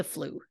like the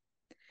flu.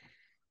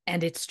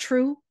 And it's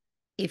true,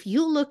 if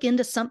you look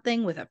into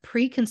something with a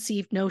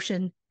preconceived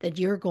notion that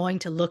you're going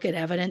to look at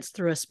evidence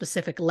through a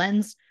specific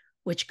lens,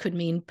 which could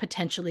mean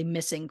potentially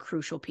missing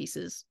crucial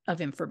pieces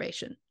of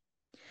information.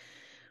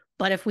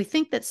 But if we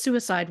think that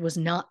suicide was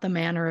not the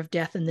manner of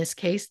death in this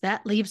case,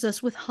 that leaves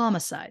us with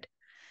homicide.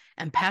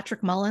 And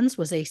Patrick Mullins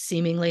was a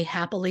seemingly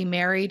happily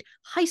married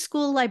high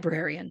school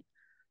librarian.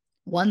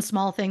 One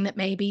small thing that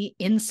may be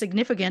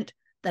insignificant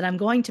that I'm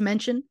going to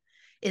mention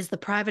is the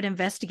private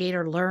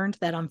investigator learned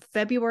that on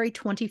February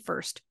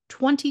 21st,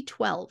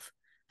 2012,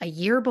 a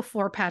year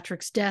before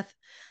Patrick's death,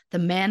 the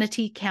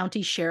Manatee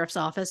County Sheriff's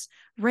Office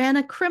ran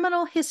a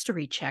criminal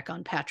history check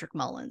on Patrick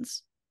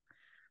Mullins.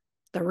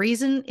 The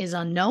reason is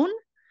unknown.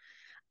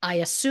 I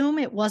assume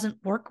it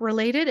wasn't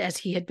work-related, as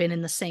he had been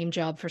in the same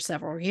job for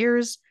several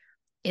years.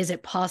 Is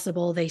it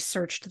possible they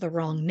searched the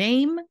wrong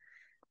name?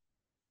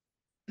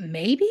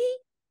 Maybe?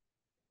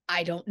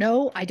 I don't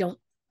know. I don't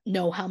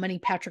know how many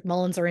Patrick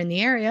Mullins are in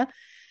the area,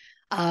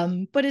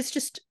 but it's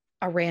just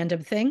a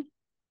random thing.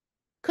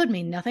 Could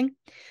mean nothing.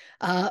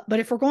 But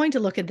if we're going to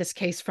look at this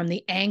case from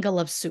the angle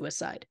of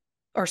suicide,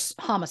 or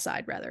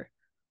homicide rather,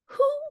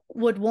 who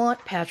would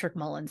want Patrick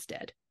Mullins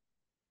dead?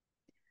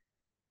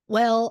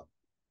 Well,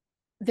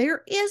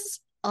 there is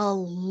a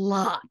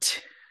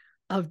lot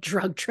of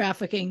drug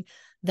trafficking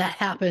that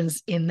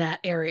happens in that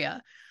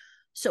area.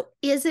 So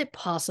is it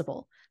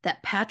possible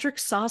that Patrick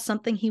saw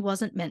something he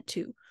wasn't meant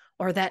to,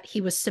 or that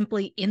he was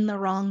simply in the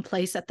wrong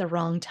place at the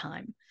wrong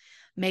time?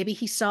 Maybe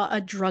he saw a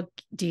drug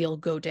deal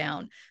go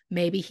down.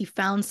 Maybe he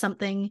found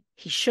something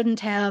he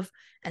shouldn't have,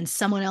 and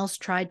someone else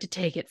tried to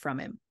take it from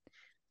him.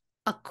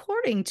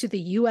 According to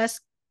the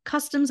U.S.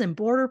 Customs and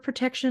Border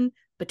Protection,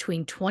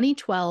 between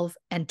 2012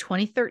 and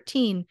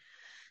 2013,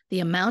 the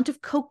amount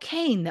of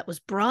cocaine that was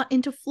brought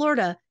into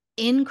Florida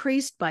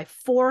increased by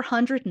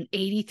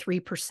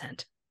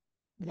 483%.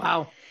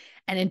 Wow.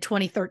 And in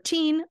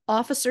 2013,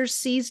 officers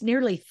seized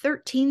nearly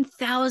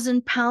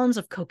 13,000 pounds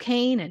of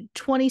cocaine and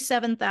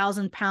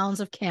 27,000 pounds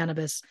of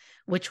cannabis,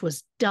 which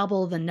was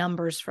double the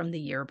numbers from the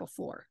year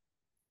before.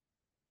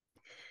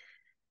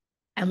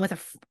 And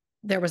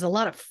there was a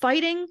lot of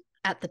fighting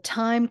at the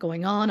time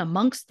going on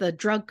amongst the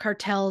drug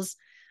cartels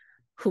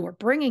who were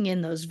bringing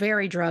in those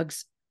very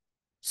drugs.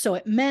 So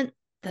it meant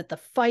that the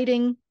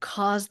fighting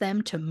caused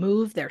them to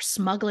move their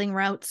smuggling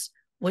routes,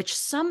 which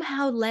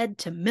somehow led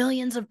to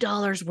millions of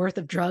dollars worth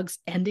of drugs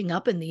ending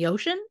up in the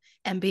ocean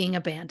and being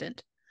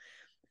abandoned.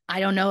 I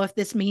don't know if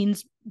this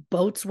means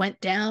boats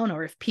went down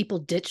or if people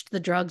ditched the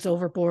drugs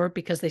overboard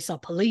because they saw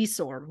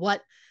police or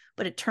what,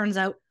 but it turns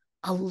out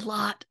a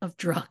lot of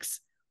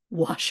drugs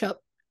wash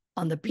up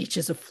on the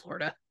beaches of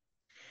Florida.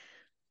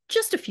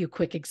 Just a few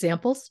quick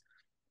examples.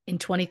 In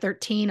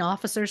 2013,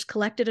 officers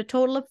collected a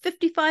total of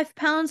 55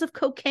 pounds of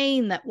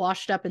cocaine that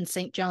washed up in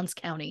St. Johns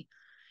County.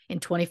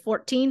 In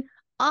 2014,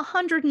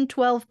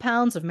 112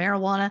 pounds of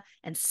marijuana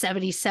and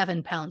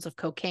 77 pounds of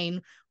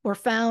cocaine were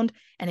found.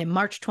 And in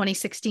March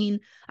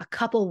 2016, a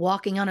couple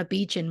walking on a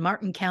beach in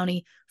Martin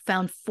County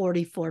found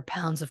 44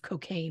 pounds of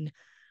cocaine,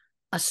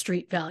 a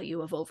street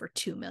value of over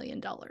 $2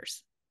 million.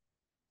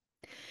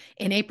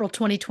 In April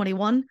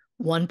 2021,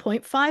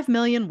 1.5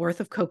 million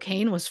worth of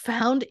cocaine was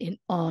found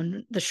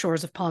on the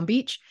shores of Palm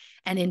Beach.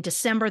 And in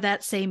December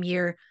that same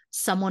year,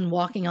 someone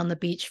walking on the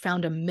beach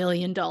found $1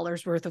 million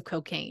worth of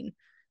cocaine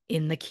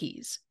in the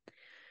Keys.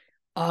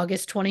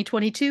 August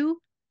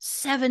 2022,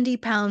 70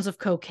 pounds of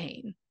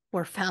cocaine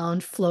were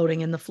found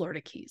floating in the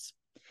Florida Keys.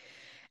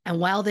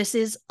 And while this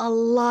is a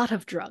lot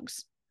of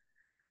drugs,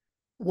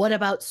 what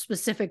about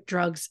specific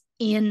drugs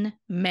in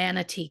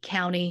Manatee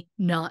County,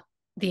 not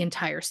the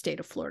entire state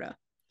of Florida?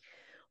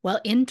 Well,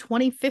 in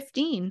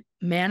 2015,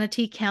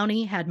 Manatee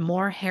County had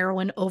more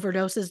heroin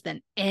overdoses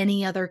than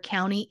any other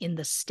county in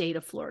the state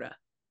of Florida.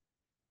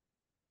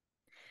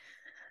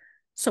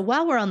 So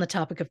while we're on the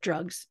topic of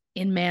drugs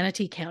in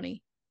Manatee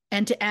County,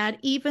 and to add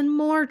even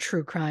more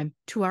true crime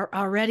to our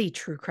already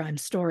true crime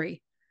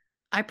story,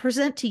 I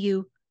present to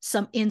you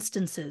some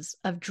instances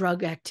of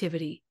drug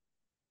activity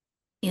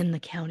in the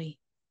county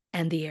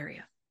and the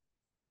area.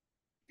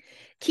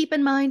 Keep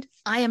in mind,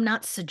 I am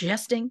not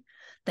suggesting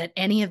that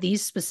any of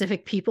these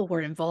specific people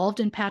were involved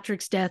in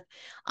Patrick's death.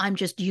 I'm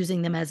just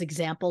using them as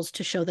examples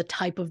to show the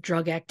type of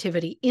drug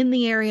activity in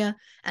the area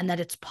and that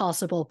it's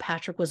possible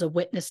Patrick was a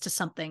witness to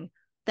something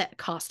that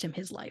cost him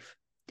his life.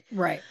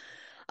 Right.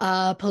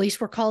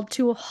 Police were called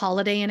to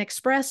Holiday Inn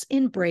Express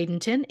in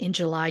Bradenton in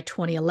July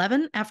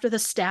 2011 after the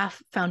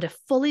staff found a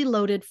fully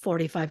loaded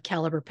 .45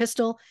 caliber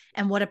pistol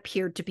and what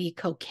appeared to be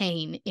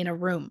cocaine in a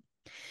room.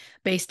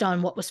 Based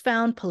on what was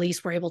found,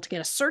 police were able to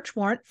get a search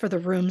warrant for the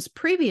room's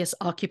previous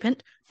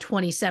occupant,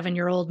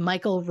 27-year-old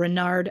Michael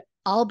Renard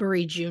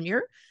Albury Jr.,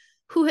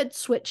 who had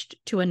switched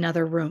to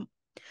another room.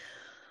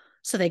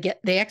 So they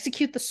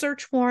execute the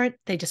search warrant.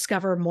 They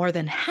discover more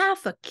than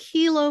half a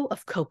kilo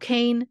of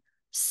cocaine,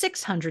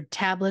 600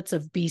 tablets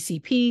of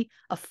BCP,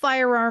 a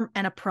firearm,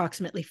 and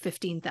approximately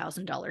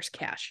 $15,000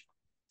 cash.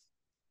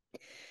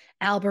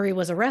 Albury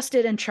was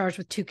arrested and charged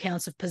with 2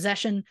 counts of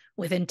possession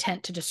with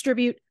intent to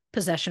distribute,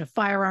 possession of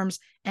firearms,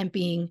 and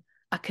being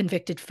a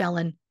convicted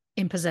felon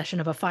in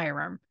possession of a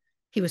firearm.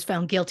 He was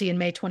found guilty in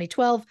May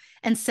 2012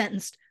 and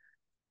sentenced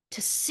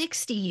to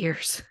 60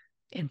 years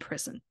in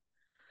prison,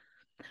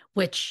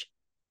 which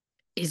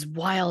is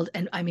wild.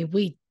 And I mean,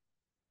 we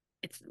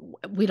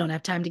don't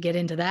have time to get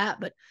into that,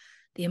 but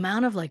the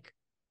amount of like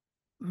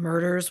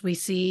murders we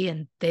see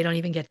and they don't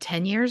even get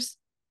 10 years,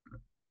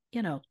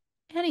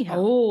 anyhow.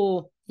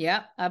 Oh,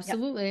 yeah,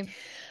 absolutely.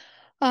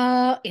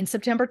 In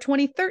September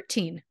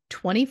 2013,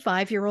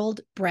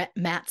 25-year-old Brett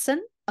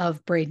Matson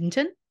of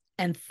Bradenton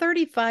and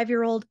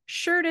 35-year-old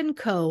Sheridan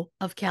Coe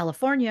of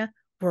California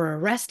were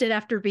arrested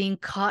after being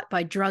caught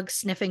by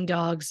drug-sniffing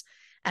dogs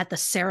at the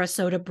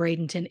Sarasota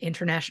Bradenton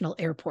International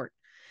Airport.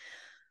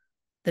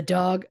 The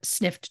dog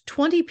sniffed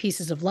 20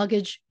 pieces of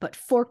luggage, but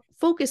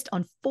focused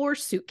on 4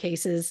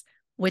 suitcases,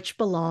 which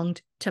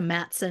belonged to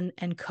Matson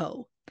and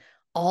Coe.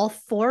 All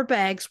 4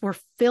 bags were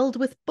filled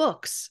with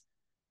books,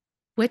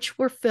 which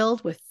were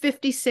filled with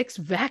 56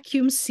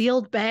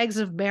 vacuum-sealed bags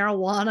of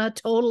marijuana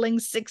totaling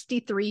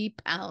 63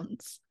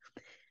 pounds.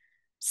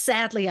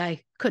 Sadly,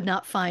 I could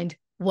not find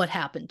what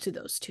happened to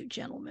those 2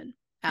 gentlemen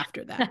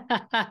after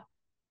that.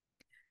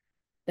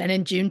 Then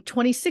in June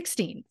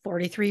 2016,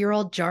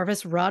 43-year-old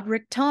Jarvis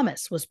Roderick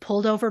Thomas was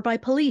pulled over by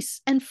police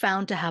and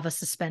found to have a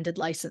suspended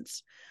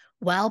license.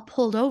 While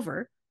pulled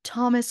over,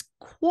 Thomas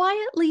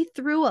quietly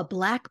threw a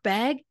black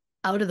bag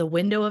out of the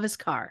window of his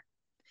car.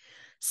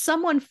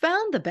 Someone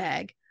found the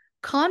bag,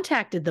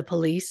 contacted the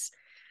police.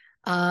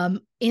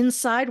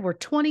 Inside were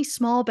 20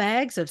 small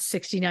bags of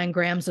 69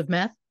 grams of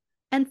meth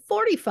and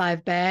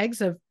 45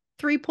 bags of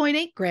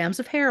 3.8 grams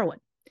of heroin.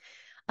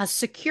 A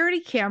security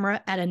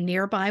camera at a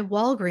nearby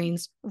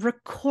Walgreens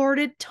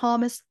recorded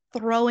Thomas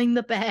throwing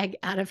the bag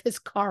out of his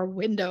car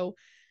window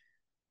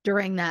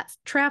during that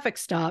traffic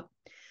stop.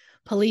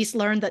 Police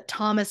learned that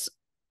Thomas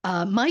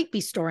might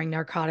be storing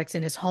narcotics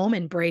in his home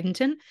in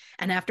Bradenton,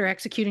 and after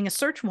executing a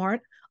search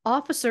warrant,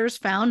 officers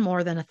found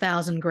more than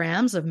 1,000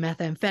 grams of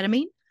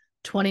methamphetamine,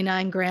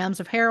 29 grams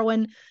of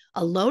heroin,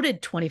 a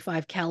loaded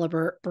 .25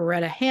 caliber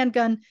Beretta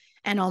handgun,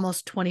 and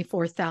almost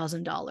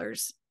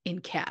 $24,000 in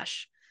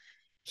cash.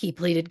 He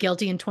pleaded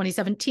guilty in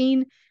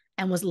 2017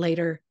 and was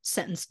later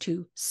sentenced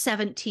to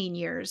 17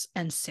 years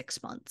and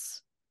 6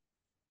 months.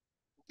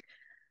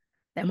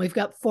 Then we've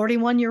got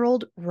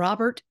 41-year-old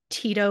Robert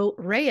Tito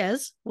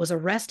Reyes was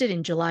arrested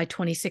in July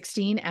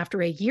 2016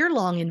 after a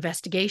year-long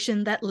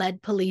investigation that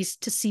led police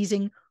to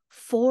seizing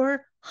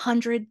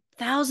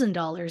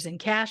 $400,000 in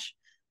cash,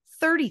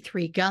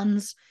 33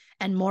 guns,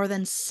 and more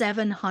than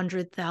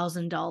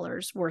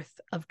 $700,000 worth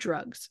of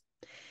drugs.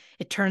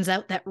 It turns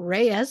out that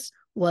Reyes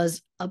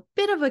was a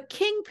bit of a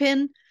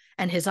kingpin,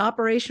 and his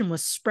operation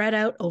was spread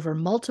out over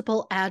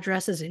multiple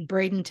addresses in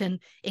Bradenton,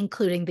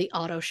 including the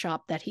auto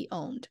shop that he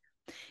owned.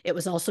 It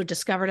was also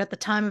discovered at the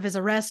time of his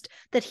arrest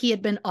that he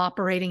had been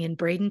operating in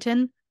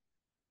Bradenton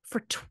for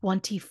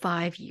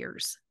 25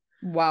 years.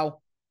 Wow.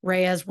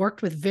 Reyes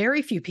worked with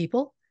very few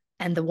people,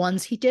 and the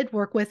ones he did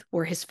work with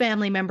were his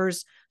family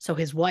members. So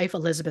his wife,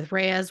 Elizabeth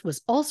Reyes,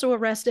 was also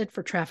arrested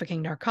for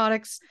trafficking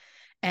narcotics,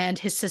 and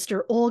his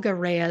sister, Olga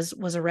Reyes,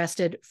 was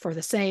arrested for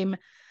the same.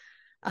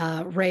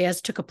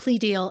 Reyes took a plea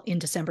deal in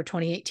December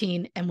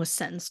 2018 and was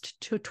sentenced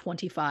to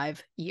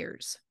 25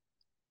 years.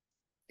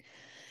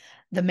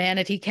 The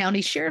Manatee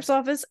County Sheriff's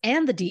Office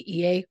and the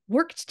DEA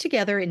worked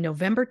together in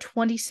November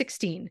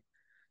 2016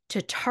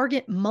 to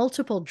target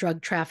multiple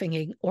drug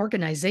trafficking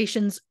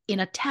organizations in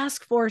a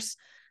task force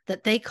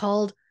that they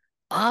called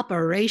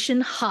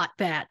Operation Hot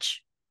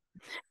Batch.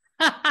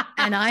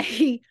 And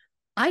I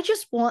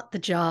just want the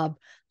job.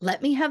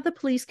 Let me have the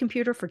police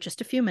computer for just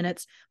a few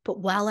minutes, but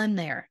while I'm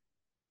there,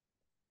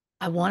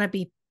 I want to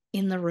be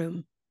in the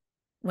room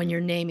when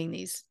you're naming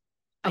these.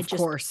 Of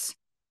course.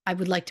 I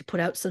would like to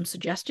put out some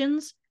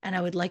suggestions, and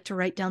I would like to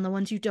write down the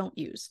ones you don't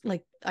use.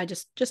 Like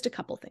just a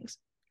couple things.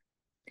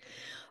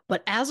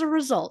 But as a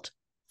result,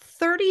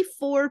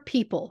 34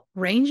 people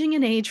ranging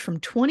in age from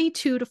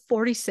 22 to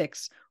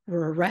 46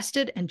 were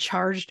arrested and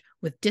charged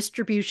with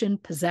distribution,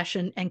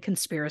 possession, and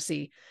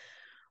conspiracy.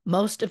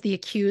 Most of the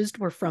accused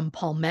were from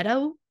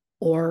Palmetto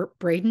or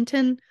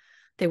Bradenton.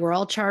 They were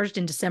all charged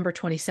in December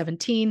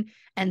 2017,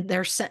 and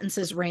their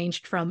sentences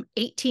ranged from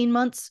 18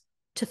 months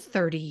to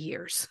 30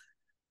 years.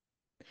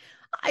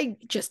 I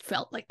just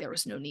felt like there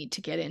was no need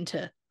to get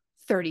into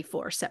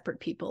 34 separate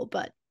people,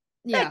 but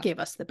that gave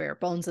us the bare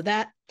bones of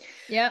that.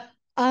 Yep.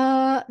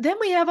 Then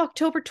we have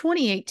October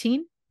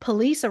 2018.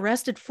 Police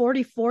arrested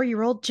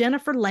 44-year-old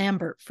Jennifer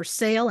Lambert for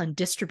sale and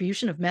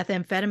distribution of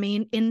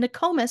methamphetamine in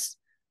Nokomis,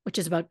 which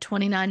is about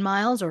 29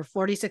 miles or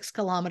 46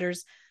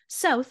 kilometers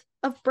south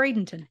of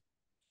Bradenton.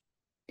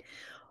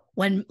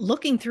 When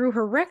looking through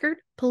her record,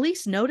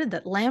 police noted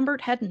that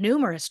Lambert had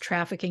numerous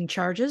trafficking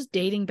charges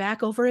dating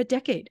back over a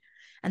decade,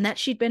 and that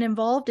she'd been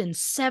involved in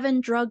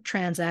 7 drug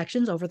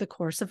transactions over the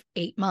course of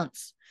 8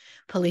 months.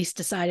 Police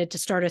decided to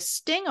start a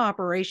sting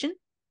operation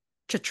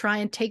to try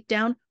and take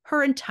down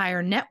her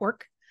entire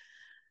network.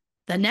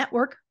 The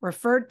network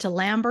referred to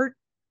Lambert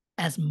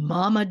as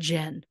Mama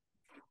Jen,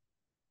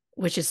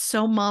 which is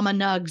so Mama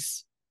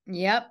Nugs.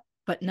 Yep.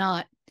 But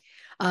not.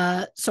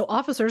 So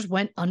officers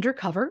went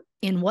undercover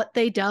in what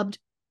they dubbed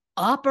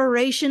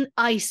Operation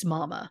Ice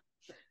Mama.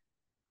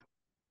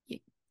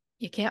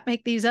 You can't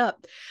make these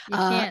up. You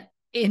can't.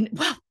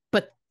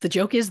 But the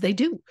joke is they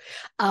do.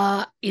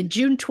 In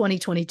June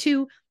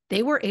 2022,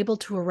 they were able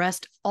to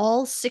arrest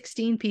all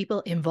 16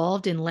 people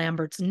involved in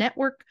Lambert's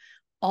network.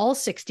 All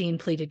 16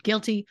 pleaded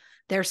guilty.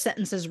 Their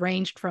sentences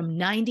ranged from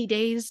 90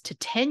 days to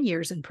 10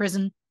 years in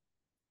prison.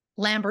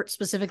 Lambert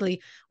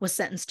specifically was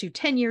sentenced to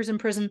 10 years in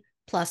prison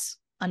plus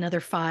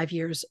another 5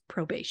 years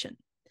probation.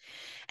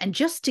 And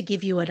just to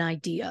give you an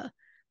idea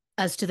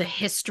as to the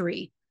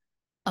history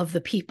of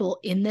the people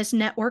in this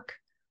network,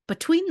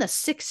 between the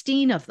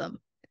 16 of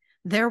them,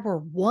 there were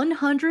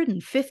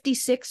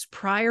 156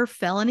 prior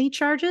felony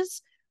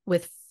charges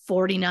with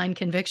 49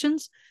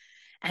 convictions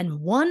and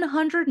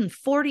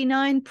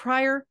 149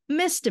 prior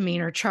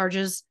misdemeanor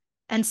charges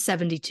and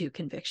 72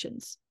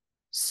 convictions.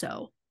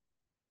 So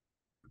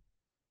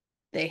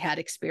they had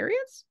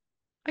experience,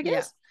 I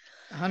guess.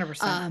 Yeah,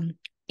 100%.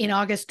 In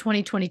August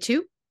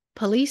 2022,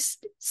 police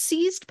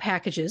seized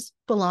packages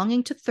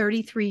belonging to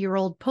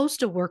 33-year-old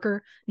postal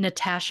worker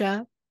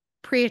Natasha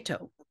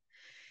Prieto.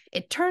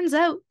 It turns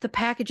out the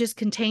packages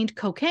contained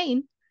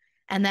cocaine,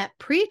 and that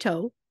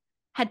Prieto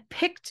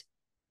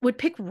would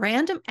pick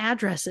random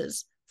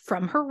addresses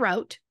from her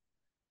route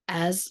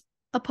as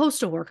a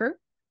postal worker,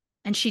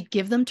 and she'd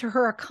give them to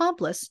her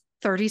accomplice,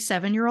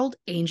 37-year-old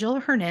Angel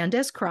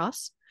Hernandez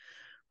Cross.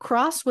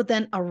 Cross would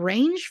then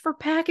arrange for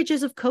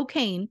packages of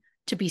cocaine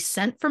to be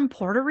sent from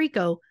Puerto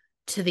Rico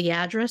to the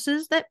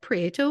addresses that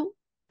Prieto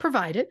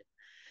provided.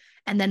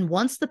 And then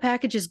once the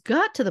packages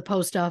got to the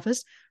post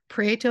office,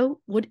 Prieto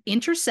would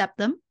intercept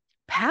them,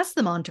 pass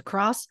them on to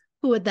Cross,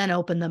 who would then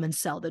open them and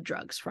sell the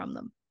drugs from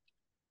them.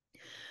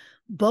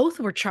 Both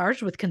were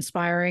charged with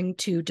conspiring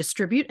to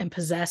distribute and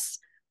possess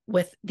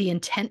with the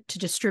intent to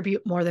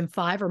distribute more than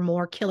 5 or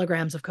more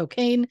kilograms of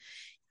cocaine.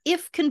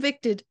 If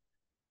convicted,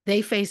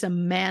 they face a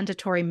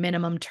mandatory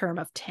minimum term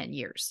of 10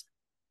 years.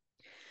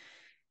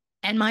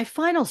 And my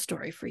final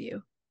story for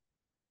you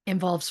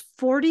involves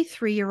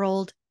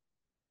 43-year-old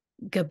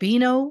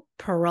Gabino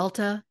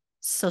Peralta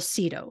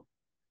Saucedo,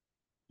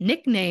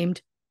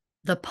 nicknamed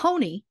the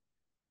Pony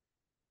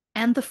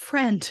and the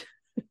Friend.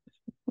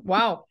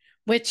 Wow.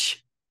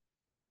 Which,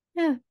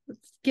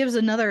 gives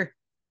another,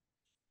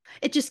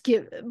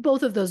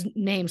 both of those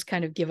names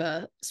kind of give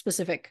a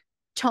specific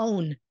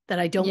tone that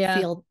I don't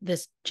feel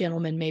this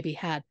gentleman maybe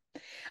had.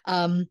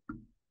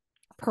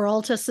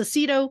 Peralta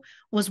Saucedo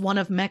was one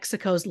of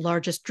Mexico's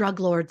largest drug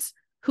lords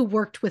who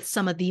worked with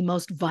some of the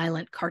most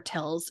violent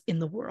cartels in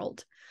the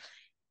world,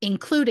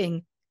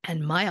 including,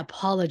 and my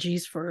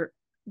apologies for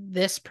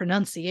this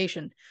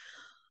pronunciation,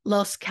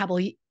 Los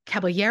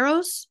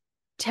Caballeros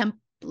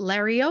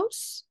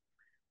Templarios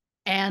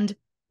and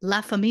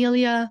La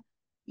Familia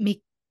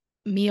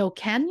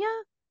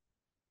Miocaña,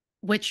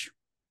 which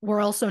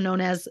were also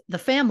known as the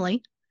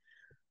Family,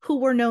 who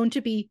were known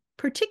to be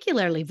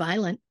particularly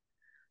violent,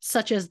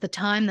 such as the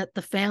time that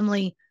the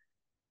family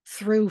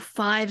threw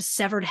 5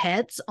 severed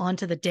heads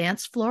onto the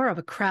dance floor of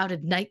a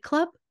crowded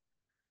nightclub.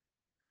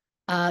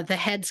 The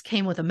heads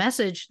came with a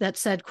message that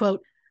said,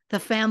 quote, "The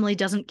family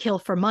doesn't kill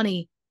for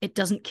money. It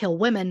doesn't kill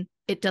women.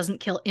 It doesn't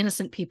kill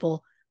innocent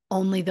people.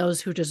 Only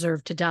those who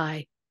deserve to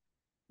die.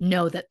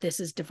 Know that this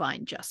is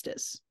divine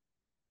justice."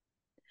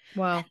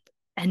 Wow.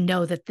 And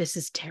know that this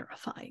is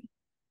terrifying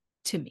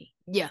to me.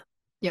 Yeah.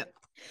 Yep.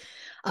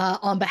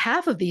 On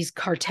behalf of these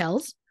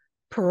cartels,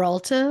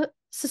 Peralta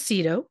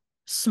Saucedo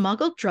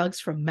smuggled drugs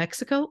from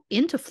Mexico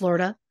into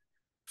Florida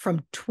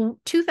from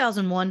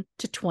 2001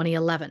 to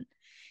 2011.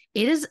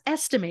 It is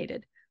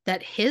estimated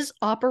that his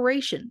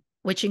operation,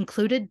 which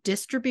included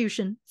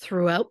distribution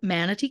throughout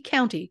Manatee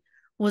County,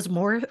 was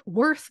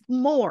worth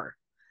more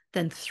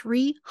than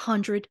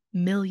 $300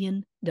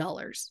 million.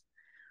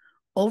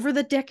 Over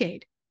the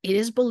decade, it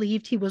is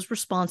believed he was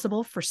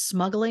responsible for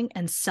smuggling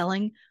and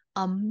selling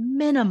a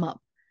minimum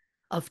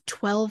of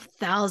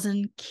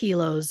 12,000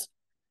 kilos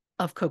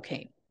of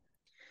cocaine.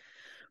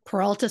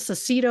 Peralta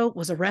Saucedo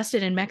was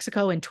arrested in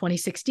Mexico in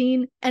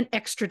 2016 and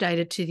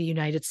extradited to the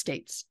United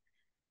States.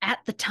 At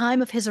the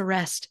time of his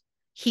arrest,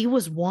 he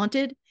was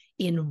wanted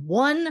in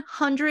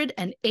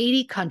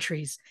 180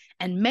 countries.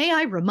 And may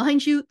I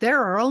remind you,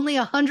 there are only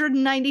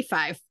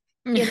 195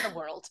 in the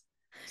world.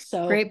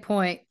 So great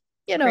point.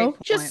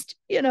 Just,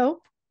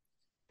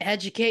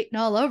 educating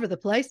all over the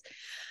place.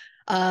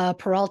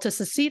 Peralta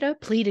Cecita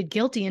pleaded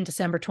guilty in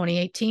December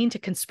 2018 to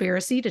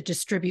conspiracy to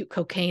distribute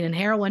cocaine and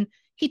heroin.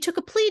 He took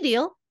a plea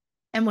deal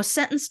and was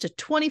sentenced to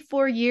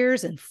 24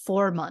 years and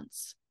 4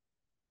 months.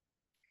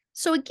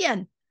 So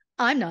again,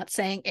 I'm not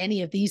saying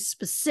any of these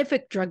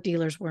specific drug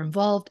dealers were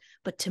involved,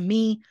 but to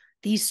me,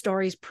 these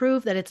stories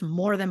prove that it's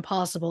more than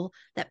possible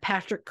that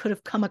Patrick could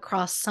have come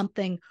across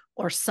something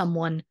or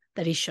someone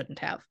that he shouldn't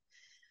have.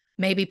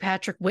 Maybe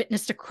Patrick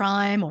witnessed a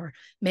crime, or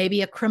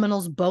maybe a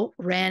criminal's boat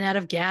ran out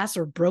of gas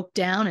or broke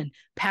down and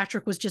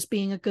Patrick was just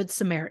being a good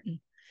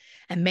Samaritan.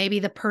 And maybe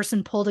the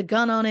person pulled a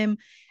gun on him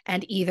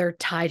and either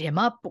tied him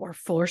up or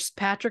forced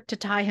Patrick to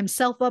tie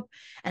himself up,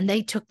 and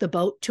they took the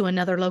boat to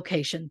another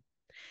location.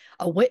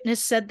 A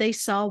witness said they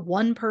saw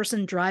one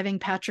person driving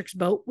Patrick's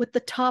boat with the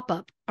top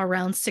up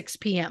around 6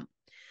 p.m.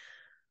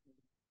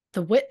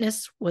 The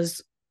witness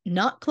was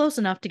not close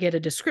enough to get a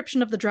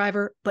description of the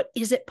driver, but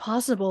is it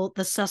possible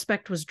the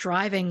suspect was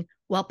driving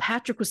while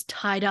Patrick was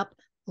tied up,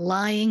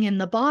 lying in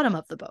the bottom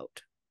of the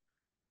boat?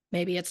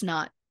 Maybe it's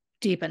not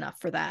deep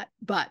enough for that,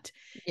 but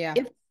yeah,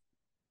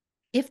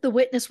 if the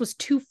witness was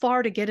too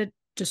far to get a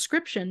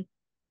description,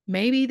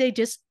 maybe they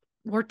just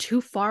were too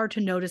far to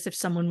notice if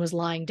someone was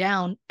lying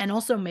down, and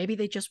also maybe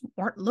they just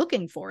weren't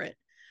looking for it.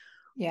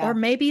 Yeah. Or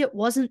maybe it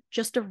wasn't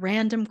just a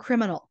random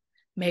criminal.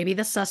 Maybe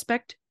the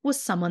suspect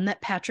was someone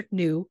that Patrick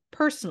knew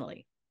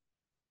personally.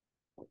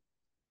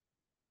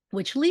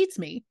 Which leads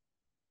me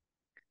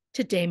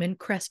to Damon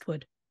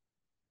Crestwood.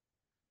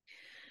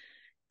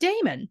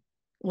 Damon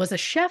was a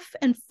chef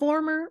and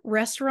former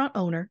restaurant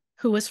owner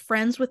who was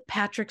friends with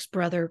Patrick's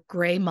brother,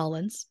 Gray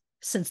Mullins,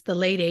 since the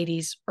late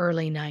 80s,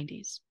 early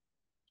 90s.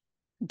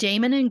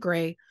 Damon and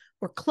Gray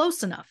were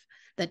close enough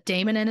that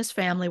Damon and his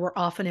family were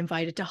often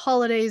invited to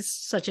holidays,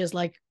 such as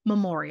like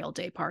Memorial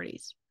Day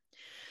parties.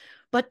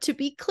 But to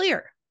be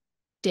clear,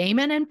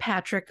 Damon and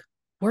Patrick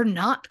were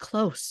not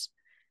close,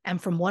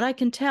 and from what I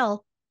can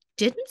tell,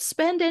 didn't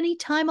spend any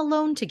time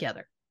alone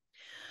together.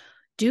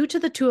 Due to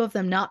the two of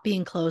them not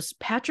being close,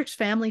 Patrick's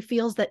family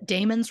feels that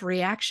Damon's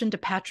reaction to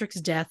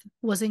Patrick's death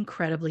was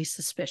incredibly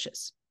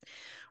suspicious.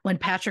 When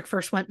Patrick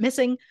first went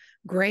missing,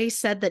 Gray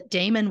said that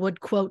Damon would,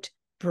 quote,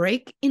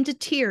 break into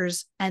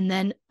tears and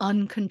then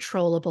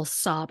uncontrollable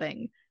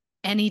sobbing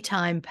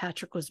anytime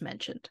Patrick was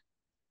mentioned.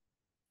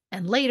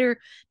 And later,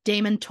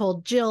 Damon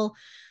told Jill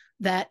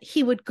that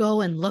he would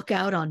go and look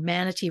out on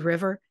Manatee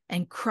River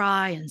and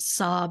cry and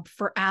sob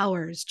for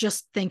hours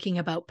just thinking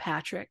about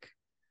Patrick,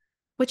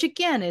 which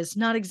again is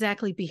not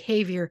exactly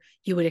behavior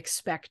you would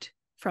expect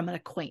from an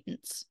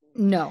acquaintance.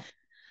 No.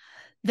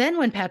 Then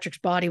when Patrick's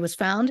body was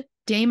found,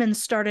 Damon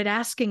started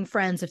asking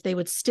friends if they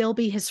would still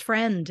be his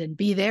friend and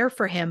be there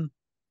for him,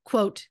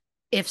 quote,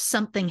 if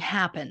something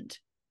happened.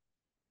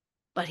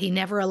 But he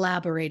never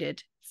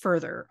elaborated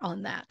further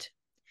on that.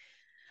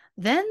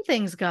 Then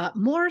things got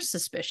more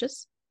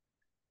suspicious.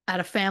 At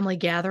a family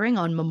gathering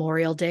on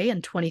Memorial Day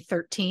in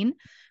 2013,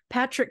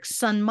 Patrick's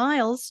son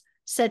Miles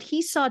said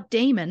he saw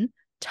Damon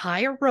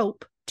tie a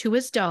rope to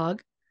his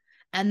dog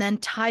and then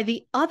tie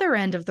the other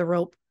end of the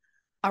rope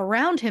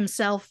around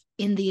himself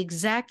in the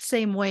exact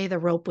same way the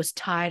rope was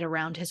tied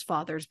around his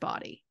father's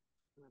body.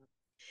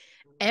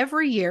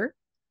 Every year,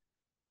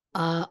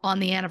 on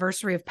the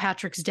anniversary of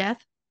Patrick's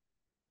death,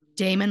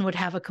 Damon would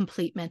have a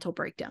complete mental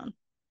breakdown,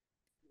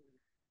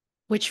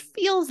 which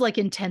feels like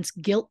intense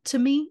guilt to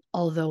me,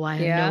 although I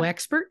am no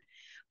expert.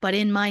 But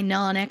in my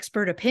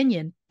non-expert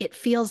opinion, it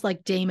feels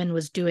like Damon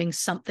was doing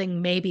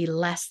something maybe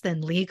less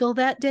than legal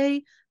that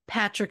day.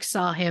 Patrick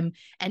saw him,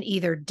 and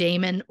either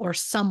Damon or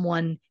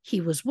someone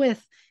he was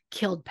with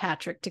killed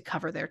Patrick to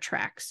cover their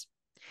tracks.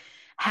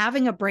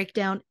 Having a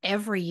breakdown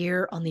every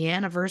year on the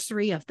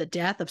anniversary of the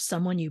death of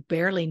someone you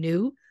barely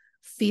knew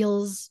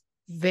feels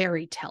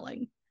very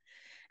telling.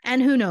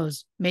 And who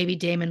knows, maybe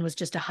Damon was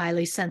just a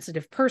highly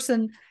sensitive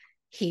person.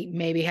 He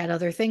maybe had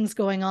other things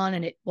going on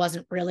and it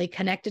wasn't really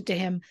connected to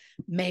him.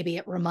 Maybe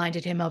it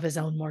reminded him of his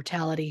own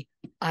mortality.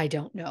 I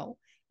don't know.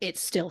 It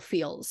still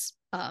feels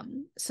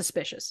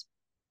suspicious.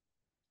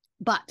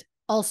 But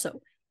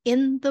also,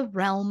 in the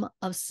realm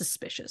of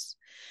suspicious,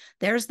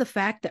 there's the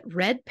fact that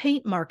red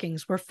paint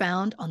markings were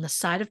found on the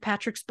side of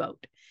Patrick's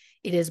boat.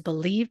 It is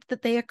believed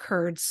that they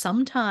occurred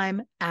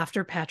sometime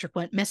after Patrick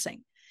went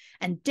missing.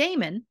 And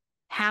Damon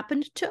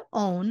happened to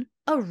own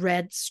a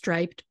red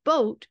striped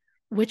boat,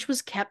 which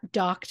was kept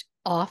docked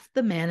off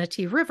the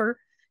Manatee River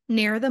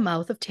near the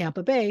mouth of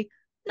Tampa Bay,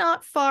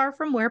 not far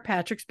from where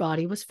Patrick's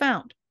body was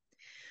found.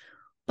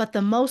 But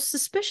the most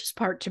suspicious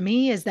part to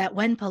me is that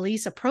when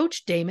police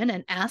approached Damon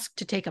and asked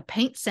to take a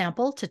paint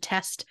sample to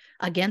test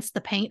against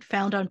the paint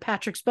found on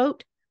Patrick's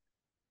boat,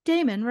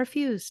 Damon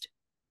refused.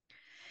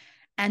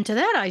 And to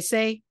that I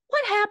say,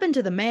 what happened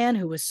to the man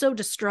who was so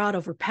distraught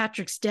over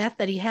Patrick's death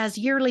that he has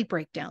yearly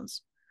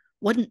breakdowns?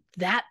 Wouldn't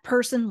that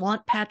person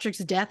want Patrick's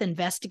death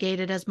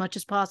investigated as much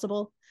as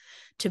possible?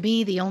 To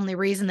me, the only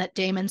reason that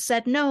Damon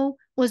said no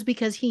was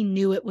because he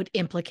knew it would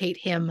implicate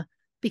him,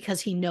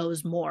 because he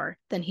knows more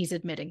than he's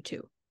admitting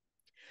to.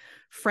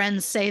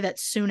 Friends say that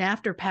soon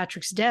after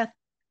Patrick's death,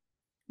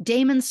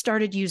 Damon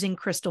started using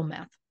crystal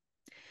meth.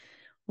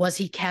 Was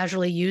he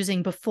casually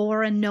using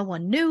before and no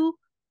one knew,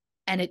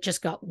 and it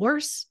just got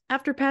worse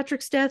after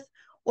Patrick's death?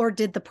 Or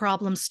did the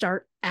problem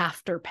start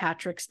after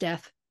Patrick's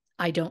death?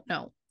 I don't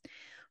know.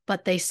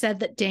 But they said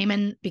that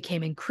Damon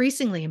became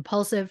increasingly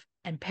impulsive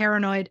and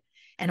paranoid,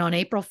 and on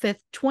April 5th,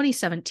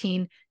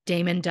 2017,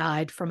 Damon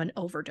died from an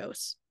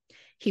overdose.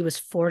 He was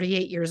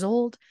 48 years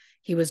old.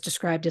 He was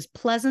described as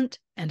pleasant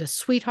and a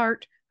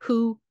sweetheart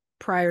who,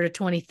 prior to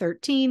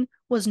 2013,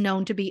 was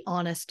known to be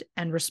honest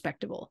and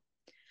respectable.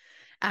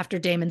 After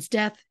Damon's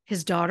death,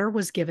 his daughter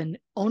was given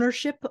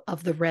ownership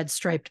of the red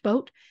striped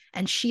boat,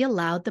 and she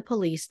allowed the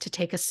police to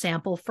take a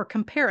sample for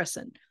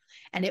comparison,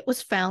 and it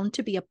was found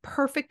to be a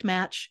perfect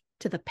match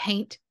to the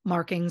paint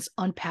markings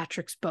on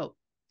Patrick's boat.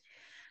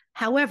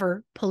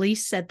 However,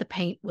 police said the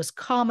paint was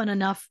common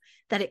enough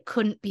that it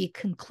couldn't be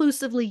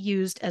conclusively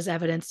used as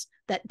evidence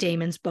that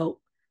Damon's boat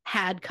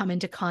had come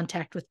into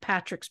contact with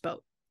Patrick's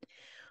boat.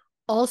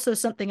 Also,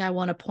 something I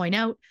want to point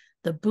out,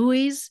 the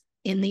buoys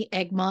in the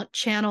Egmont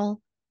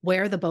Channel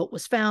where the boat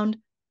was found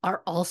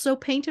are also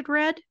painted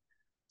red.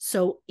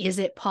 So is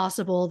it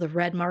possible the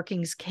red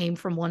markings came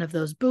from one of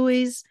those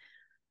buoys?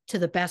 To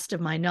the best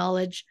of my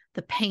knowledge,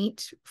 the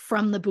paint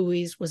from the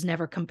buoys was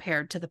never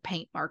compared to the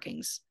paint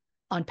markings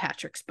on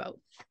Patrick's boat.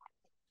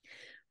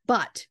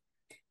 But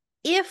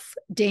if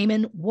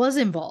Damon was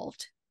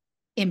involved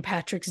in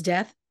Patrick's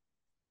death,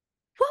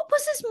 what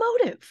was his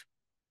motive?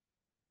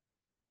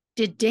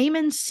 Did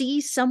Damon see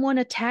someone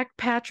attack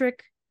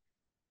Patrick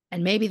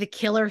and maybe the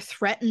killer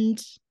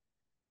threatened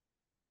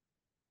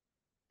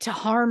to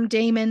harm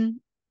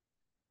Damon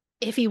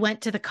if he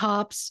went to the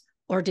cops?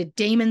 Or did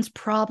Damon's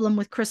problem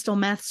with crystal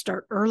meth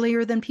start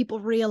earlier than people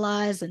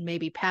realize, and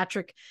maybe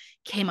Patrick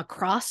came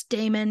across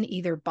Damon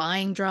either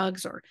buying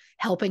drugs or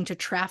helping to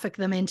traffic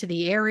them into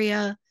the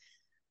area?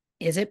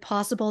 Is it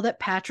possible that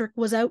Patrick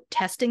was out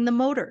testing the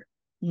motor,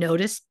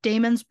 noticed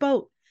Damon's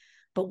boat,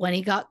 but when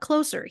he got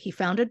closer, he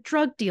found a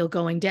drug deal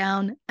going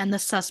down and the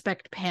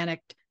suspect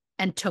panicked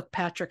and took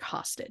Patrick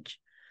hostage?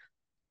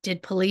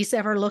 Did police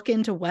ever look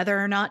into whether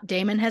or not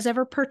Damon has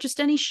ever purchased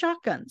any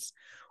shotguns,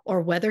 or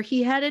whether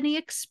he had any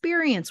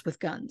experience with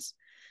guns?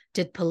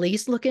 Did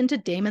police look into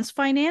Damon's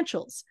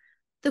financials?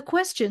 The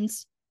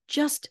questions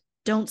just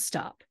don't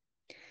stop.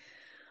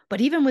 But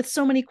even with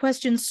so many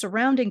questions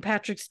surrounding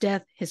Patrick's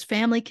death, his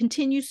family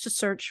continues to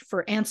search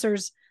for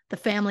answers. The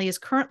family is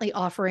currently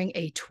offering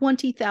a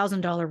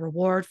 $20,000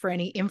 reward for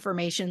any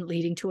information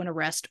leading to an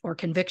arrest or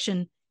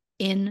conviction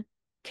in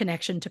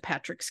connection to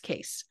Patrick's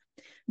case.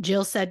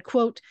 Jill said,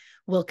 quote,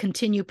 "We'll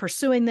continue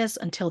pursuing this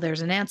until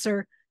there's an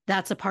answer.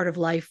 That's a part of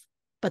life,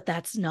 but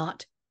that's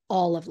not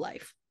all of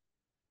life."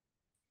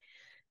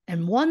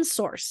 And one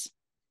source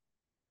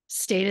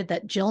stated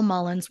that Jill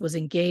Mullins was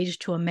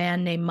engaged to a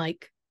man named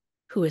Mike,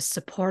 who is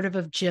supportive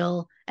of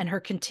Jill and her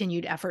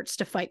continued efforts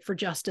to fight for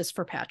justice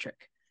for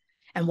Patrick.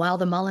 And while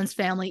the Mullins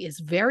family is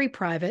very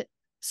private,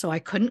 so I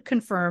couldn't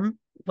confirm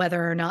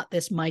whether or not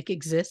this Mike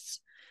exists,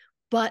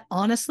 but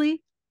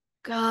honestly,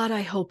 God,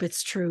 I hope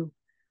it's true.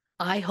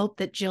 I hope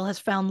that Jill has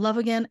found love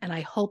again, and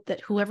I hope that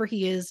whoever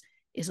he is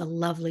a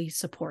lovely,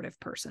 supportive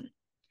person.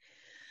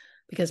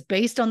 Because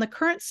based on the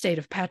current state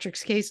of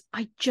Patrick's case,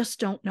 I just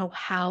don't know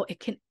how it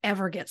can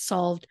ever get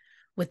solved.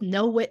 With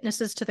no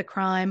witnesses to the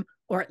crime,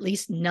 or at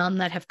least none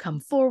that have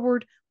come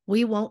forward,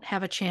 we won't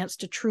have a chance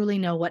to truly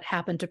know what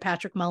happened to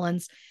Patrick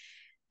Mullins.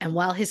 And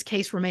while his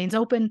case remains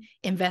open,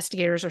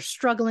 investigators are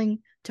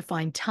struggling to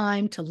find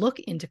time to look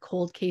into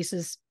cold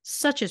cases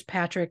such as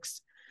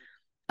Patrick's.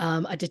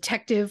 A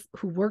detective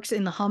who works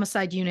in the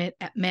homicide unit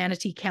at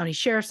Manatee County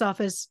Sheriff's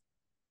Office,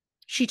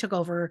 she took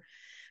over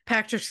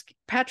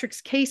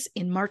Patrick's case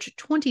in March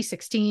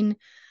 2016.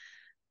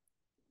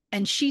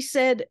 And she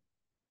said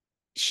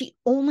she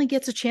only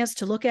gets a chance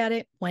to look at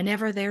it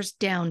whenever there's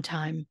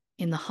downtime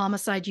in the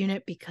homicide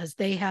unit, because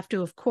they have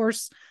to, of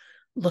course,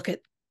 look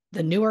at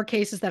the newer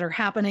cases that are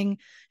happening.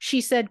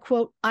 She said,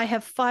 quote, "I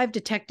have 5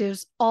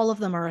 detectives. All of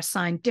them are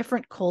assigned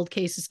different cold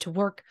cases to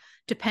work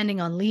depending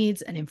on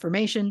leads and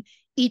information.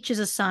 Each is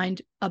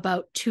assigned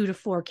about 2 to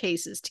 4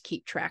 cases to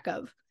keep track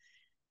of."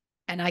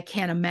 And I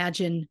can't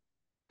imagine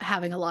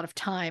having a lot of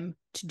time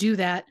to do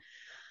that.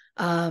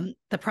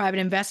 The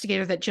private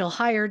investigator that Jill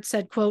hired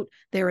said, quote,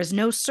 "There is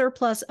no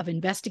surplus of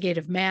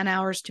investigative man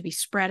hours to be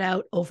spread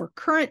out over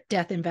current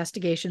death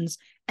investigations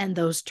and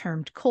those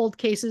termed cold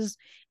cases.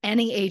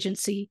 Any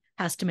agency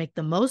has to make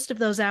the most of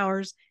those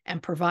hours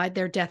and provide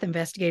their death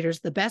investigators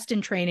the best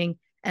in training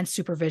and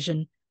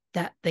supervision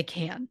that they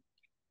can."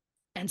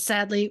 And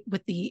sadly,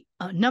 with the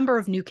number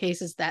of new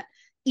cases that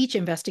each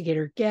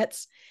investigator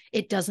gets,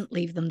 it doesn't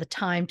leave them the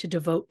time to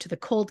devote to the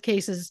cold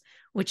cases,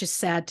 which is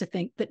sad to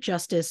think that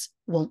justice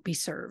won't be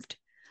served.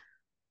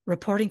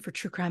 Reporting for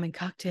True Crime and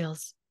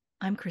Cocktails,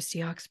 I'm Christy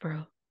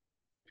Oxborrow.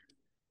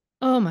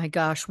 Oh my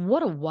gosh,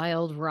 what a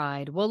wild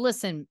ride. Well,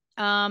 listen,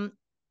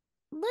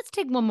 let's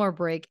take one more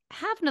break,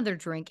 have another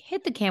drink,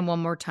 hit the cam one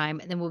more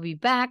time, and then we'll be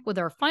back with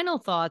our final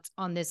thoughts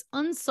on this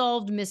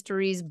Unsolved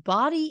Mysteries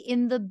Body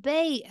in the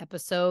Bay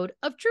episode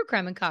of True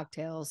Crime and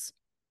Cocktails.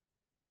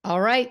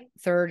 All right,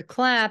 third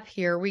clap.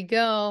 Here we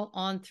go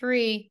on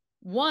 3.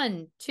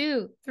 1,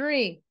 2,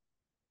 3.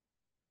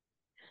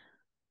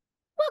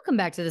 Welcome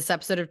back to this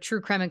episode of True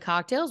Crime and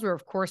Cocktails. We're,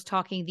 of course,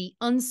 talking the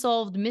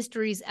Unsolved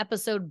Mysteries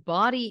episode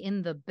Body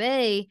in the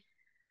Bay.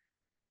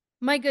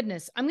 My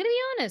goodness, I'm going to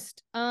be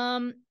honest.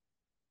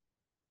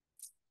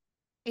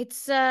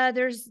 It's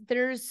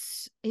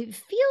it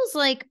feels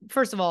like,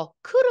 first of all,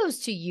 kudos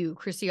to you,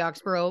 Christy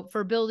Oxborrow,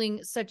 for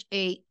building such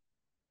a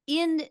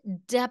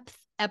in-depth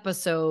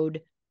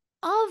episode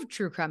of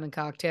True Crime and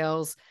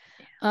Cocktails.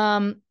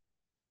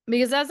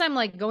 Because as I'm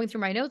like going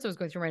through my notes, I was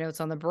going through my notes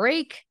on the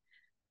break.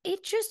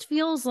 It just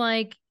feels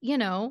like,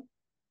 there's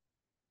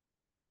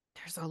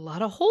a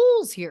lot of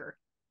holes here.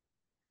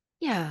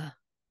 Yeah.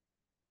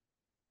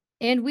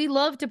 And we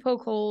love to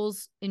poke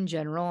holes in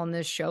general on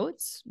this show.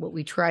 It's what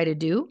we try to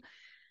do.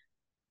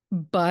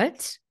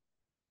 But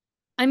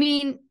I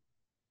mean,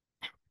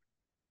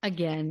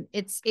 again,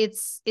 it's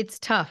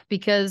tough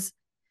because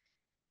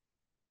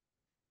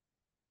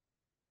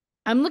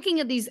I'm looking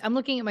at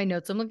my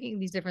notes. I'm looking at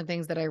these different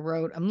things that I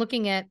wrote. I'm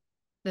looking at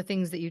the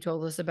things that you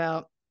told us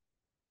about.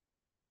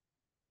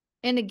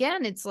 And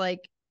again, it's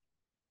like,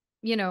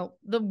 the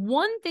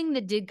one thing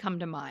that did come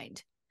to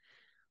mind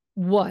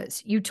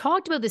was you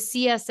talked about the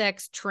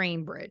CSX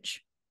train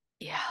bridge.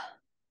 Yeah.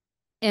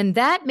 And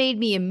that made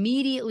me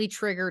immediately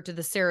trigger to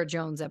the Sarah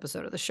Jones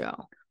episode of the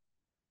show.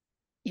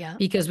 Yeah.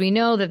 Because we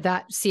know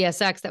that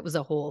CSX, that was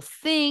a whole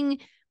thing.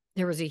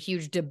 There was a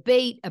huge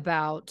debate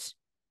about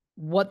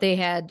what they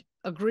had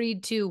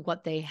agreed to,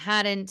 what they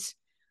hadn't,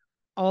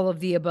 all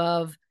of the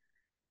above.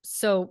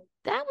 So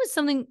that was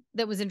something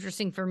that was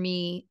interesting for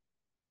me.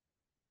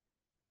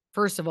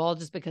 First of all,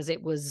 just because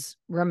it was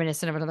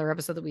reminiscent of another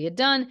episode that we had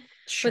done.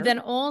 Sure. But then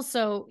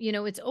also,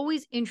 it's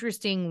always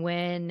interesting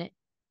when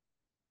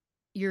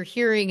you're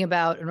hearing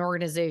about an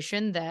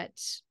organization that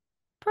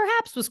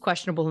perhaps was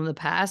questionable in the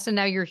past, and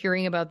now you're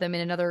hearing about them in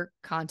another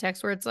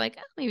context where it's like,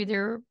 oh, maybe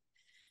they're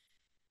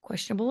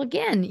questionable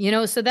again,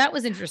 so that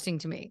was interesting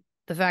to me,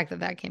 the fact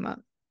that came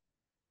up.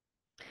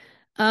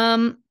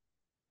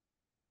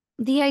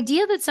 The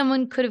idea that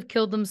someone could have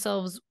killed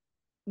themselves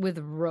with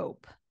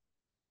rope.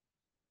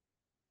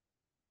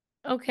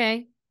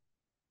 Okay.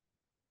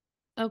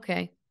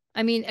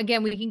 I mean,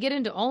 again, we can get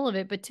into all of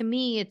it, but to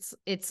me,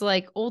 it's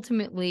like,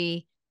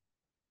 ultimately,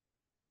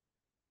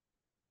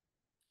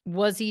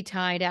 was he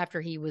tied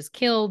after he was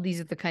killed?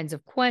 These are the kinds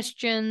of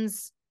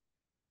questions.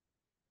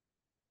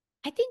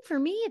 I think for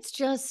me, it's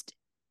just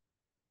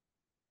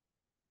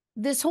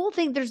this whole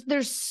thing.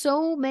 There's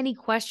so many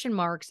question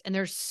marks, and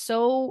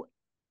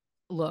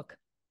look,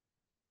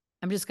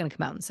 I'm just going to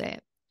come out and say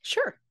it.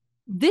 Sure.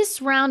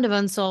 This round of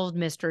Unsolved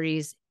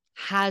Mysteries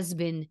has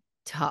been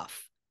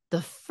tough.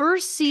 The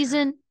first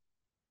season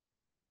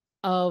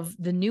of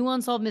the new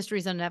Unsolved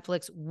Mysteries on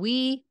Netflix,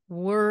 we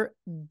were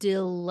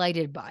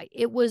delighted by.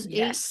 It was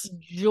a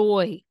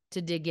joy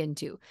to dig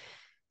into.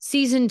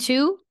 Season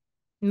 2,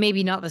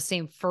 maybe not the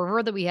same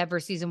fervor that we had for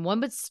season 1,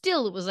 but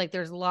still, it was like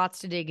there's lots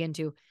to dig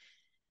into.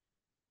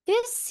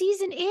 This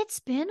season,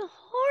 it's been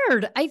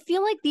hard. I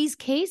feel like these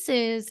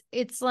cases,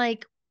 it's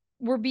like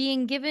we're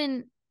being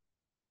given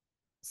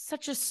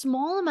such a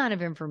small amount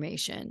of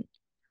information,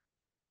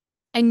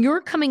 and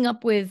you're coming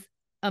up with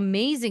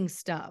amazing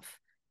stuff.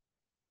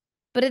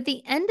 But at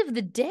the end of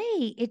the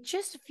day, it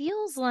just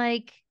feels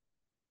like,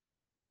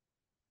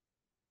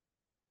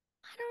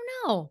 I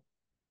don't know.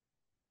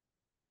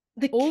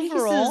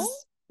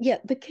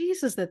 The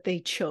cases that they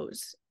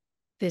chose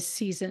this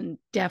season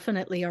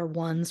definitely are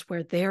ones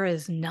where there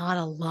is not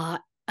a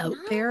lot out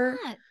there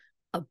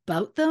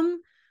about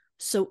them.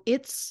 So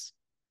it's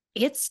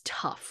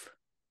tough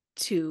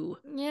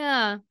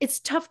it's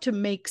tough to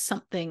make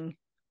something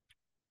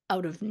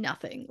out of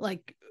nothing.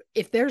 Like,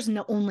 if there's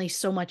only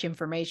so much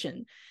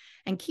information,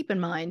 and keep in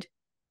mind,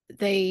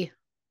 they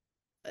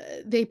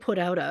put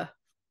out a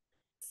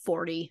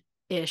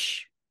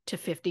 40-ish to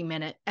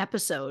 50-minute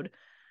episode.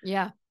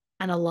 Yeah.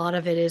 And a lot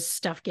of it is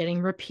stuff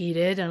getting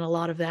repeated, and a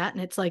lot of that.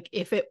 And it's like,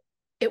 if it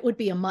would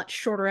be a much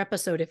shorter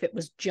episode if it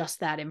was just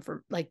that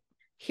like,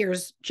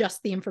 here's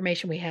just the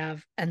information we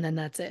have, and then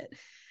that's it.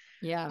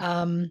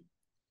 Yeah.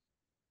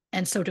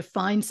 And so to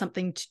find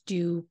something to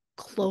do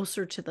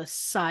closer to the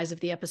size of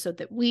the episode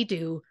that we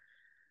do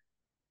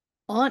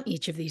on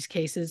each of these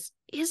cases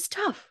is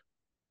tough.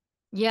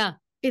 Yeah.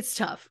 It's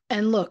tough.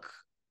 And look,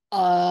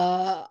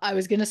 I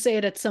was going to say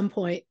it at some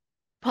point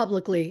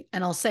publicly,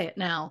 and I'll say it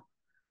now,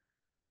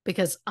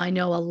 because I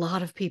know a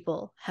lot of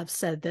people have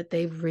said that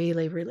they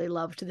really, really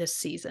loved this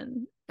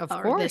season, of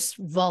course, this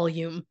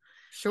volume,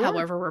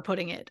 however we're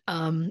putting it,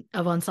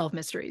 of Unsolved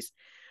Mysteries.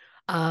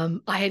 I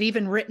had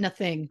even written a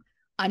thing.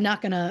 I'm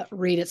not going to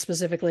read it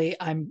specifically.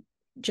 I'm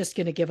just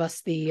going to give us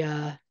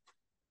the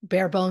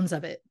bare bones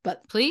of it.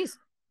 But please,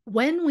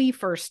 when we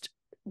first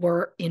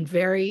were in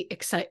very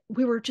excited.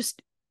 We were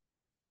just,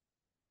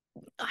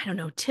 I don't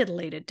know,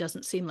 titillated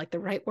doesn't seem like the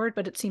right word,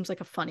 but it seems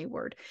like a funny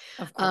word.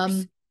 Of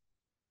course.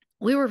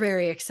 We were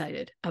very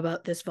excited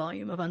about this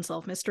volume of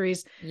Unsolved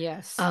Mysteries.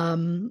 Yes.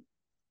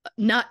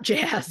 Not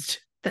jazzed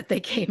that they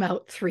came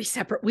out 3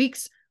 separate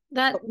weeks.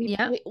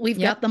 We've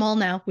got them all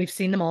now. We've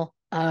seen them all.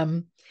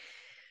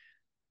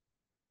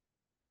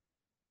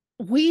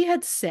 We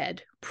had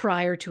said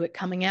prior to it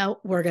coming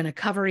out, we're going to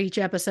cover each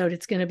episode.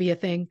 It's going to be a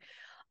thing.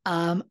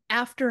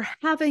 After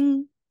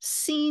having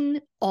seen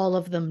all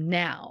of them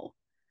now,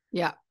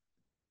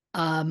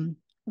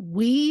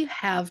 we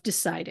have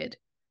decided.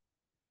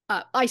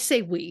 I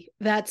say we.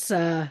 That's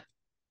I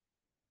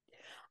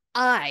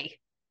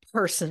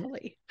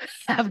personally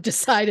have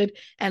decided,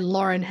 and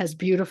Lauren has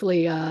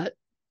beautifully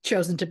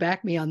chosen to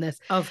back me on this.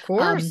 Of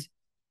course.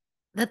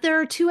 That there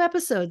are 2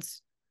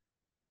 episodes,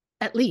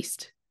 at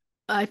least,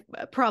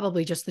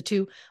 probably just the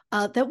 2,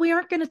 that we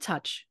aren't going to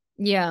touch.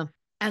 Yeah.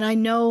 And I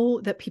know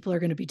that people are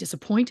going to be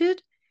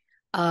disappointed.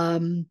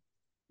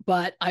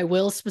 But I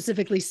will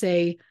specifically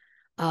say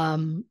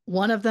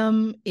one of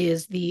them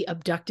is the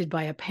abducted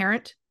by a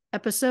parent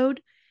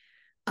episode.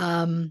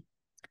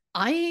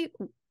 I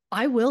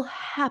will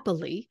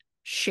happily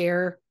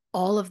share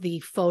all of the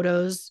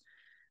photos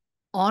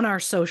on our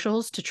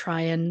socials to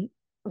try and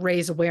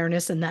raise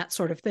awareness and that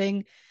sort of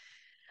thing.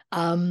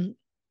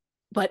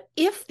 But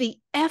if the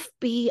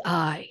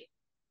FBI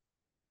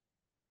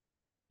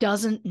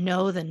doesn't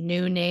know the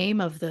new name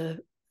of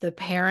the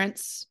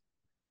parents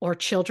or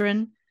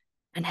children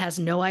and has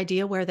no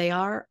idea where they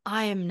are,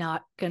 I am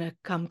not going to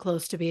come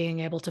close to being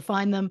able to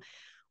find them,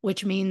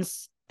 which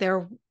means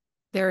there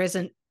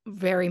isn't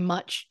very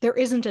much, there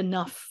isn't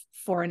enough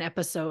for an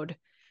episode.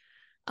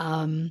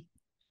 And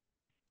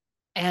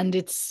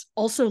it's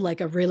also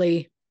like a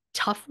really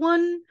tough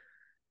one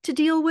to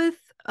deal with.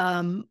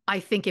 I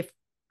think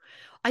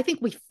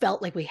we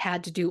felt like we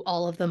had to do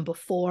all of them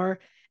before.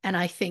 And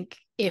I think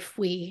if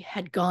we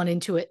had gone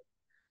into it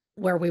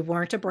where we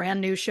weren't a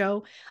brand new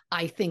show,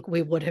 I think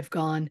we would have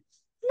gone,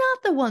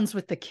 not the ones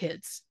with the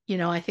kids.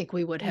 I think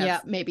we would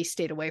have maybe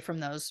stayed away from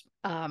those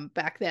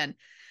back then.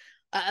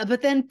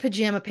 But then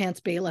Pajama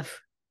Pants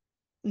Bailiff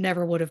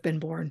never would have been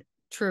born.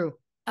 True.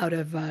 Out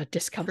of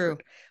discomfort.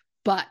 True.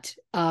 But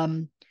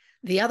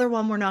the other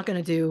one we're not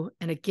going to do.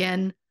 And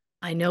again,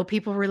 I know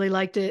people really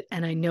liked it,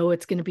 and I know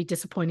it's going to be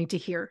disappointing to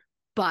hear,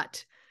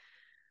 but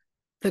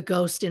The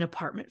Ghost in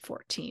Apartment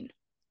 14.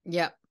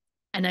 Yep.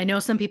 And I know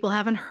some people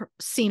haven't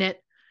seen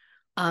it.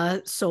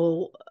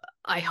 So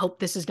I hope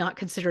this is not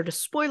considered a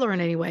spoiler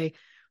in any way,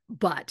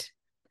 but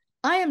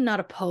I am not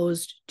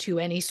opposed to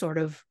any sort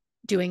of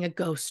doing a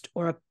ghost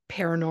or a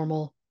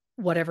paranormal,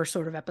 whatever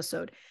sort of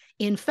episode.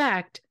 In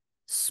fact,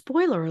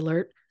 spoiler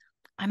alert,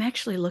 I'm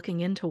actually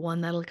looking into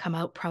one that'll come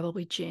out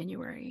probably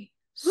January.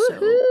 So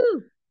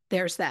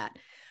there's that.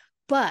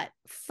 But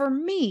for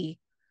me,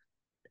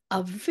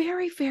 a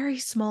very, very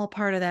small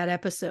part of that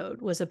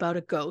episode was about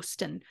a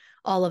ghost and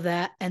all of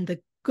that. And the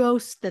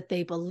ghost that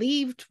they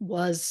believed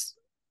was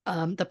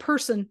the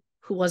person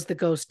who was the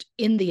ghost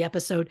in the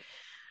episode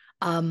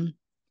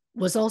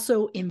was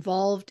also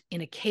involved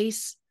in a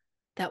case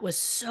that was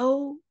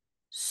so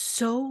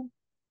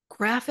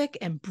graphic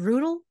and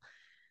brutal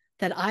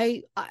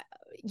that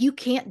you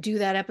can't do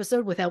that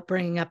episode without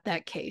bringing up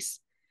that case.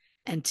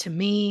 And to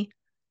me,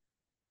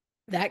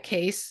 that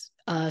case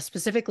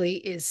specifically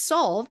is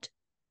solved.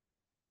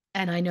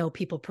 And I know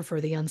people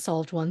prefer the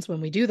unsolved ones when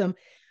we do them,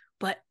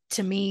 but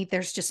to me,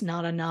 there's just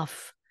not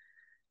enough.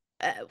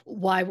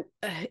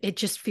 It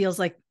just feels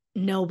like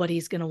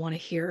nobody's going to want to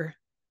hear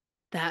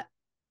that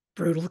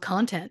brutal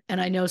content. And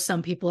I know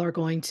some people are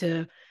going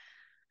to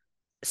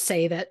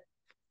say that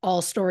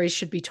all stories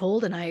should be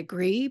told, and I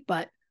agree,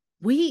 but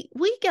we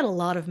get a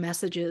lot of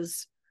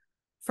messages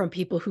from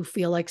people who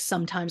feel like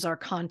sometimes our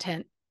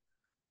content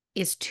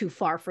is too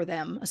far for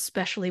them,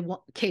 especially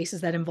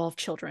cases that involve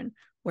children,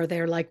 where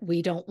they're like,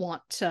 we don't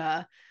want,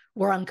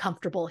 we're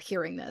uncomfortable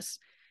hearing this.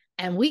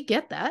 And we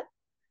get that.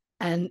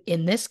 And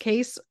in this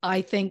case,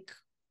 I think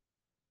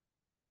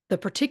the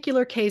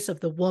particular case of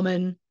the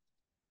woman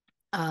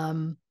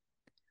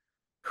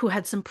who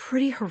had some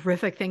pretty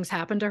horrific things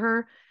happen to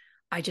her,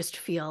 I just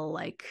feel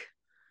like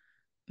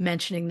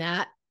mentioning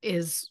that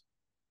is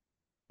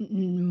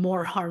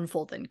more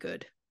harmful than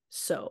good.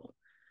 So,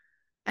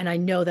 and I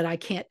know that I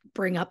can't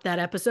bring up that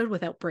episode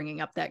without bringing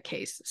up that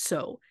case.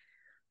 So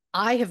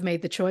I have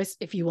made the choice.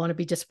 If you want to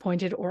be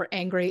disappointed or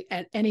angry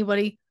at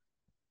anybody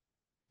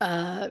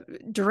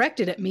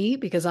directed at me,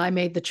 because I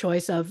made the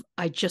choice of,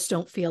 I just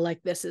don't feel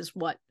like this is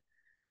what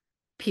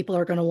people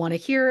are going to want to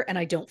hear. And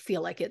I don't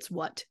feel like it's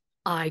what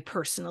I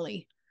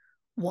personally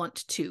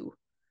want to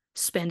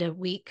spend a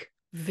week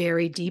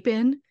very deep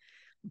in.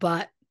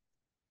 But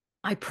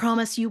I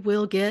promise you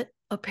will get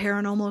a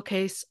paranormal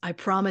case. I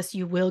promise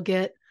you will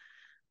get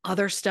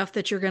other stuff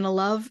that you're going to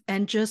love.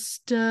 And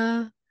just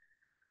know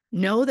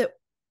that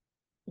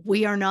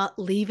we are not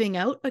leaving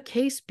out a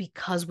case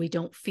because we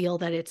don't feel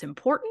that it's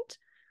important.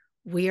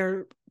 We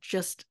are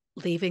just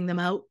leaving them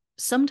out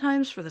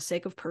sometimes for the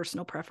sake of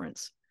personal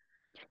preference.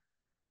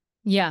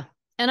 Yeah.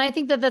 And I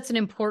think that that's an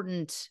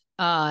important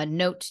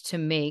note to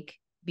make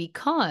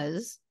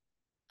because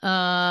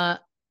at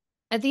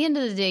the end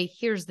of the day,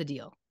 here's the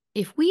deal.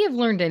 If we have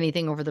learned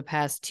anything over the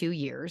past 2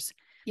 years,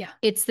 Yeah.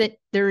 it's that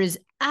there is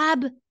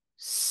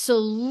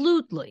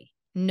absolutely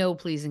no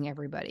pleasing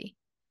everybody.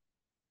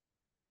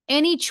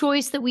 Any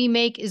choice that we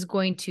make is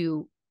going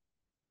to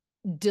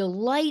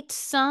delight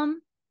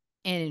some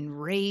and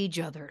enrage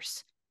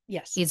others.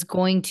 Yes. It's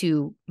going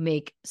to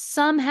make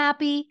some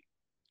happy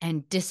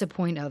and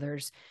disappoint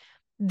others.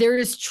 There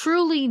is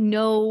truly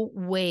no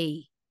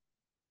way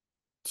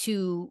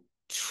to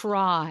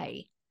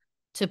try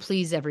to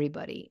please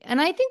everybody. And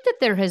I think that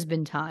there has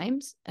been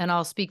times, and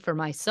I'll speak for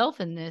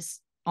myself in this,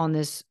 on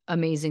this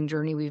amazing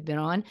journey we've been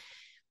on,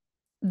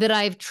 that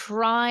I've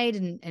tried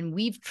and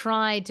we've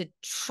tried to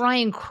try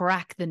and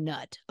crack the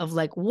nut of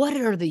like, what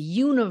are the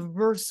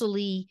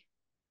universally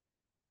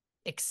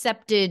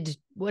accepted,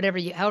 whatever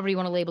you, however you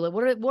want to label it,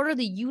 what are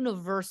the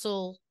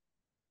universal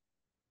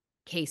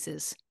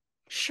cases?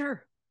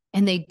 Sure.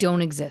 And they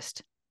don't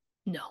exist.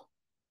 No.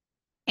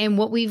 And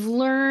what we've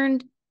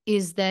learned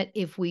is that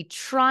if we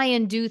try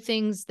and do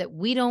things that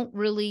we don't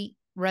really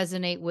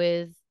resonate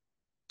with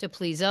to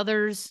please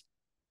others,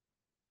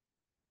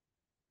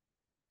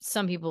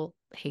 some people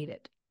hate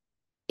it.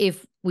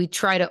 If we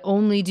try to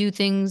only do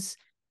things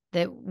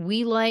that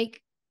we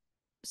like,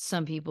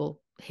 some people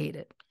hate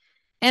it,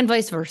 and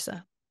vice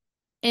versa.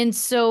 And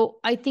so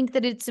I think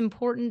that it's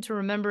important to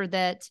remember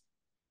that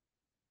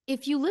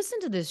if you listen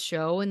to this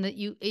show and that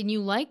you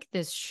like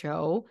this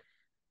show,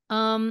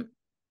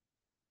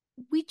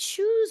 we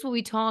choose what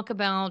we talk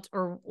about,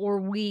 or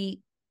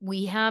we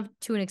have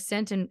to an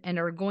extent and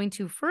are going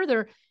to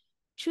further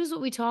choose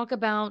what we talk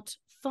about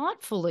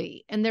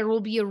thoughtfully, and there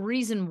will be a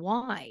reason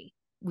why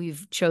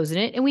we've chosen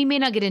it. And we may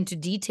not get into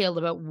detail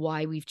about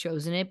why we've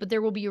chosen it, but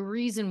there will be a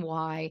reason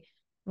why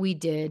we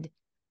did.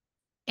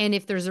 And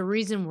if there's a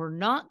reason we're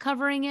not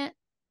covering it,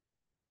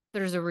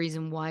 there's a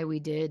reason why we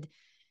did.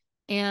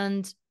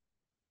 And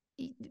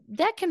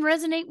that can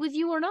resonate with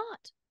you or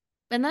not.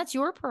 And that's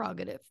your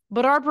prerogative.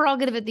 But our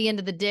prerogative at the end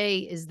of the day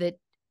is that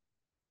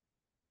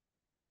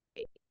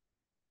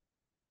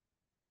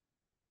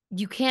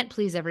you can't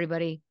please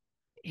everybody.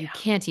 You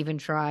can't even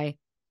try.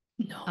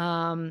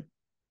 No.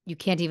 You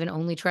can't even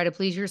only try to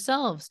please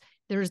yourselves.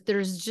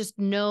 There's just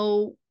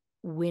no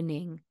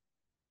winning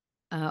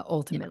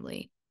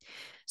ultimately. Yeah.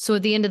 So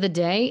at the end of the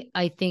day,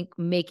 I think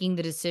making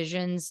the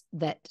decisions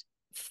that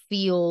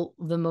feel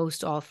the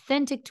most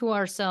authentic to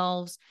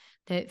ourselves,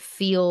 that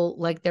feel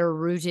like they're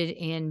rooted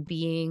in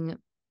being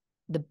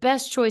the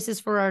best choices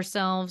for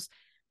ourselves,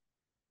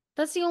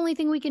 that's the only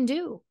thing we can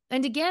do.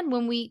 And again,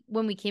 when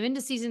we came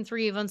into season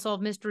 3 of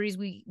Unsolved Mysteries,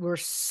 we were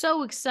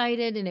so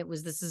excited, and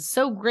this is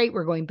so great.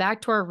 We're going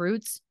back to our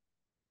roots.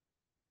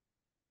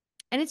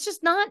 And it's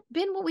just not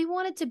been what we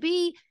want it to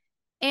be.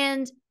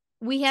 And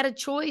we had a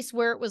choice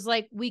where it was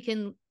like, we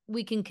can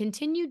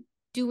continue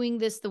doing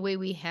this the way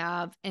we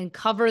have and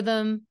cover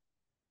them,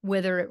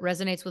 whether it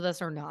resonates with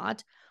us or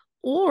not.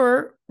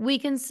 Or we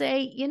can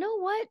say, you know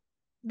what?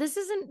 This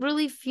isn't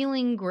really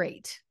feeling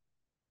great.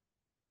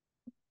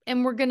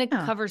 And we're going to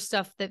cover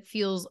stuff that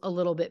feels a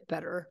little bit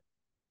better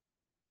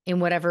in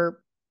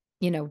whatever,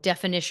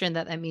 definition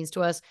that means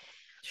to us.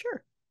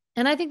 Sure.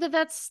 And I think that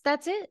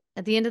that's it.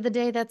 At the end of the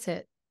day, that's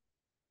it.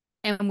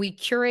 And we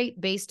curate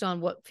based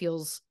on what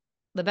feels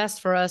the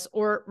best for us,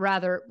 or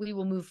rather we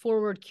will move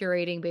forward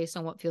curating based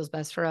on what feels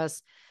best for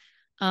us.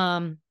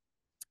 And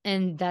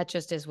that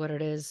just is what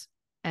it is.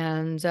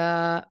 And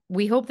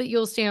we hope that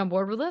you'll stay on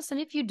board with us.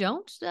 And if you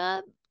don't,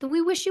 then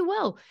we wish you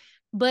well.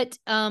 But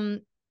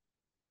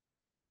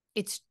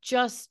it's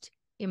just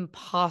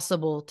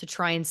impossible to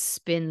try and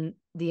spin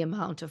the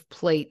amount of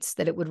plates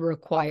that it would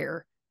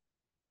require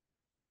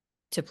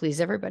to please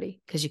everybody,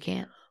 because you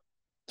can't.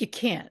 You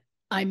can't.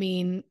 I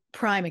mean,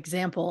 prime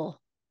example,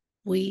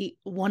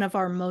 one of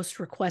our most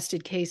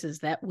requested cases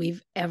that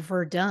we've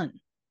ever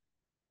done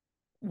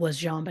was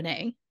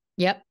JonBenet.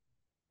 Yep.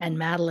 And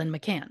Madeleine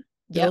McCann.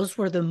 Those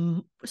were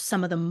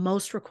some of the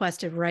most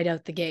requested right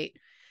out the gate.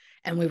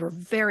 And we were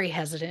very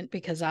hesitant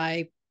because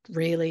I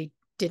really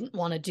didn't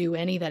want to do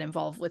any that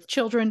involved with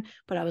children,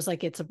 but I was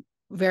like, it's a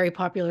very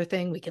popular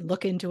thing. We can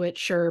look into it.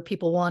 Sure,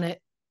 people want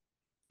it.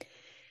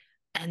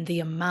 And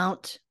the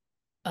amount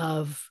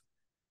of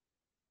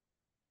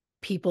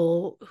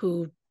people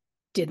who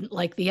didn't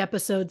like the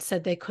episode,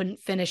 said they couldn't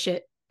finish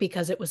it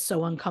because it was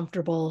so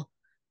uncomfortable,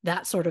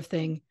 that sort of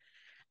thing.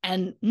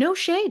 And no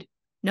shade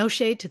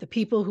to the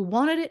people who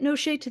wanted it, no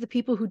shade to the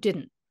people who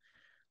didn't.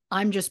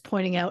 I'm just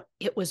pointing out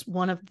it was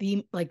one of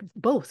the, like,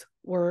 both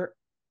were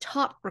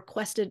top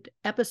requested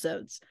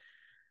episodes,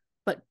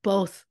 but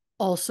both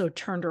also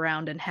turned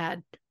around and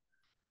had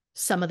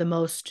some of the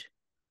most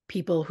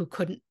people who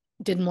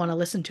didn't want to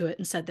listen to it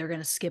and said they're going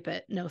to skip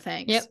it. No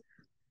thanks. Yep.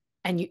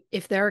 And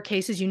if there are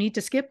cases you need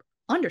to skip,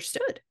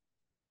 understood.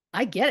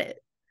 I get it.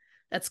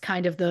 That's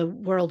kind of the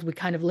world we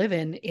kind of live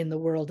in the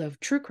world of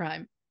true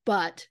crime.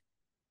 But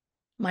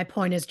my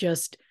point is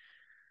just,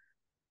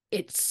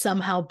 it's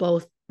somehow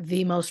both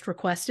the most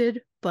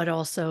requested, but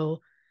also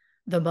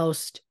the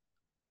most,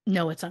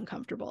 no, it's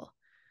uncomfortable.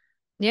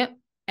 Yep.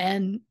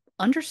 And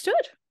understood.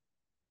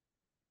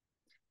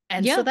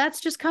 And Yeah. so that's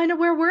just kind of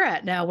where we're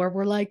at now, where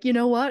we're like, you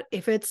know what?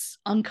 If it's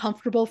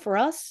uncomfortable for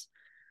us,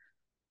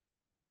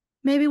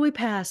 maybe we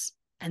pass.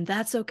 And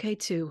that's okay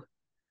too.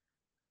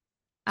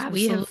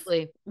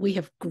 Absolutely. We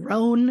have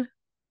grown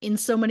in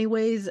so many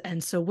ways.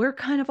 And so we're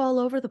kind of all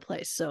over the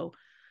place. So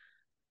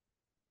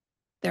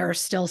there are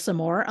still some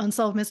more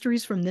unsolved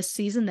mysteries from this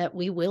season that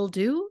we will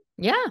do.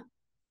 Yeah.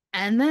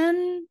 And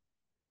then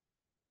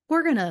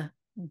we're going to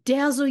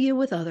dazzle you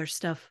with other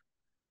stuff.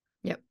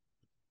 Yep.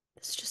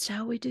 It's just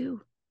how we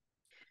do.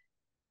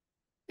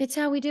 It's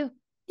how we do.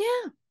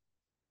 Yeah.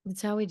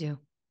 It's how we do.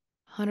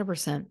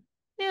 100%.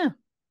 Yeah.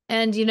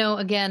 And, you know,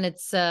 again,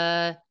 it's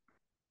all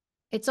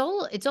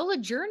a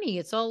journey.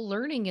 It's all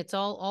learning. It's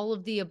all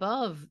of the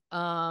above.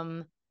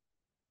 Top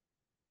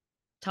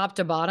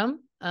to bottom,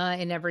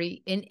 in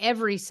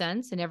every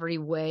sense, in every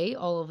way,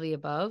 all of the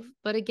above.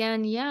 But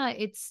again, yeah,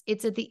 it's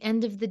at the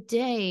end of the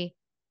day,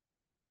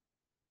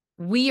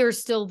 we are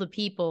still the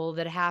people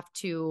that have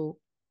to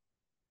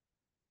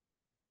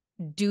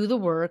do the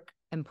work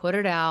and put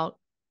it out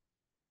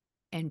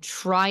and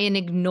try and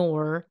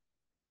ignore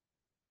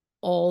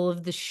all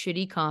of the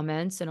shitty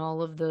comments and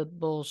all of the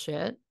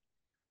bullshit.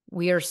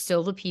 We are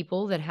still the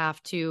people that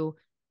have to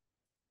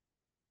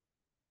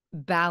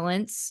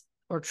balance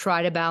or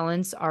try to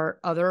balance our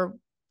other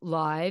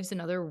lives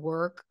and other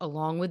work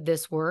along with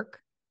this work,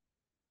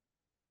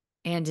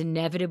 and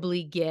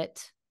inevitably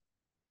get,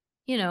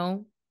 you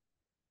know,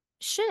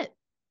 shit.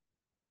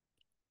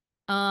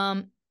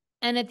 And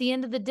at the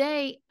end of the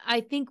day, I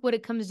think what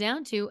it comes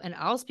down to, and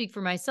I'll speak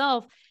for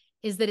myself,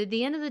 is that at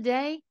the end of the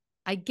day,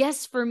 I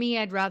guess for me,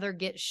 I'd rather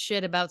get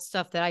shit about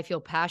stuff that I feel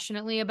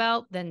passionately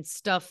about than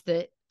stuff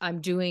that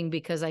I'm doing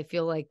because I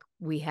feel like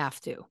we have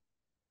to.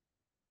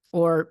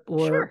 Or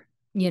Sure.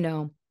 you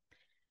know,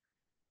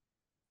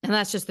 and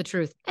that's just the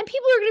truth. And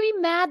people are going to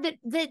be mad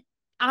that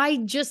I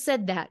just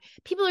said that.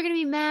 People are going to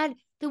be mad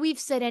that we've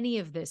said any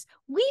of this.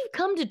 We've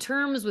come to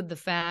terms with the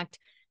fact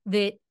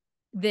that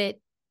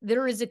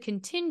there is a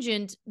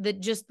contingent that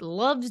just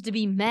loves to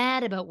be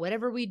mad about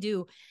whatever we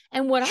do.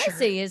 And what I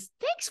say is,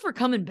 thanks for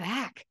coming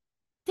back.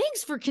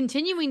 Thanks for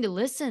continuing to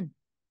listen.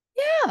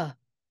 Yeah.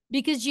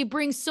 Because you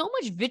bring so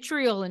much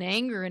vitriol and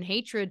anger and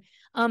hatred,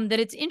 that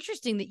it's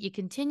interesting that you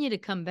continue to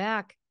come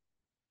back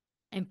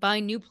and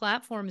find new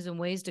platforms and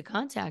ways to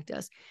contact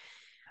us.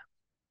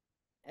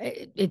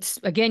 It's,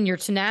 again, your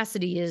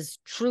tenacity is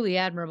truly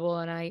admirable,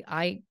 and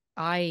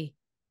I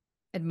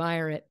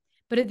admire it.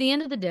 But at the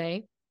end of the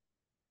day,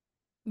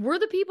 we're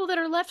the people that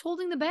are left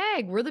holding the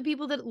bag. We're the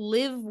people that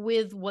live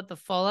with what the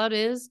fallout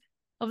is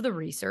of the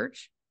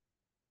research.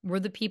 We're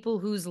the people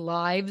whose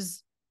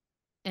lives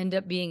end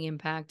up being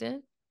impacted.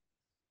 And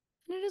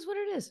it is what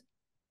it is.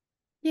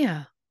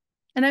 Yeah.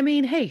 And I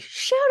mean, hey,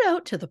 shout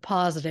out to the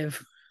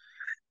positive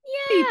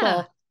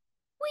people.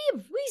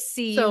 We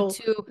see So you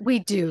too. we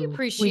do. We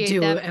appreciate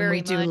that and very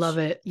we do much. love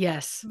it.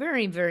 Yes.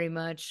 Very, very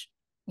much.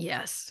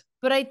 Yes.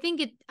 But I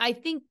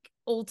think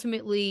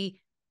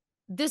ultimately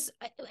this,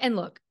 and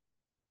look,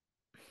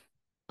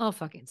 I'll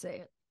fucking say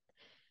it.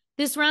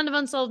 This round of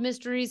Unsolved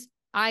Mysteries,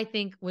 I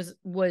think was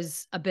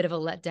a bit of a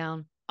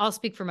letdown. I'll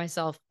speak for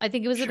myself. I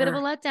think it was a bit of a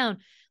letdown.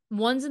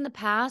 Ones in the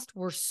past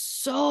were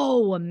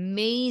so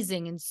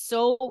amazing and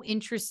so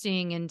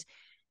interesting,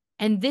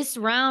 and this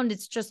round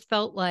it's just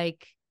felt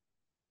like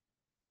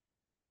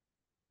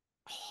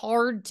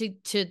hard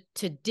to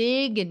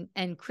dig,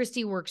 and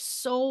Christy worked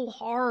so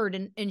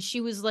hard, and she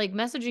was like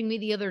messaging me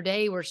the other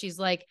day where she's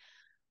like,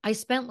 I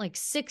spent like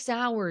 6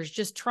 hours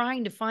just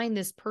trying to find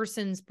this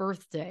person's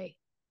birthday.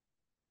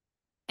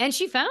 And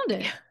she found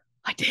it. Yeah,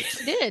 I did.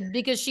 She did,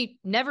 because she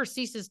never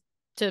ceases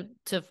to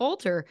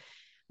falter.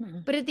 Mm-hmm.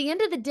 But at the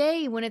end of the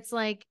day, when it's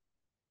like,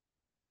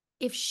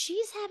 if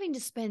she's having to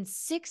spend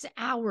 6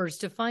 hours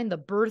to find the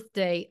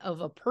birthday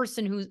of a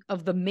person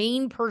of the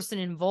main person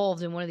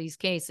involved in one of these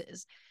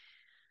cases,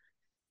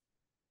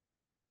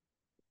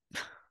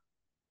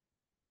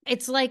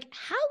 it's like,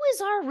 how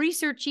is our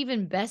research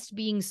even best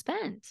being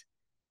spent?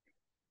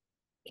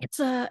 It's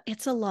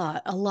a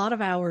lot of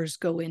hours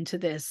go into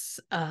this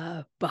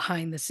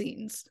behind the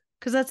scenes,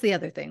 because that's the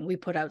other thing. We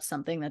put out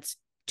something that's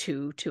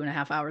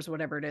 2.5 hours,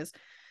 whatever it is,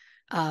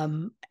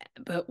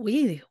 but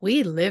we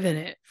live in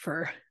it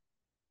for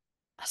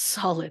a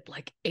solid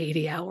like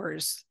 80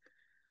 hours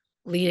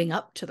leading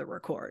up to the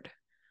record.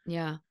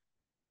 Yeah.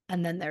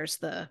 And then there's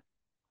the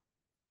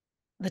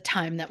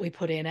time that we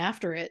put in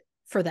after it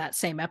for that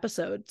same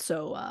episode.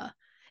 So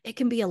it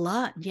can be a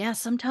lot. Yeah,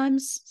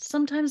 sometimes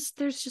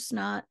there's just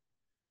not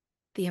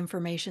the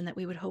information that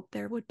we would hope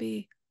there would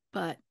be,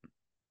 but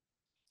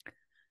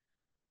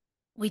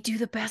we do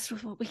the best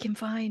with what we can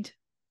find.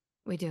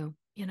 We do.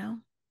 You know?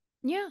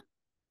 Yeah.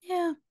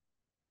 Yeah.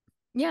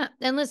 Yeah.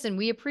 And listen,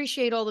 we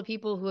appreciate all the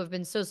people who have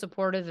been so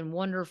supportive and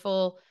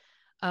wonderful,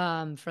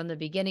 from the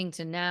beginning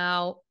to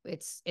now.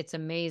 It's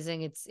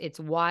amazing. It's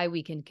why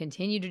we can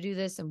continue to do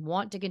this and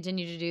want to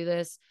continue to do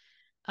this.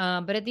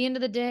 But at the end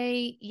of the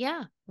day,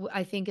 yeah,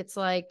 I think it's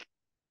like,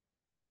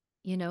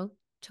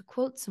 to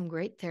quote some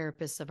great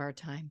therapists of our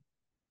time,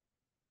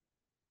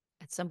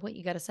 at some point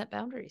you got to set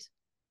boundaries.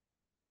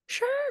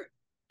 Sure.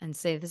 And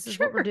say, this is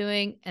what we're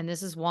doing and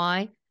this is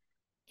why.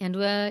 And,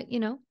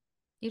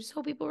 you just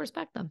hope people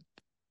respect them.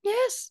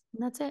 Yes.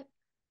 And that's it.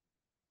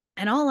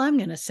 And all I'm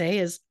going to say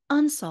is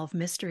Unsolved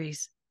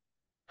Mysteries.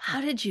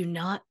 How did you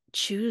not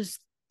choose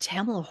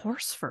Tamla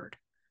Horsford?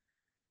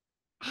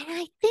 And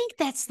I think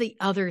that's the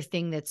other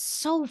thing that's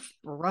so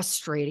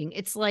frustrating.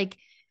 It's like,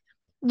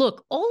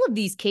 look, all of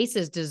these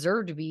cases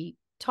deserve to be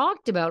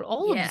talked about.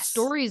 All of the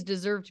stories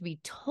deserve to be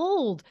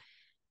told.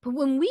 But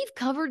when we've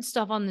covered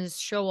stuff on this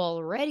show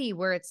already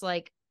where it's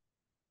like,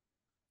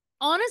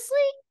 honestly,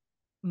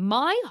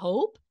 my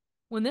hope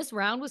when this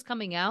round was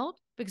coming out,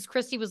 because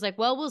Christy was like,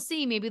 well, we'll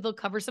see. Maybe they'll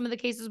cover some of the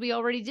cases we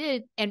already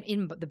did. And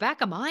in the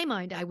back of my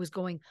mind, I was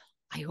going,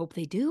 I hope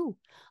they do.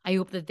 I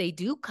hope that they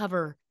do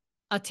cover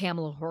a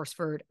Tamla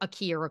Horsford, a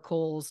Kiera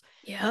Coles.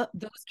 Yeah.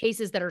 Those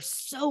cases that are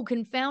so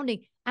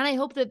confounding. And I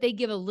hope that they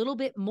give a little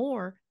bit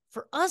more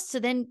for us to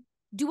then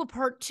do a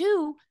part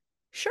 2.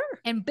 Sure.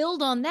 And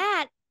build on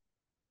that.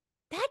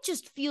 That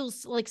just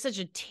feels like such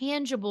a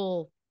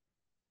tangible,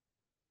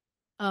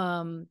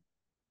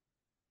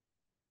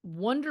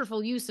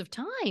 wonderful use of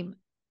time.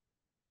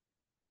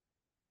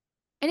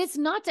 And it's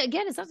not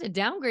to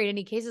downgrade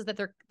any cases that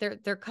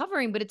they're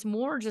covering, but it's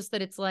more just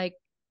that it's like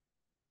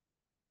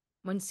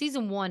when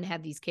season 1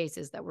 had these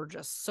cases that were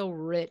just so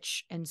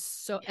rich and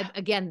so,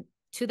 again,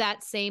 to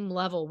that same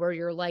level where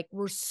you're like,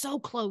 we're so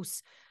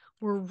close.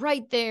 We're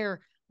right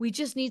there. We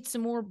just need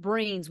some more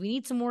brains. We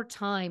need some more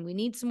time. We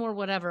need some more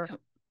whatever. Yep.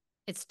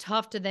 It's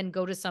tough to then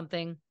go to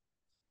something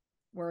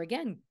where,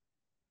 again,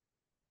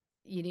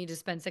 you need to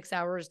spend 6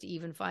 hours to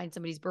even find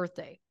somebody's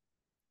birthday.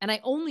 And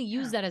I only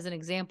use that as an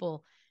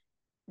example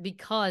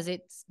because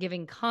it's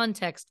giving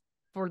context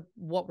for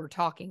what we're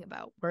talking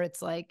about, where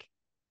it's like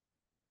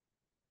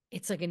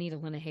a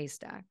needle in a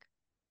haystack.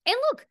 And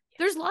look,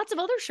 there's lots of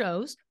other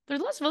shows.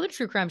 There's lots of other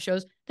true crime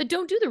shows that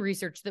don't do the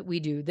research that we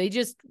do. They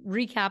just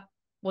recap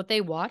what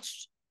they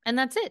watched and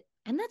that's it.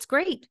 And that's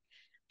great.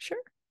 Sure.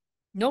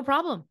 No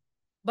problem.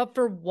 But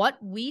for what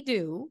we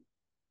do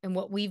and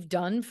what we've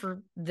done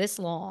for this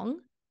long,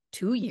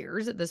 2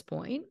 years at this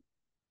point,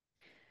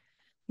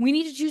 we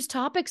need to choose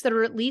topics that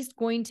are at least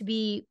going to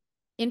be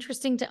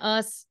interesting to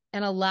us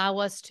and allow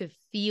us to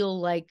feel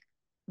like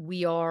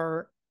we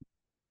are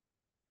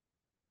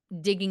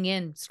digging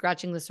in,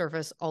 scratching the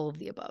surface, all of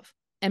the above,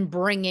 and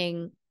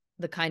bringing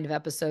the kind of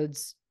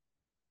episodes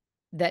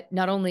that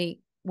not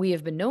only we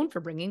have been known for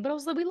bringing, but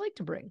also that we like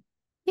to bring.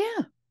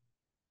 Yeah.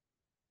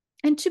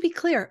 And to be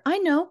clear,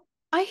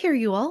 I hear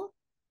you all.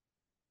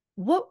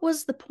 What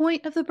was the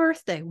point of the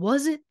birthday?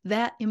 Was it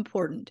that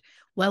important?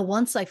 Well,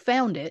 once I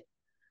found it,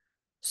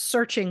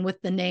 searching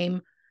with the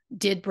name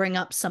did bring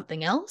up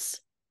something else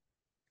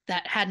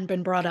that hadn't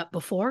been brought up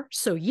before.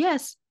 So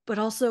yes, but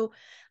also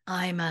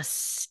I'm a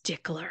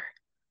stickler.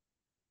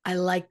 I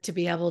like to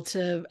be able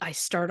to, I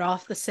start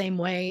off the same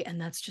way, and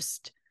that's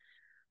just,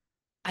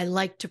 I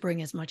like to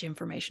bring as much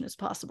information as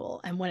possible.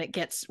 And when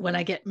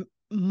I get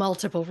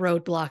multiple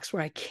roadblocks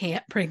where I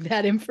can't bring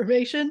that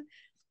information,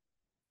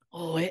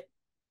 it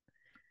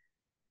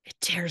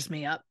tears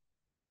me up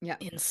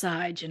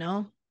inside,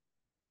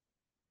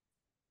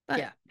 But,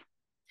 yeah.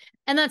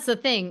 And that's the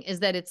thing,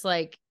 is that it's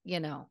like,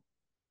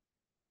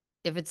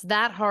 if it's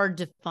that hard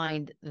to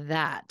find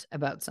that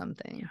about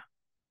something,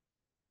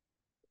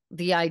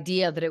 the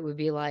idea that it would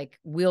be like,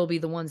 we'll be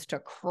the ones to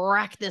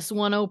crack this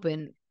one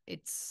open,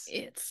 it's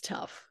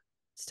tough.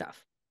 It's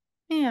tough.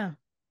 Yeah.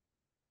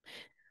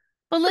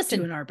 But listen,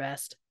 we're doing our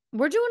best.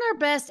 We're doing our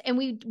best, and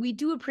we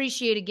do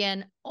appreciate,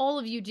 again, all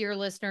of you, dear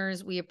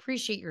listeners. We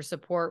appreciate your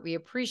support. We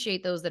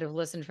appreciate those that have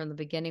listened from the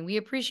beginning. We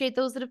appreciate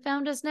those that have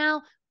found us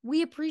now.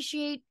 We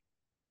appreciate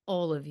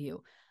all of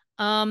you.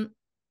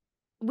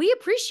 We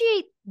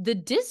appreciate the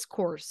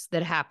discourse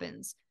that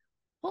happens.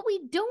 What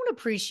we don't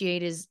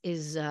appreciate is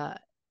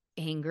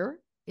anger,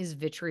 is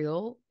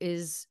vitriol,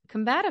 is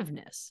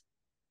combativeness.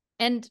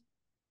 And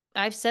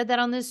I've said that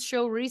on this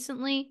show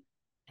recently,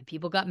 and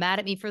people got mad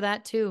at me for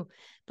that too.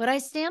 But I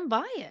stand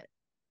by it.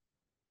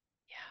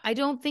 Yeah. I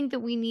don't think that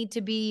we need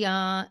to be,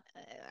 I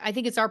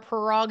think it's our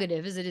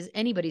prerogative, as it is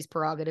anybody's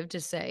prerogative, to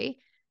say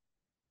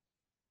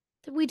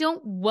that we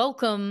don't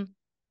welcome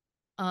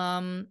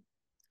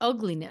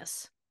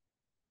ugliness.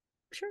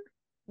 Sure.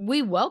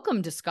 We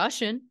welcome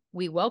discussion.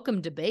 We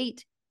welcome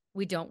debate.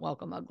 We don't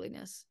welcome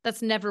ugliness.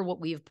 That's never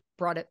what we've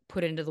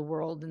put into the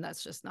world. And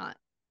that's not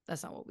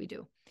what we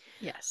do.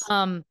 Yes.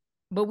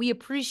 But we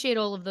appreciate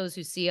all of those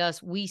who see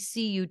us. We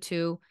see you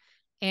too.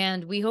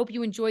 And we hope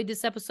you enjoyed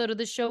this episode of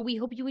the show. We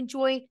hope you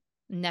enjoy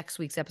next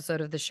week's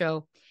episode of the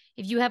show.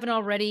 If you haven't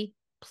already,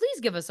 please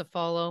give us a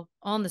follow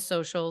on the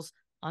socials,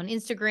 on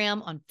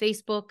Instagram, on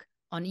Facebook,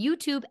 on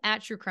YouTube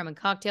at True Crime and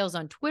Cocktails,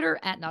 on Twitter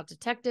at Not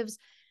Detectives,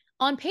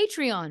 on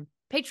Patreon,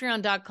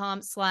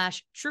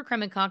 patreon.com/True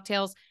Crime and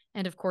Cocktails.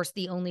 And of course,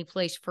 the only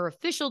place for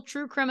official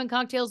True Crime and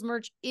Cocktails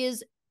merch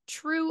is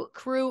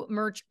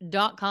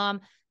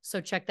truecrewmerch.com. So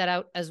check that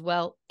out as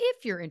well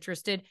if you're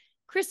interested.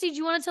 Christy, do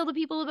you want to tell the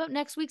people about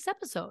next week's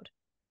episode?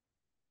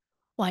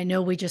 Well, I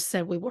know we just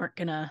said we weren't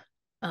gonna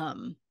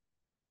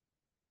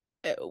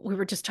we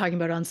were just talking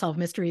about Unsolved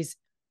Mysteries.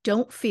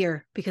 Don't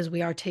fear, because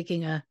we are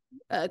taking a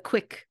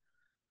quick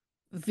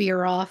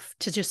veer off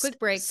to just Quick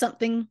break.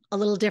 something a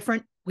little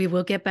different. We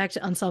will get back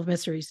to Unsolved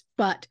Mysteries,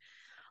 but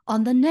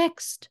on the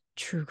next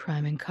True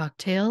Crime and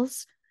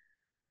Cocktails,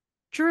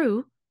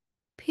 Drew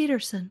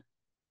Peterson.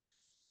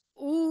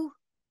 Ooh,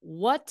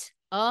 what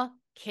a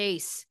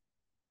case.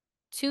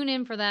 Tune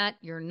in for that.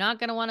 You're not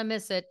going to want to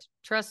miss it.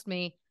 Trust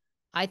me.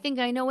 I think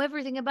I know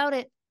everything about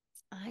it.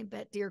 I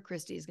bet dear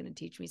Christy is going to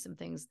teach me some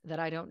things that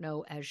I don't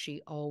know, as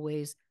she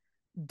always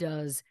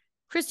does.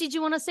 Christy, do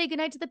you want to say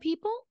goodnight to the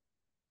people?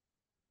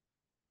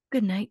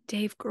 Good night,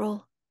 Dave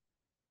Grohl.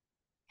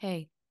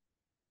 Hey,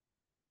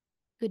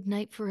 good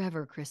night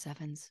forever, Chris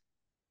Evans.